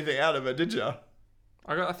didn't get anything out of it, did you?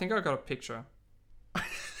 I think I got a picture,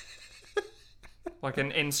 like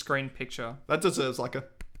an in-screen picture. That deserves like a...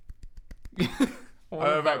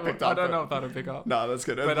 I might pick up don't it. know if that'll pick up. No, that's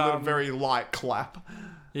good. But, a very light clap.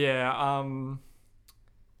 Yeah,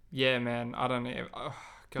 yeah, man. I don't know. Oh,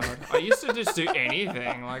 God, I used to just do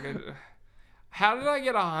anything. Like, how did I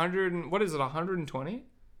get 100? What is it? 120?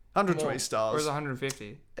 120 Or is stars. it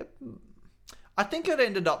 150? I think it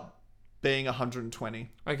ended up being 120.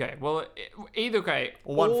 Okay, well, either way,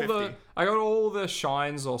 Or 150. I got all the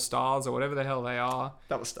shines or stars or whatever the hell they are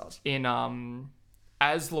That was stars. in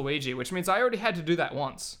as Luigi, which means I already had to do that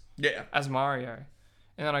once Yeah. as Mario,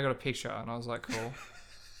 and then I got a picture and I was like, cool.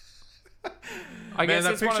 I Man, guess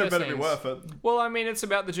that it's one of picture those better be things. worth it. Well, I mean, it's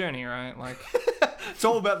about the journey, right? Like, It's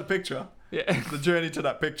all about the picture. yeah, The journey to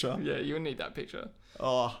that picture. yeah, you would need that picture.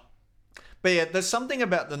 Oh. But yeah, there's something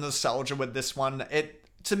about the nostalgia with this one.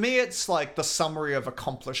 To me, it's like the summary of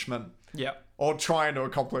accomplishment. Yeah, Or trying to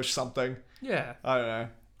accomplish something. yeah, I don't know.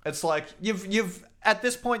 It's like you've at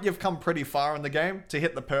this point you've come pretty far in the game to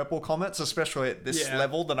hit the purple comets, especially at this Yeah.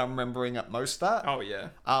 level that I'm remembering at most at. oh yeah,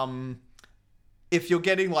 If you're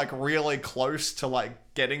getting like really close to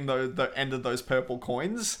like getting the end of those purple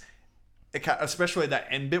coins, especially that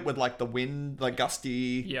end bit with like the wind, like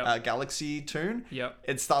gusty Yep. galaxy tune, yep.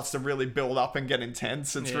 it starts to really build up and get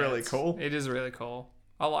intense. It's Yeah, really cool. It is really cool.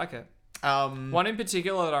 I like it. Um, One in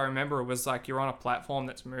particular that I remember was like you're on a platform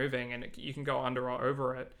that's moving and you can go under or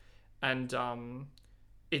over it, and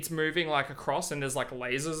it's moving like across and there's like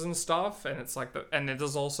lasers and stuff, and it's like and then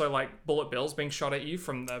there's also like bullet bills being shot at you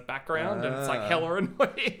from the background, and it's like hella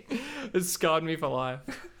annoying. It scarred me for life.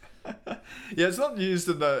 yeah, it's not used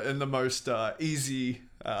in the most easy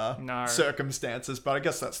No. circumstances, but I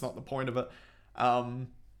guess that's not the point of it.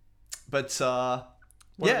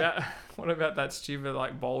 What about that stupid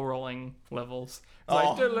like ball rolling levels? It's Oh.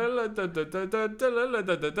 like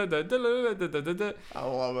I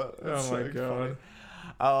love it. It's oh my so god.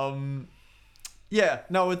 funny. Yeah,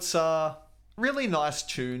 no, it's a really nice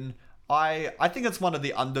tune. I think it's one of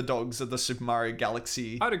the underdogs of the Super Mario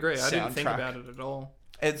Galaxy. I'd agree. I didn't think soundtrack. about it at all.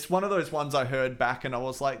 It's one of those ones I heard back and I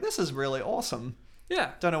was like, this is really awesome.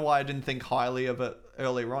 Yeah. Don't know why I didn't think highly of it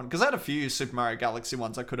earlier on, because I had a few Super Mario Galaxy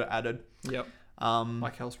ones I could have added. Yep.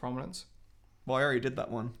 Like Hell's Prominence. Well, I already did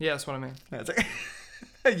that one. Yeah, that's what I mean. Yeah, it's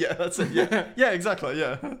like- yeah, that's it. Yeah, yeah, exactly.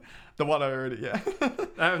 Yeah, the one I already. Yeah.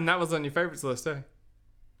 And that was on your favorites list, eh?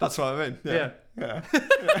 That's what I mean. Yeah. No,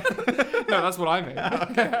 that's what I mean.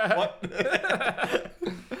 What?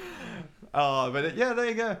 Oh, but yeah, there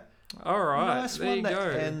you go. All right, Nice there one you to go.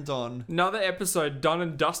 end on. Another episode done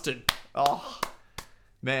and dusted. Oh,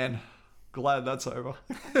 man. Glad that's over.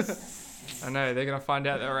 I know, they're going to find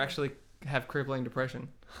out that we actually have crippling depression.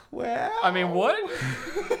 Well, I mean, what?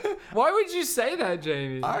 Why would you say that,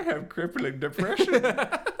 Jamie? I have crippling depression.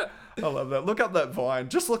 I love that. Look up that Vine.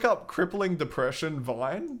 Just look up crippling depression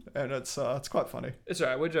Vine, and it's quite funny. It's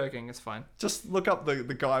alright, we're joking, it's fine. Just look up the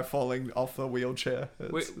guy falling off the wheelchair.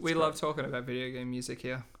 We love talking about video game music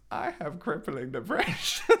here. I have crippling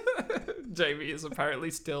depression. Jamie is apparently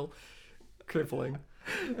still crippling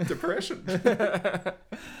depression.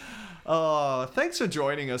 Thanks for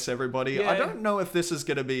joining us, everybody. Yeah. I don't know if this is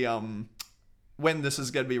going to be when this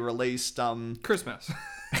is going to be released. Christmas.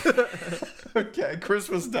 Okay,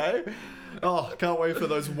 Christmas Day. Oh, can't wait for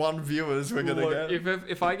those 1 viewers we're gonna get.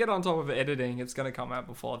 If I get on top of editing, it's gonna come out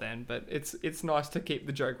before then. But it's nice to keep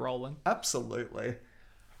the joke rolling. Absolutely.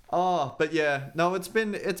 Oh, but yeah, no, it's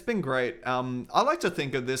been great. I like to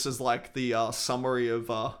think of this as like the summary of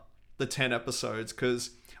the 10 episodes,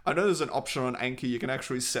 because I know there's an option on Anchor you can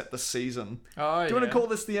actually set the season. Oh, Do you want to call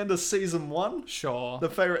this the end of season 1? Sure. The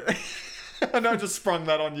favorite. I know I just sprung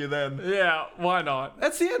that on you then. Yeah, why not?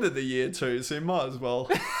 That's the end of the year too, so you might as well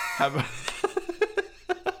have a...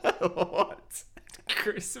 What?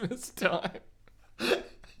 Christmas time.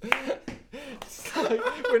 It's like,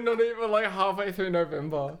 we're not even like halfway through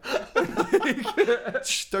November.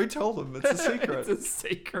 Shh, don't tell them. It's a secret. It's a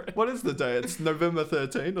secret. What is the day? It's November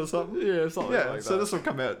 13th or something? Yeah, something like that. So this will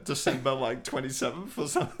come out December like 27th or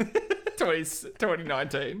something.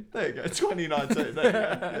 2019. There you go. 2019. There you go.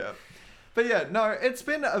 Yeah. But yeah, no, it's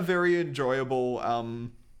been a very enjoyable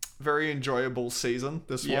season,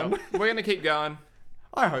 this one. We're gonna keep going.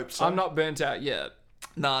 I hope so. I'm not burnt out yet.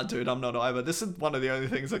 Nah, dude, I'm not either. This is one of the only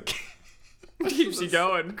things that Keeps you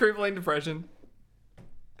going. Crippling depression.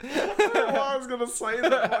 I was gonna say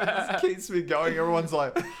that, but it just keeps me going. Everyone's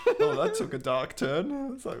like, "Oh, that took a dark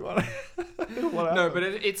turn." It's like, what? What No, happened? but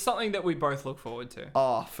it's something that we both look forward to,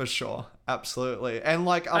 Oh, for sure, absolutely, and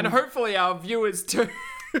like, and hopefully our viewers too.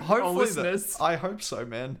 Our hopefully listeners. I hope so,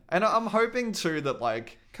 man. And I'm hoping too that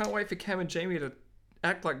like, Can't wait for Cam and Jamie to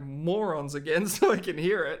act like morons again, so I can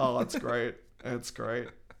hear it. oh, it's great, it's great.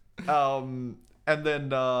 And then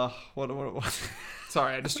what?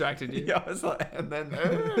 Sorry, I distracted you. Yeah, I was like, and then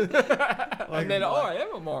And then, I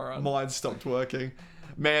am a moron. mine stopped working.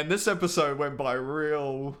 Man, this episode went by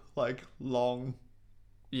real long.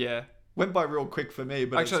 Yeah. Went by real quick for me,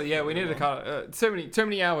 but Actually, yeah, we need to cut it. Too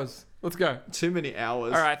many hours. Let's go. too many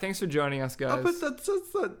hours. All right, thanks for joining us, guys. Oh, but that's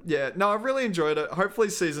yeah. No, I really enjoyed it. Hopefully,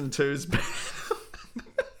 season 2's better.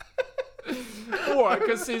 Why?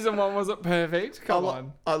 Because season 1 wasn't perfect. Come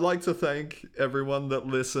on. I'd like to thank everyone that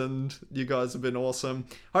listened. You guys have been awesome.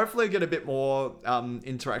 Hopefully, get a bit more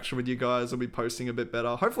interaction with you guys. I'll be posting a bit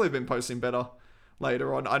better. Hopefully, I've been posting better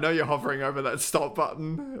later on. I know you're hovering over that stop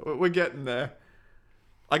button. We're getting there.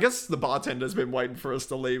 I guess the bartender's been waiting for us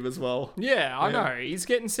to leave as well. Yeah, I know. He's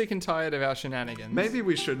getting sick and tired of our shenanigans. Maybe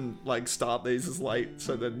we shouldn't start these as late,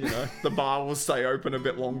 so then the bar will stay open a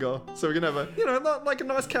bit longer, so we can have a a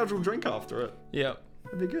nice casual drink after it. Yep.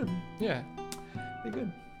 It'd be good. Yeah. Be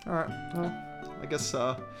good. All right. Well, I guess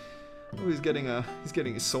he's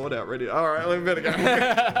getting his sword out ready. All right, we better go.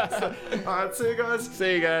 All right. See you guys.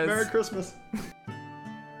 See you guys. Merry Christmas.